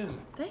stopped in.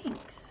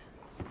 Thanks.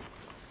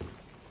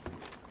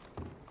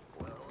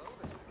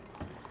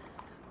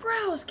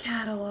 Browse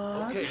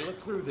catalog. Okay,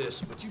 look through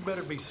this, but you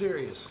better be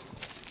serious.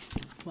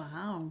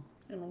 Wow.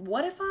 And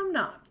what if I'm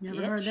not?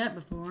 Never heard that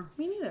before.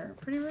 Me neither.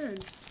 Pretty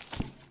rude.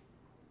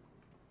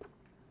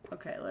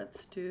 Okay,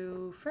 let's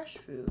do fresh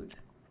food.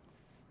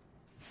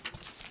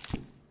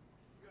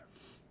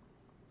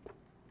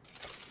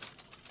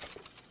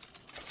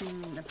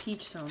 A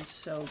peach sounds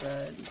so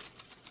good.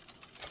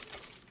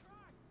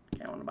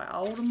 Okay, I want to buy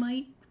all the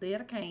meat that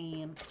I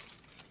can.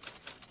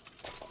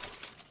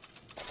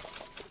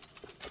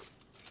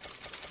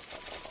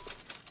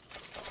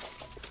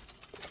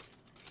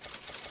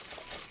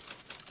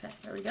 Okay,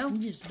 there we go.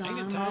 You just Ain't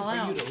buying it them all time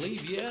for you out. to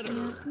leave yet, or?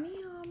 Yes,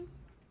 ma'am.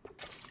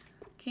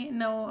 Can't.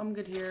 No, I'm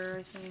good here.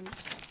 I think.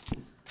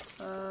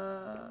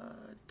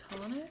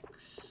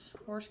 Tonics,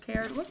 horse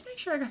care. Let's make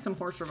sure I got some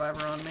horse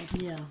reviver on me.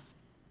 Yeah.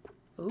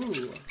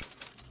 Ooh,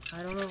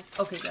 I don't know.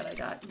 Okay, good. I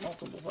got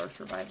multiple horse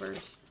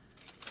revivers.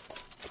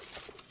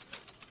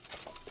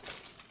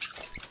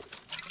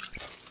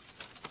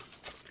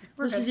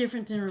 What's the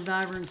difference in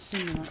reviver and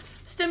stimulant?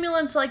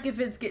 Stimulants, like if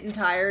it's getting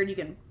tired, you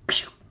can,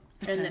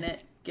 and then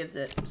it gives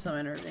it some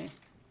energy.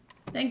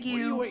 Thank you.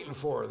 What are you waiting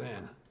for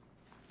then?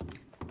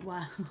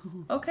 Wow.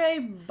 Okay,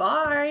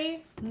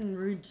 bye.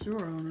 Rude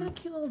store owner. Got a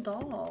cute little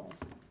doll.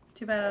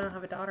 Too bad I don't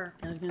have a daughter.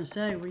 I was gonna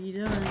say, what are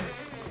you doing?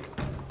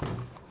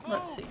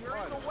 Let's see.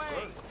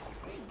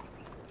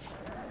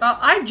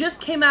 I just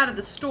came out of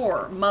the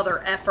store,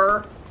 mother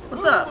effer.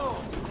 What's up?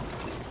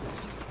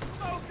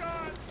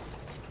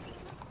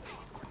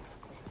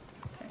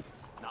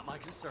 Not my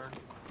concern.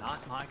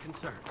 Not my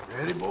concern.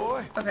 Ready,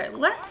 boy? Okay,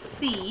 let's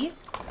see.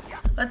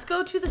 Let's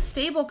go to the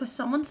stable because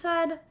someone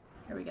said.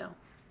 Here we go.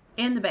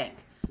 And the bank.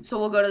 So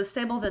we'll go to the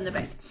stable, then the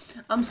bank.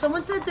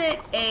 Someone said that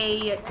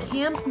a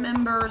camp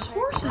member's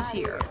horse is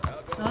here.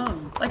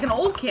 Oh. Like an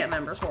old camp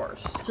member's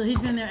horse. So he's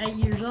been there 8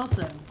 years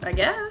also. I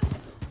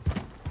guess.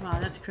 Wow,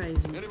 that's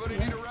crazy. Anybody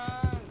need a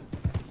ride?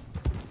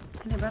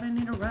 Anybody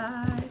need a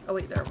ride? Oh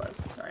wait, there it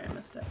was. Sorry, I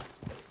missed it.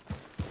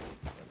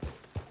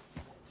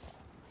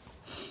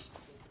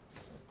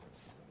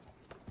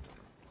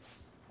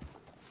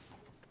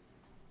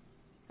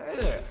 Hey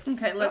there.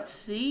 Okay, let's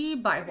see.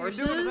 Buy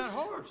horses. What are you doing to that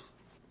horse?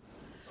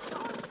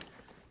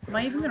 Am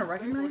I even gonna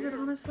recognize it,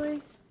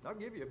 honestly? I'll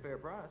give you a fair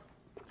price.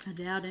 I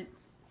doubt it.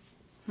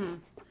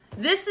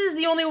 This is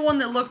the only one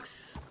that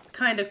looks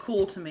kind of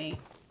cool to me.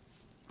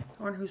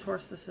 I wonder whose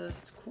horse this is.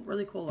 It's cool,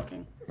 really cool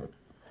looking.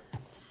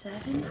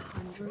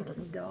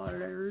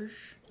 $700.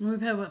 We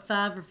paid what,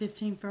 5 or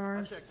 15 for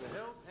ours?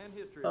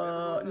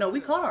 No,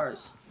 we caught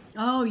ours.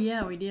 Oh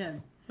yeah, we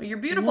did. Well, you're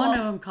beautiful. One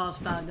of them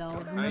cost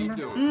 $5.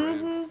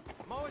 Remember?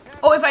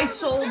 Oh, if I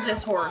sold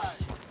this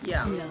horse,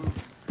 yeah. Yeah.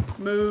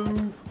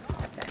 Move.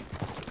 Okay.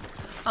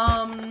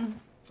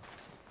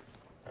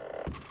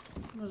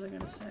 What was I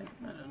gonna say?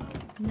 I don't know.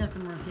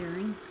 Nothing worth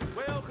hearing.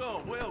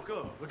 Welcome,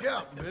 welcome. Look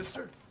out,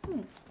 mister.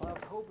 Well, I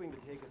was hoping to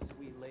take a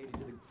sweet lady to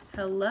the...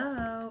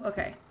 Hello.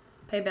 Okay.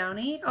 Pay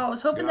bounty. Oh, I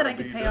was hoping that I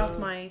could pay off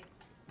my...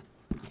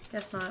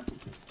 Guess not.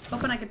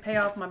 Hoping I could pay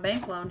off my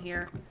bank loan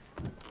here.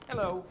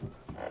 Hello.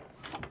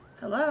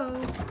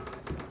 Hello.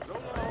 So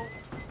long.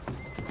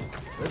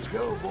 Let's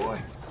go, boy.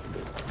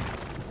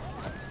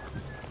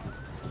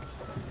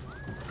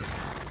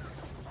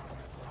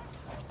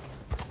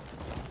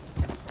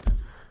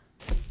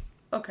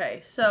 Okay,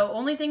 so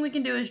only thing we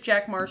can do is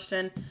Jack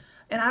Marston.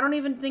 And I don't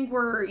even think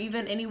we're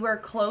even anywhere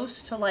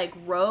close to, like,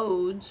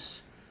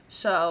 Rhodes.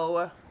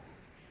 So...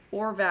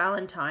 Or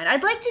Valentine.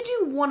 I'd like to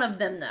do one of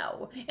them,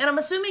 though. And I'm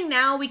assuming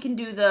now we can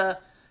do the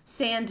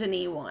Saint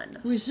Denis one.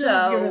 We still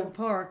have to go to the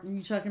park. Are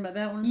you talking about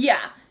that one?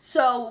 Yeah.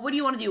 So what do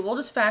you want to do? We'll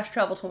just fast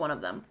travel to one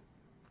of them.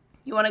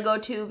 You want to go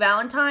to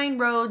Valentine,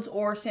 Rhodes,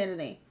 or Saint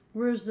Denis?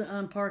 Where's the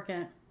park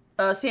at?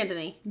 Saint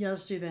Denis. Yeah,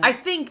 let's do that. I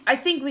think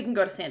we can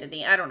go to Saint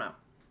Denis. I don't know.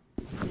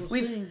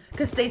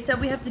 Because they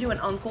said we have to do an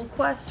uncle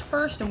quest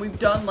first, and we've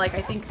done like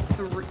I think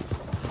 3.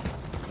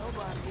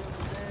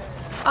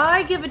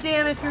 I give a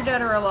damn if you're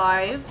dead or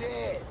alive.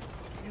 Dead.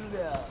 You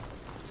there?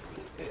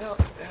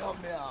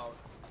 Help me out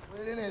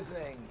with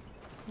anything.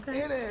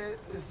 Okay.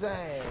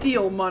 Anything.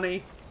 Steal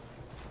money.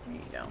 There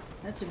you go.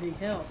 That's a big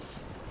help.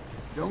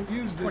 Don't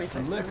use this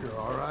for liquor,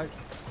 all right?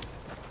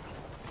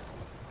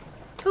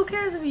 Who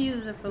cares if he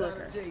uses it for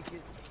liquor? Take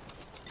it.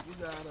 You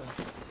gotta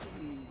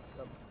please.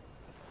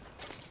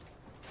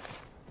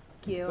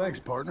 Thanks,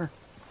 partner.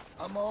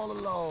 I'm all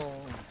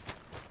alone,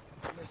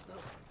 mister.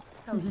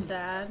 That was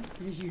sad.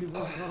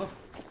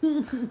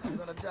 I'm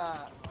gonna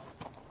die.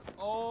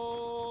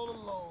 All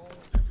alone.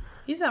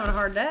 He's having a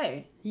hard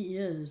day. He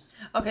is.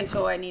 Okay,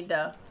 so I need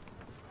to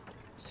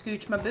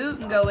scooch my boot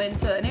and go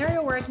into an area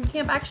where I can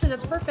camp. Actually,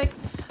 that's perfect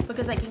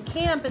because I can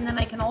camp and then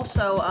I can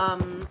also,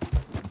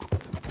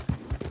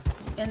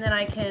 and then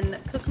I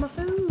can cook my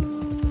food.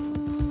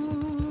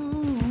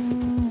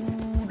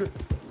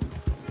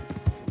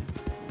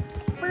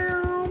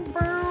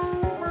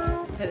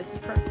 Okay, this is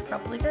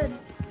probably good.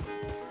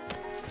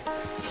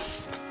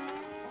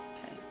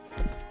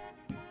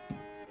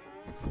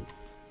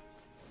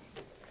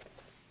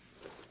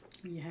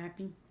 Are you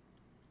happy?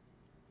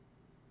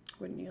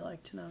 Wouldn't you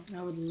like to know?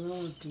 I would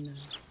love to know.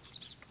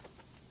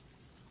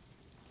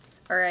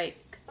 All right.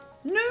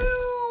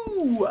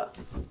 No!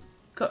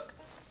 Cook.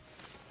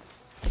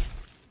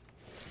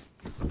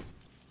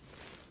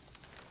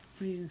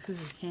 Are you gonna cook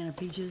a can of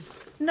peaches?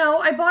 No,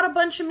 I bought a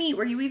bunch of meat.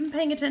 Were you even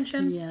paying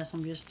attention? Yes,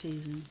 I'm just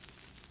teasing.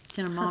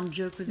 Can a mom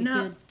joke with a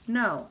kid?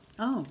 No.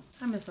 Oh.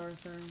 I miss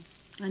Arthur.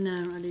 I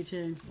know, I do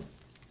too.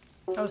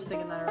 I was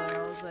thinking that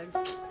earlier. I was like...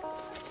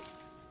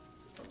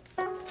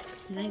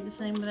 It ain't the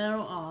same without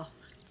off.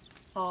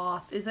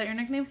 Off. Is that your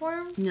nickname for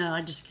him? No,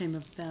 I just came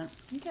up with that.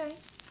 Okay.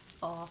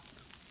 Off.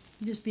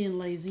 Just being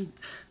lazy.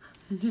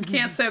 Just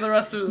can't say the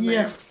rest of his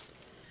yeah. name.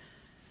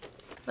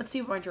 Let's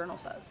see what my journal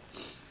says.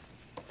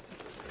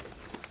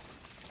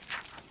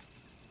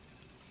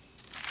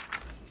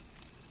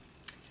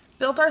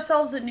 Built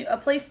ourselves a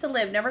place to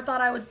live. Never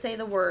thought I would say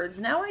the words.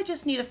 Now I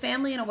just need a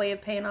family and a way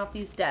of paying off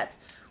these debts.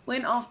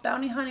 Went off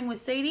bounty hunting with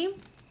Sadie,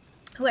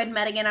 who I'd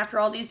met again after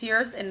all these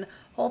years, and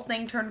whole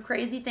thing turned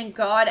crazy. Thank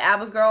God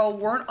Abigail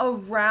weren't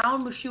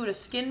around, but she would have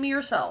skinned me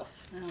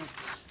herself. Oh.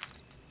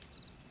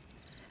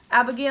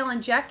 Abigail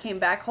and Jack came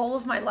back. Whole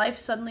of my life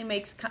suddenly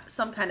makes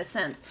some kind of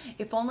sense.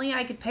 If only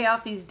I could pay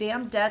off these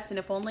damn debts, and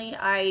if only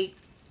I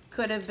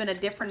could have been a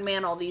different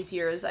man all these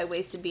years I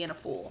wasted being a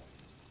fool.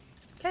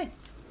 Okay.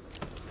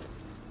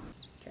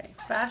 Okay,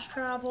 fast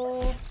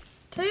travel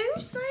to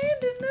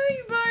Saint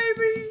Denis,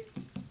 baby.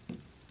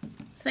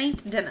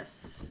 Saint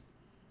Denis.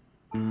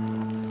 Ha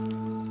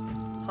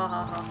ha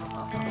ha ha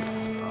ha ha.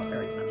 Oh,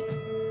 very funny.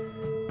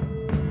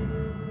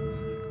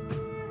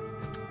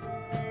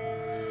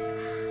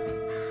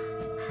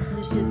 I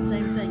just did the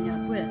same thing,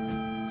 y'all quit.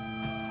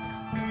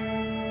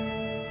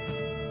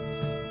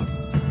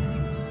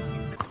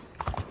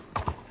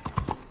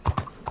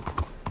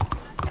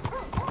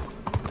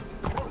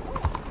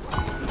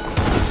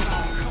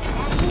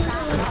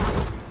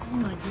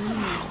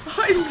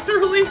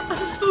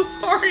 I'm so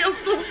sorry. I'm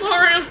so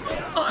sorry. I'm so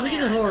sorry. Look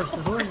at the horse.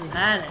 The horse is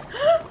had it.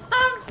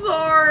 I'm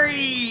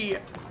sorry.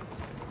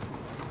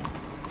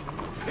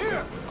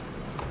 Here.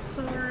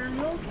 Sorry.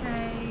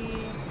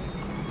 Okay.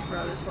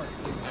 Bro, this horse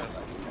needs to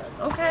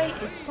okay,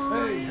 it's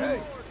fine.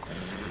 Hey.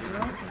 We're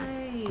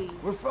okay.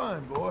 We're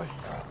fine, boy.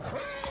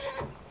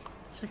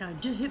 It's like I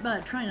just hit by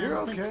a train. You're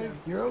I don't okay. think so.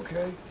 You're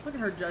okay. Look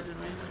at her judging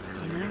me.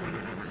 I know.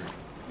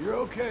 You're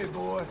okay,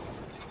 boy.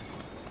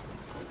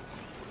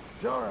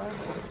 It's all right.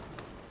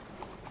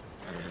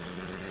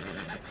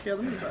 Here,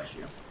 let me brush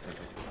you.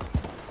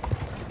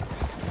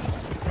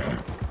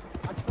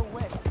 I'm so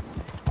wet.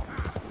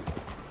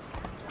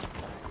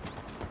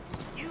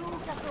 You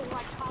just look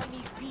like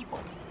Chinese people.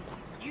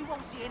 You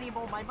won't see any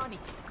more of my money.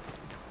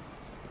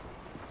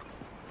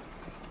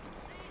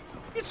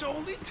 It's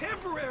only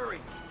temporary.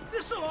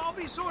 This'll all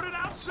be sorted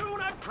out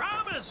soon, I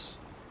promise.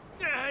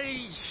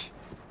 Hey,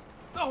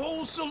 the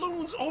whole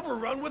saloon's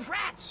overrun with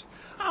rats.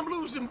 I'm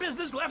losing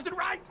business left and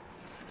right.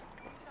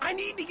 I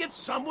need to get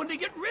someone to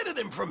get rid of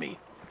them from me.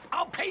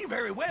 I'll pay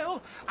very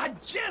well. I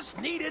just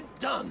need it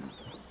done.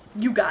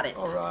 You got it.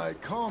 All right,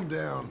 calm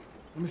down.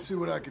 Let me see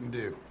what I can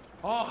do.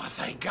 Oh,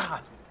 thank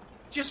God.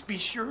 Just be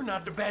sure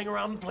not to bang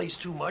around the place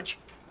too much.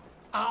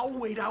 I'll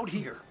wait out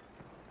here.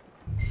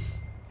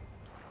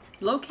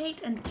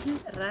 Locate and kill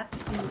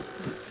rats in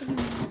the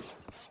saloon.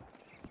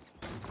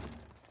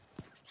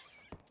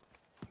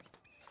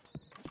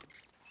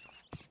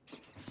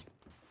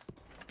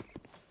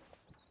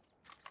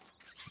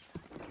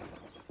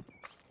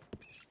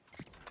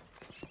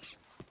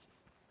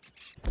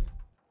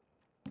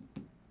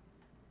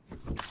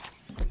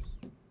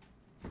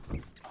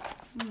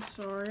 I'm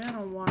sorry, I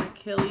don't want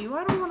to kill you.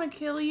 I don't want to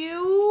kill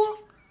you.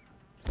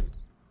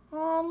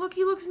 Oh, look,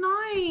 he looks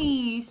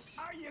nice.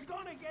 Are you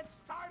gonna get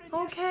started?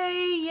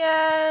 Okay,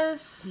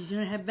 yes. He's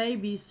gonna have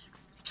babies.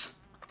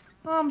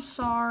 I'm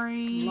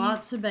sorry.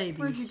 Lots of babies.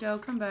 Where'd you go?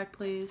 Come back,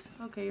 please.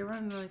 Okay, you're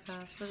running really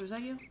fast. Wait, was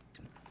that you?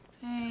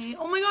 Hey.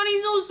 Oh my god,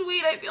 he's so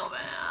sweet. I feel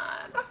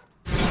bad.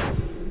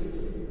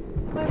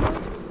 Am I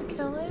really supposed to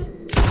kill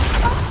it?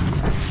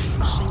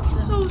 I'm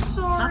so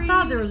sorry. I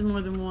thought there was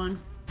more than one.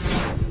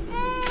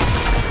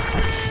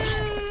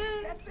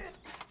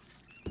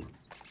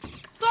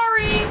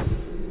 Sorry.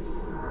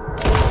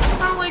 I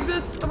don't like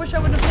this. I wish I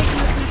wouldn't have taken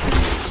this mission.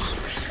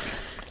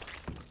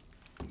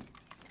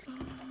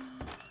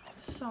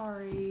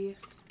 Sorry.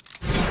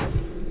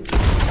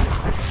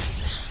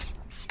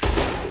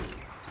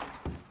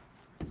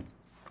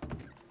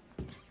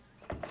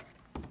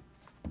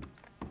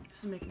 This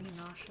is making me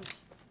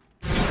nauseous.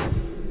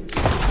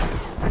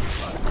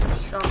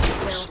 Shot in the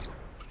tail.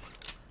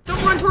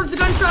 Don't run towards the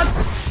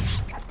gunshots!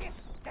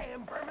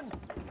 Damn vermin!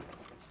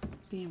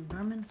 Damn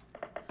vermin.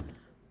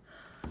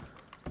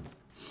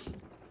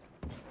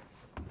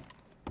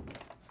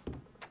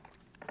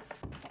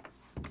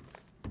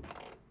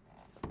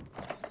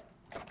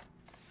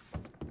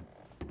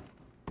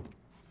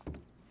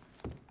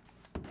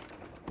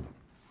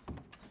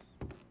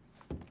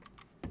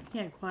 He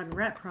had quite a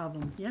rat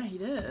problem. Yeah, he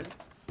did.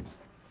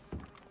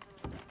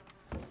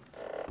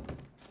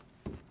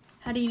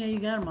 How do you know you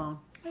got them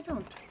all? I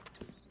don't.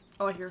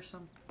 Oh, I hear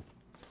some.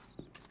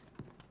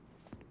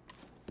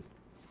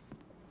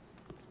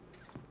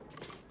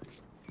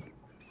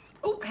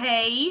 Oh,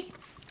 hey!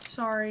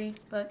 Sorry,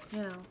 but,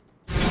 you know.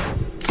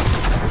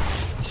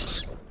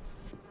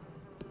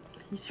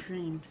 He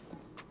screamed.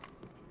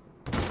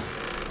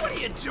 What are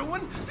you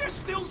doing? There's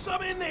still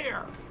some in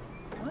there!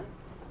 What?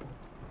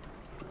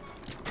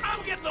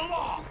 I'm getting the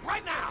law,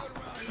 right now!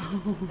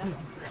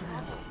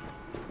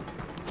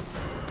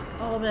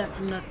 All of that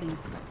for nothing.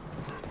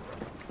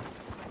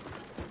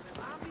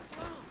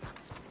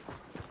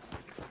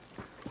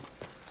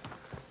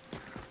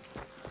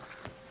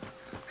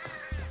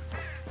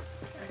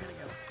 I gotta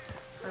go.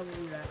 I will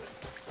be back.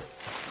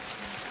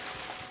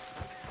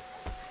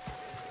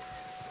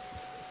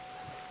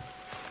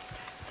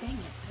 Dang it,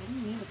 I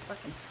didn't mean to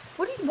fucking...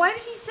 Why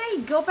did he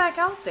say go back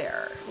out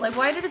there? Like,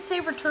 why did it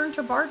say return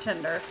to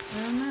bartender?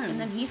 I don't know. And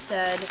then he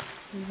said,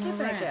 More get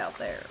back rats. out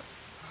there.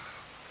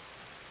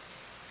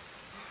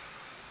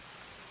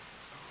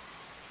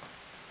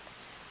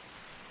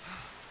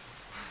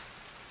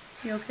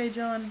 You okay,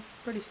 John?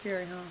 Pretty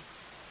scary, huh?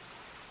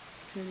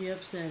 Pretty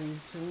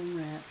upsetting. Killing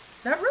rats.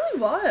 That really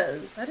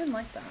was. I didn't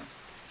like that.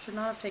 Should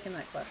not have taken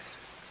that quest.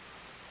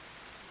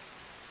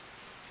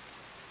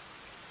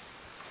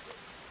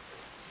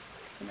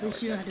 At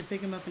least you don't have to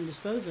pick them up and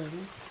dispose of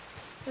them.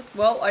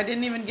 Well, I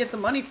didn't even get the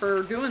money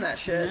for doing that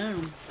shit.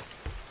 No.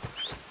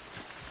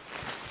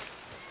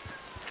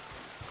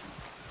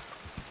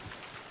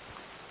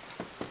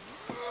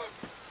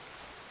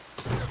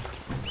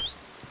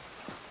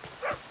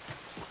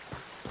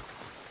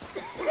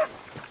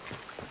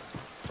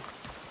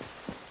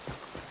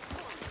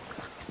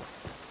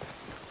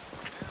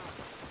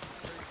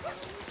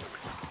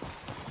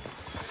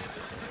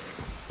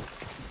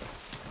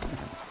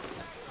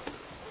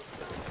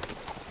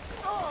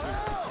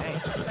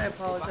 I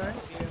apologize.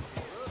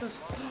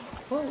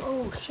 Whoa,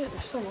 oh shit,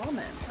 there's still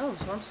lawmen. Oh,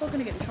 so I'm still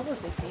gonna get in trouble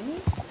if they see me?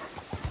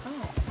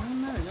 Oh. I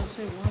don't know. Don't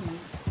say woman.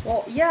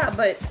 Well, yeah,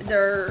 but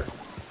they're...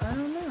 I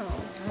don't know.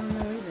 I don't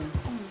know either.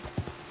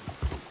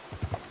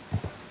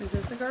 Is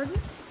this a garden?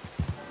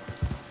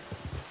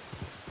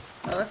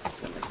 Oh, that's a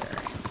cemetery.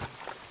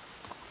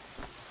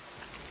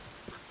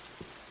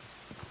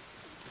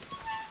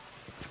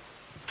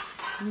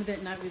 Remember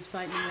that night we was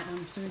fighting in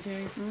that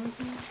cemetery?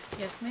 Mm-hmm.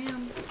 Yes,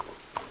 ma'am.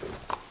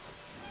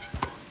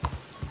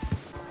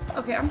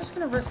 Okay, I'm just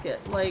gonna risk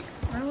it. Like,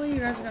 really? You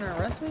guys are gonna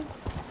arrest me?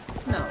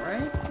 No,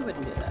 right? You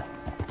wouldn't do that.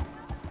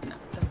 No,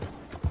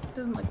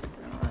 doesn't look like you're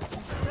gonna arrest me.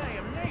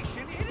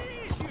 Damnation, it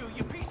is you,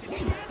 you piece of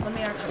shit! Let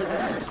me actually do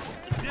this.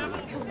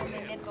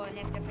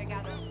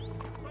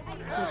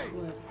 Hey,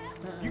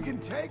 you can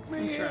take me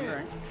I'm in.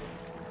 surrendering.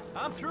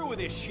 I'm through with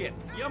this shit.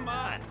 You're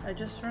mine. I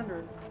just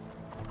surrendered.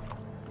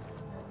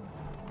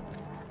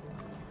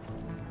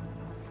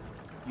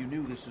 You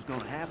knew this was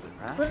gonna happen,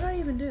 right? What did I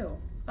even do?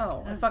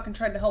 Oh, I fucking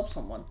tried to help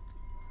someone.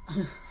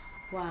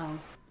 Wow.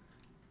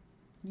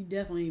 You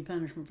definitely need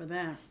punishment for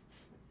that.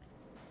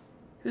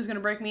 Who's gonna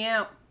break me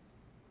out?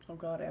 Oh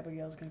god,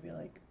 Abigail's gonna be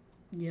like...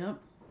 Yep.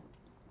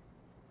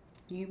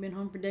 You ain't been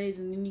home for days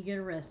and then you get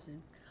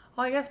arrested.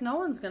 Oh, I guess no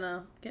one's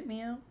gonna get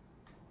me out.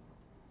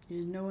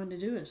 There's no one to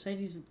do it.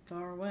 Sadie's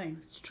far away.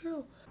 It's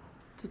true.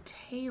 The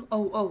tail...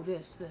 Oh,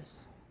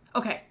 this.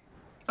 Okay.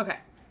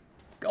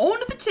 Going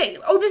to the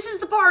tail. Oh, this is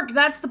the park.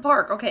 That's the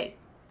park. Okay.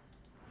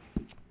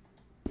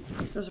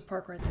 There's a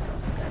park right there.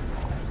 Okay.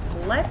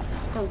 Let's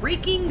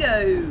freaking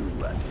go.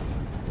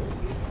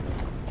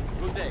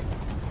 Good day.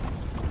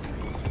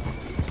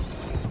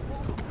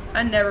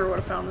 I never would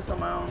have found this on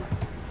my own.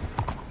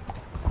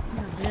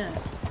 Yeah.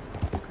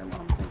 Okay,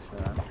 Mom, thanks for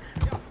that.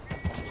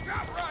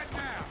 Stop right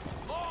now!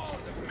 Law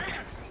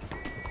demand!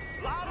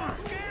 Loud and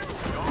scared?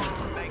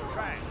 Don't make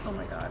trash. Oh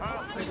my god.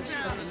 This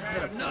town has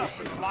had enough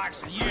of the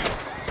likes of you.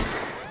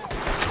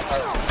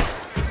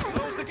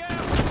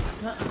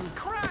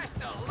 Christ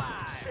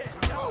alive!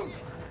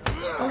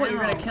 Oh, what,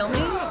 you're gonna kill me?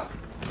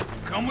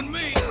 Come with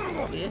me,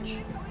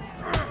 bitch.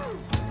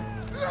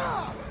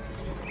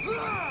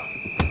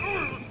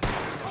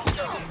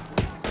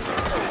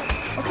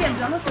 Okay, I'm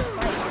done with this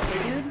fight,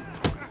 okay, dude?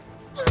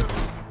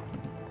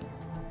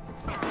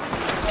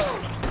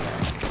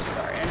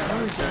 Sorry, I know.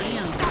 Oh,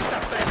 damn.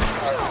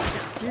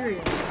 That's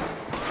serious.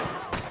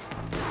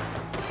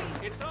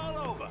 it's all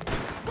over.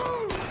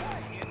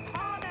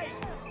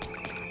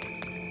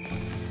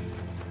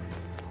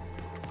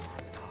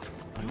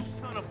 You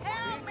son of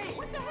Help me!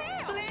 What the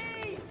hell?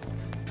 Please!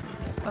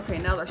 Okay,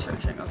 now they're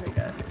searching. Okay,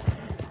 good.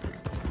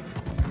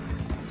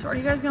 So are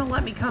you guys gonna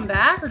let me come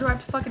back, or do I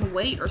have to fucking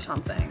wait or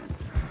something?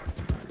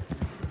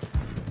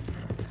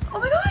 Oh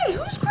my god,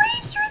 whose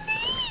graves are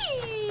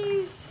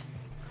these?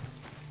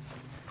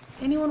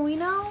 Anyone we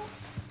know?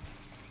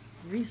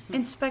 Recent.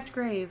 Inspect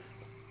grave.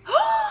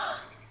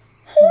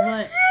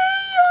 What?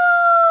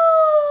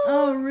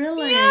 Oh,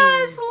 really?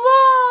 Yes,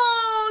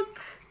 look!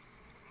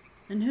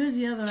 And who's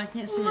the other? I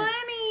can't see Lenny!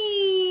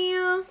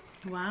 it.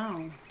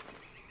 Wow.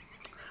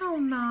 How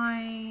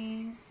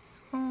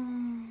nice.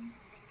 Oh.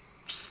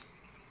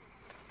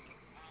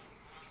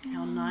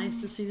 How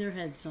nice to see their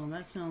headstone.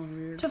 That sounds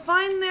weird. To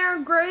find their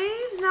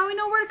graves, now we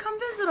know where to come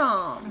visit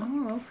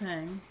them. Oh,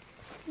 okay.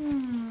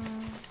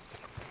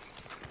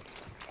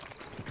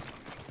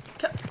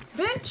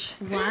 Bitch.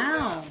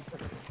 Wow.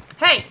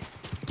 Hey,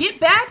 get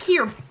back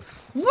here.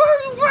 Where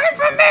are you running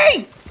from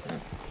me?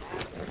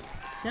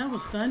 That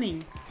was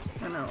funny.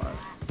 I know it was.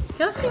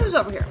 Okay, let's see who's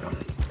over here.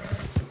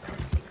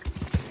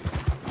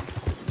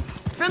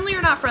 Friendly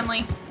or not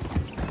friendly?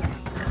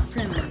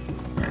 Friendly.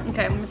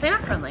 Okay, I'm gonna say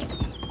not friendly.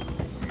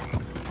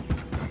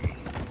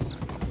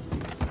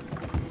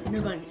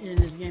 Nobody in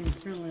this game is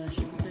friendly, I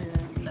shouldn't say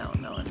that. No,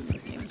 no one in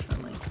this game is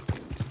friendly.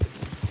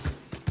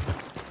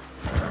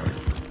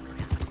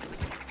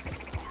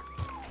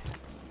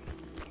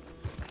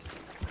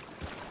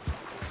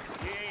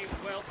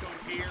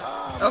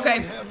 I'm Okay.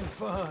 only having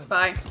fun.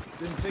 Bye.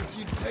 Didn't think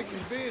you'd take me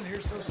being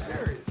here so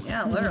serious.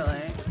 Yeah,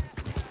 literally.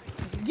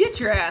 Get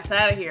your ass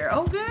out of here.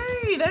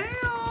 Okay, damn.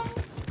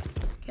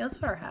 Okay, let's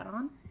put our hat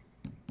on.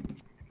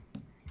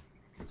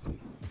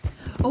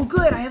 Oh,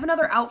 good. I have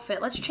another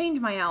outfit. Let's change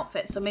my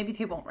outfit so maybe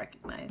they won't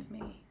recognize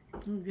me. Oh,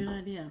 good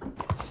idea.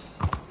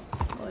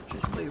 Let's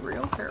just be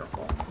real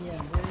careful. Yeah,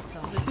 very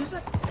cautious. Who's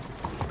that?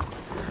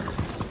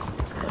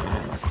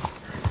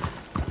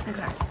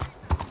 Okay.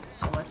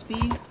 So let's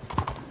be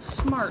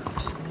smart.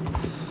 There's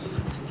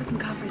a freaking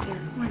cop right there.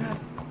 Oh my god.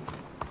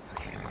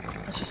 Okay,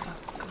 let's just go.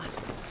 Come on.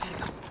 Gotta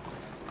go.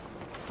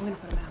 I'm gonna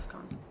put a mask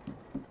on.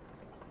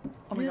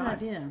 Oh my Good god.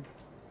 idea.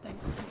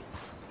 Thanks.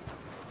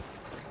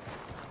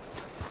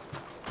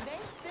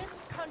 Make this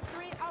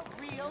country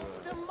a real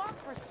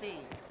democracy.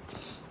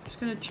 Just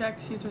gonna check,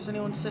 see if there's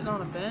anyone sitting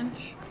on a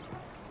bench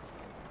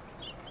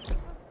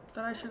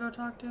that I should go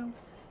talk to.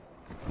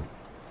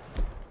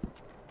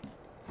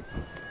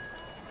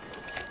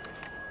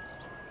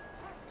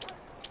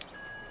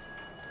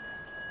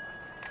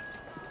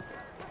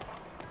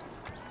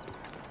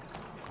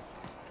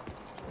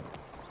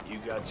 You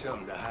got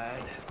something to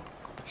hide?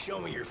 Show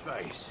me your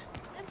face.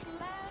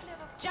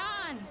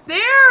 John!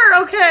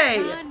 There! Okay!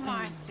 John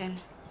Marston.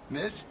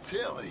 Miss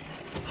Tilly.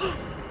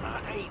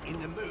 I ain't in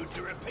the mood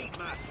to repeat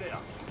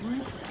myself.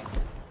 What?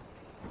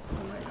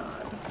 Oh my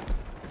god.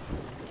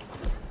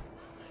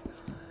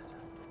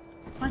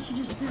 Why'd you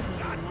disappear from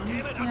God me,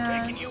 damn it, I'm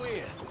Yes. taking you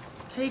in.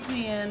 Take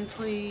me in,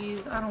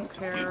 please. I don't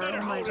care. You better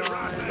Oh my hold it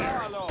right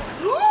there. god.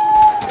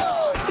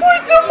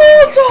 Put the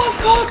Molotov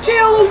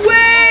cocktail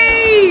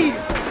away!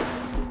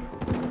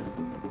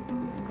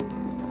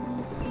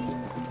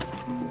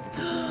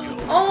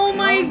 Oh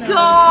my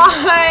god!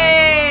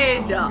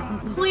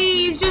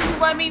 Please just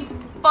let me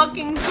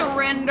fucking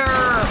surrender.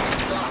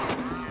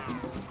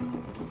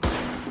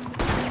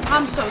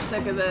 I'm so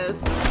sick of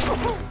this.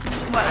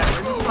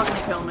 Whatever, just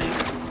fucking kill me.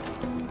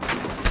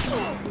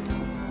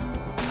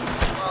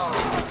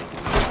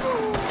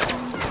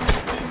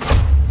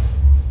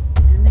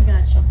 And they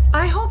got you.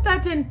 I hope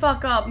that didn't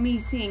fuck up me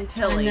seeing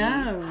Tilly.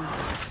 No.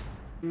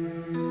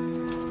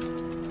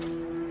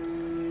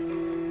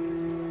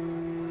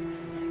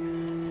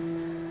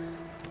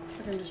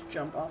 I can just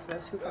jump off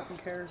this. Who fucking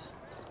cares?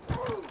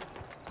 Well,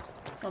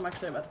 I'm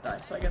actually about to die,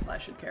 so I guess I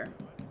should care.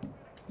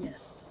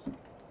 Yes.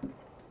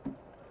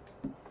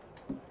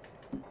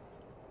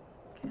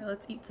 Okay,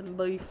 let's eat some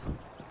beef.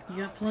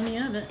 You got plenty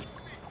of it.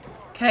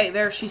 Okay,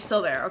 there. She's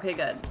still there. Okay,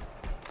 good.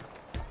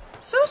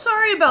 So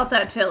sorry about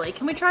that, Tilly.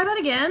 Can we try that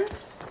again?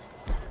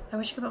 I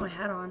wish I could put my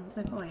hat on.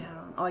 Let me put my hat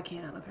on. Oh, I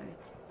can't. Okay.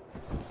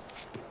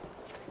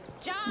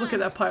 John! Look at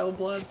that pile of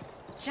blood.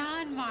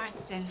 John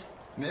Marston.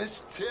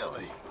 Miss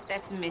Tilly.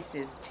 That's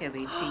Mrs.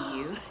 Tilly to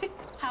you.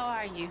 How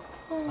are you?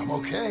 I'm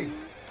okay.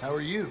 How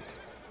are you?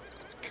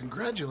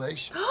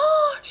 Congratulations.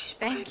 She's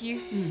Thank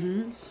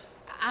you.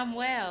 I'm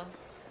well.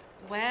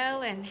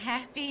 Well and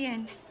happy,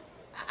 and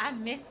I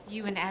miss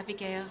you and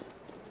Abigail.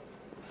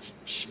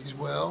 She's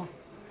well.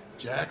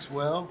 Jack's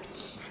well.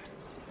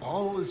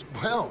 All is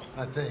well,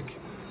 I think.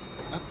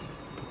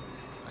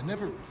 I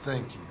never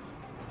thanked you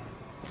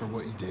for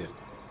what you did.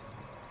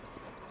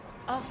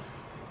 Oh,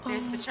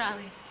 there's the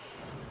trolley.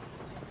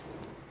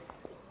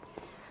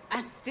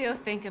 I still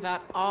think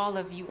about all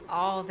of you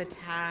all the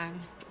time.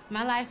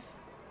 My life,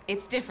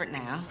 it's different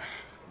now.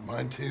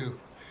 Mine too.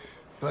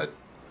 But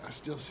I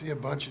still see a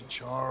bunch of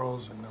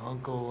Charles and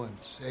Uncle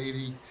and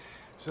Sadie.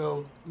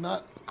 So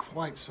not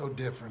quite so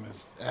different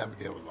as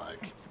Abigail would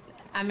like.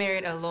 I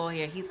married a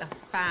lawyer. He's a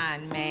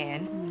fine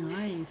man.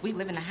 Nice. We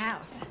live in a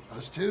house.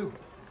 Us too.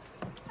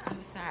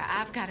 I'm sorry,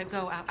 I've got to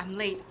go. I'm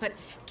late, but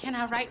can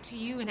I write to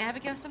you and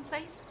Abigail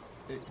someplace?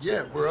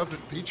 Yeah, we're up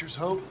at Beechers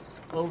Hope,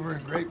 over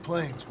in Great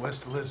Plains,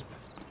 West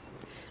Elizabeth.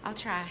 I'll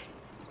try.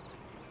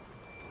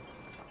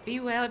 Be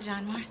well,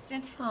 John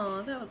Marston.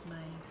 Oh, that was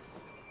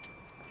nice.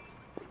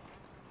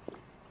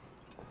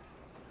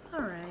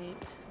 All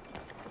right.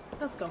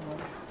 Let's go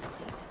home.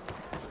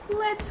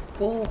 Let's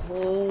go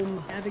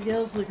home.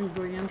 Abigail's looking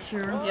for you, I'm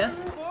sure.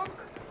 Yes. One book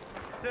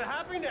to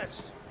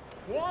happiness.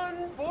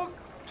 One book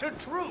to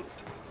truth.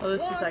 Oh,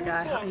 this is that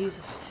guy.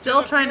 He's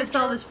still trying to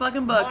sell this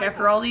fucking book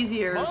after all these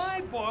years.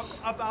 My book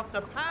about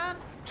the path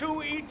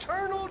to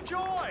eternal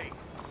joy.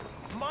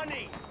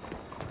 Money.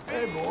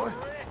 Hey, boy.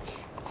 Rich.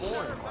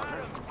 Boy,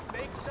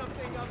 make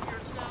something of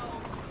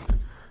yourselves.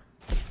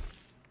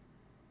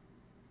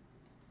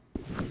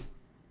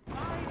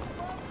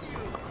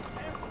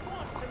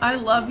 I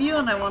love you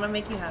and I want to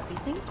make you happy.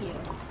 Thank you.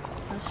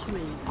 That's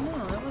sweet.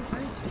 No, that was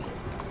very sweet.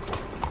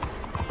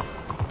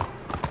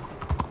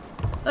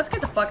 Let's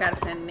get the fuck out of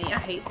Saint Denis. I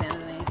hate Saint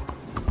Denis.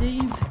 Do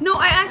you? No,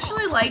 I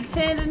actually like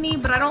Saint Denis,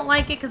 but I don't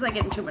like it because I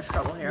get in too much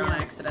trouble here on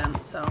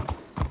accident, so.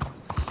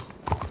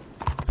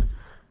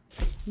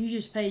 You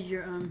just paid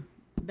your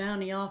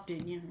bounty off,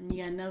 didn't you? And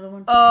you got another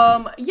one?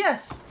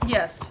 Yes.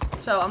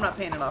 So I'm not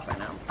paying it off right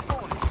now.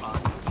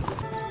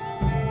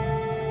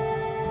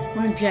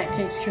 What if Jack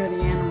takes care of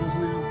the animals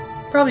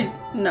now? Probably,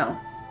 no.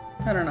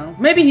 I don't know.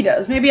 Maybe he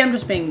does. Maybe I'm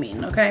just being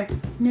mean, okay?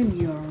 Maybe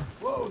you are.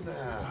 Whoa,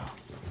 now.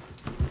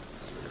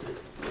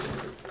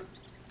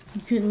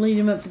 You couldn't lead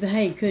him up to the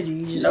hay, could you?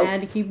 You just had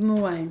to keep him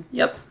away.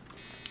 Yep.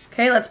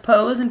 Okay, let's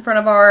pose in front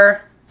of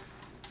our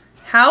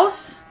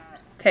house.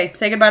 Okay,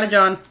 say goodbye to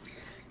John.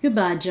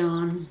 Goodbye,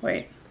 John.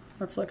 Wait,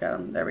 let's look at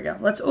him. There we go.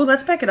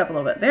 Let's back it up a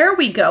little bit. There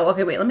we go.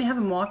 Okay, wait, let me have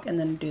him walk and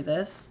then do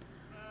this.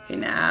 Okay,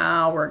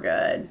 now we're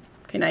good.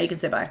 Okay, now you can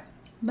say bye.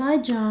 Bye,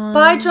 John.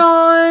 Bye,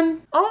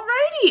 John.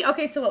 Alrighty.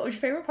 Okay, so what was your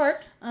favorite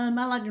part? I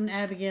liked when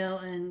Abigail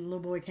and little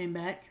boy came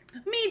back.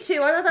 Me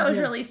too. I thought that was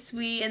really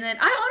sweet. And then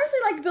I honestly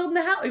liked building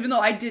the house, even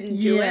though I didn't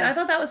do it. I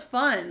thought that was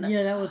fun.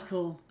 Yeah, that was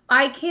cool.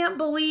 I can't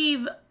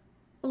believe,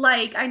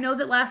 like, I know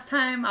that last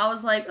time I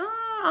was like,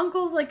 oh,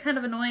 Uncle's, like, kind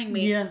of annoying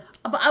me. Yeah.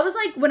 But I was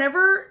like,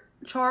 whenever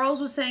Charles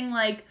was saying,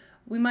 like,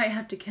 we might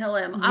have to kill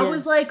him, I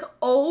was like,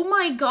 oh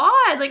my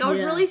God. Like, I was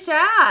really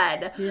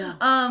sad. Yeah.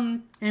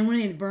 And when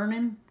he'd burn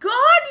him? God,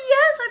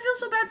 yes. I feel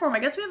so bad for him. I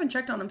guess we haven't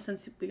checked on him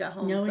since we got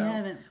home. No, we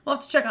haven't. We'll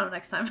have to check on him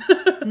next time.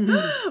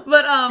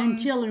 But, and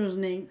Tilly was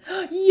neat.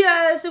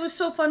 Yes, it was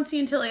so fun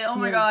seeing Tilly. Oh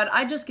my God.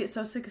 I just get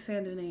so sick of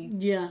Saint Denis.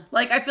 Yeah.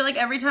 Like, I feel like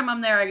every time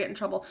I'm there, I get in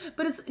trouble.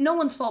 But it's no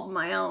one's fault but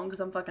my own because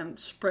I'm fucking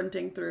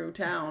sprinting through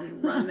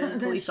town, running into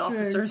police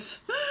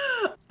officers.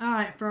 All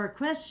right, for our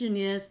question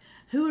is,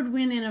 who would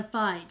win in a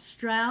fight,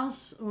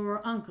 Strauss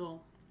or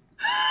Uncle?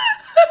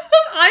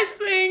 I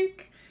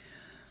think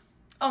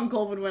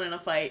Uncle would win in a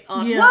fight. Well,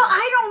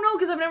 I don't know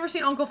because I've never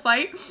seen Uncle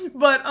fight,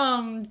 but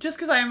just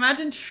because I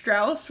imagine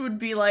Strauss would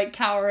be like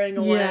cowering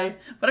away. Yeah.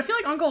 But I feel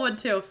like Uncle would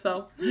too.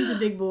 So he's a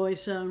big boy,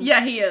 so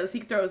yeah, he is. He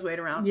can throw his weight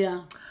around.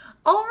 Yeah.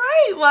 All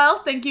right. Well,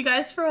 thank you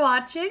guys for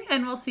watching,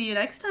 and we'll see you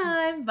next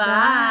time.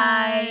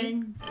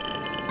 Bye.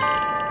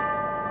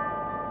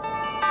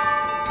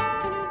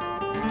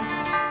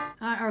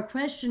 Our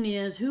question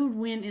is, who would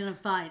win in a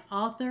fight,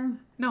 Arthur?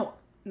 No,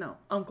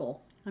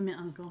 Uncle. I meant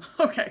Uncle.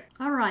 Okay.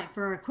 All right,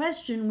 for our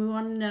question, we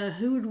want to know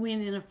who would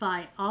win in a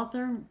fight,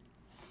 Arthur?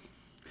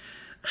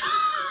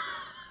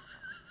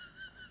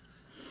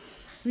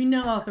 We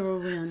know Arthur will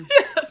win.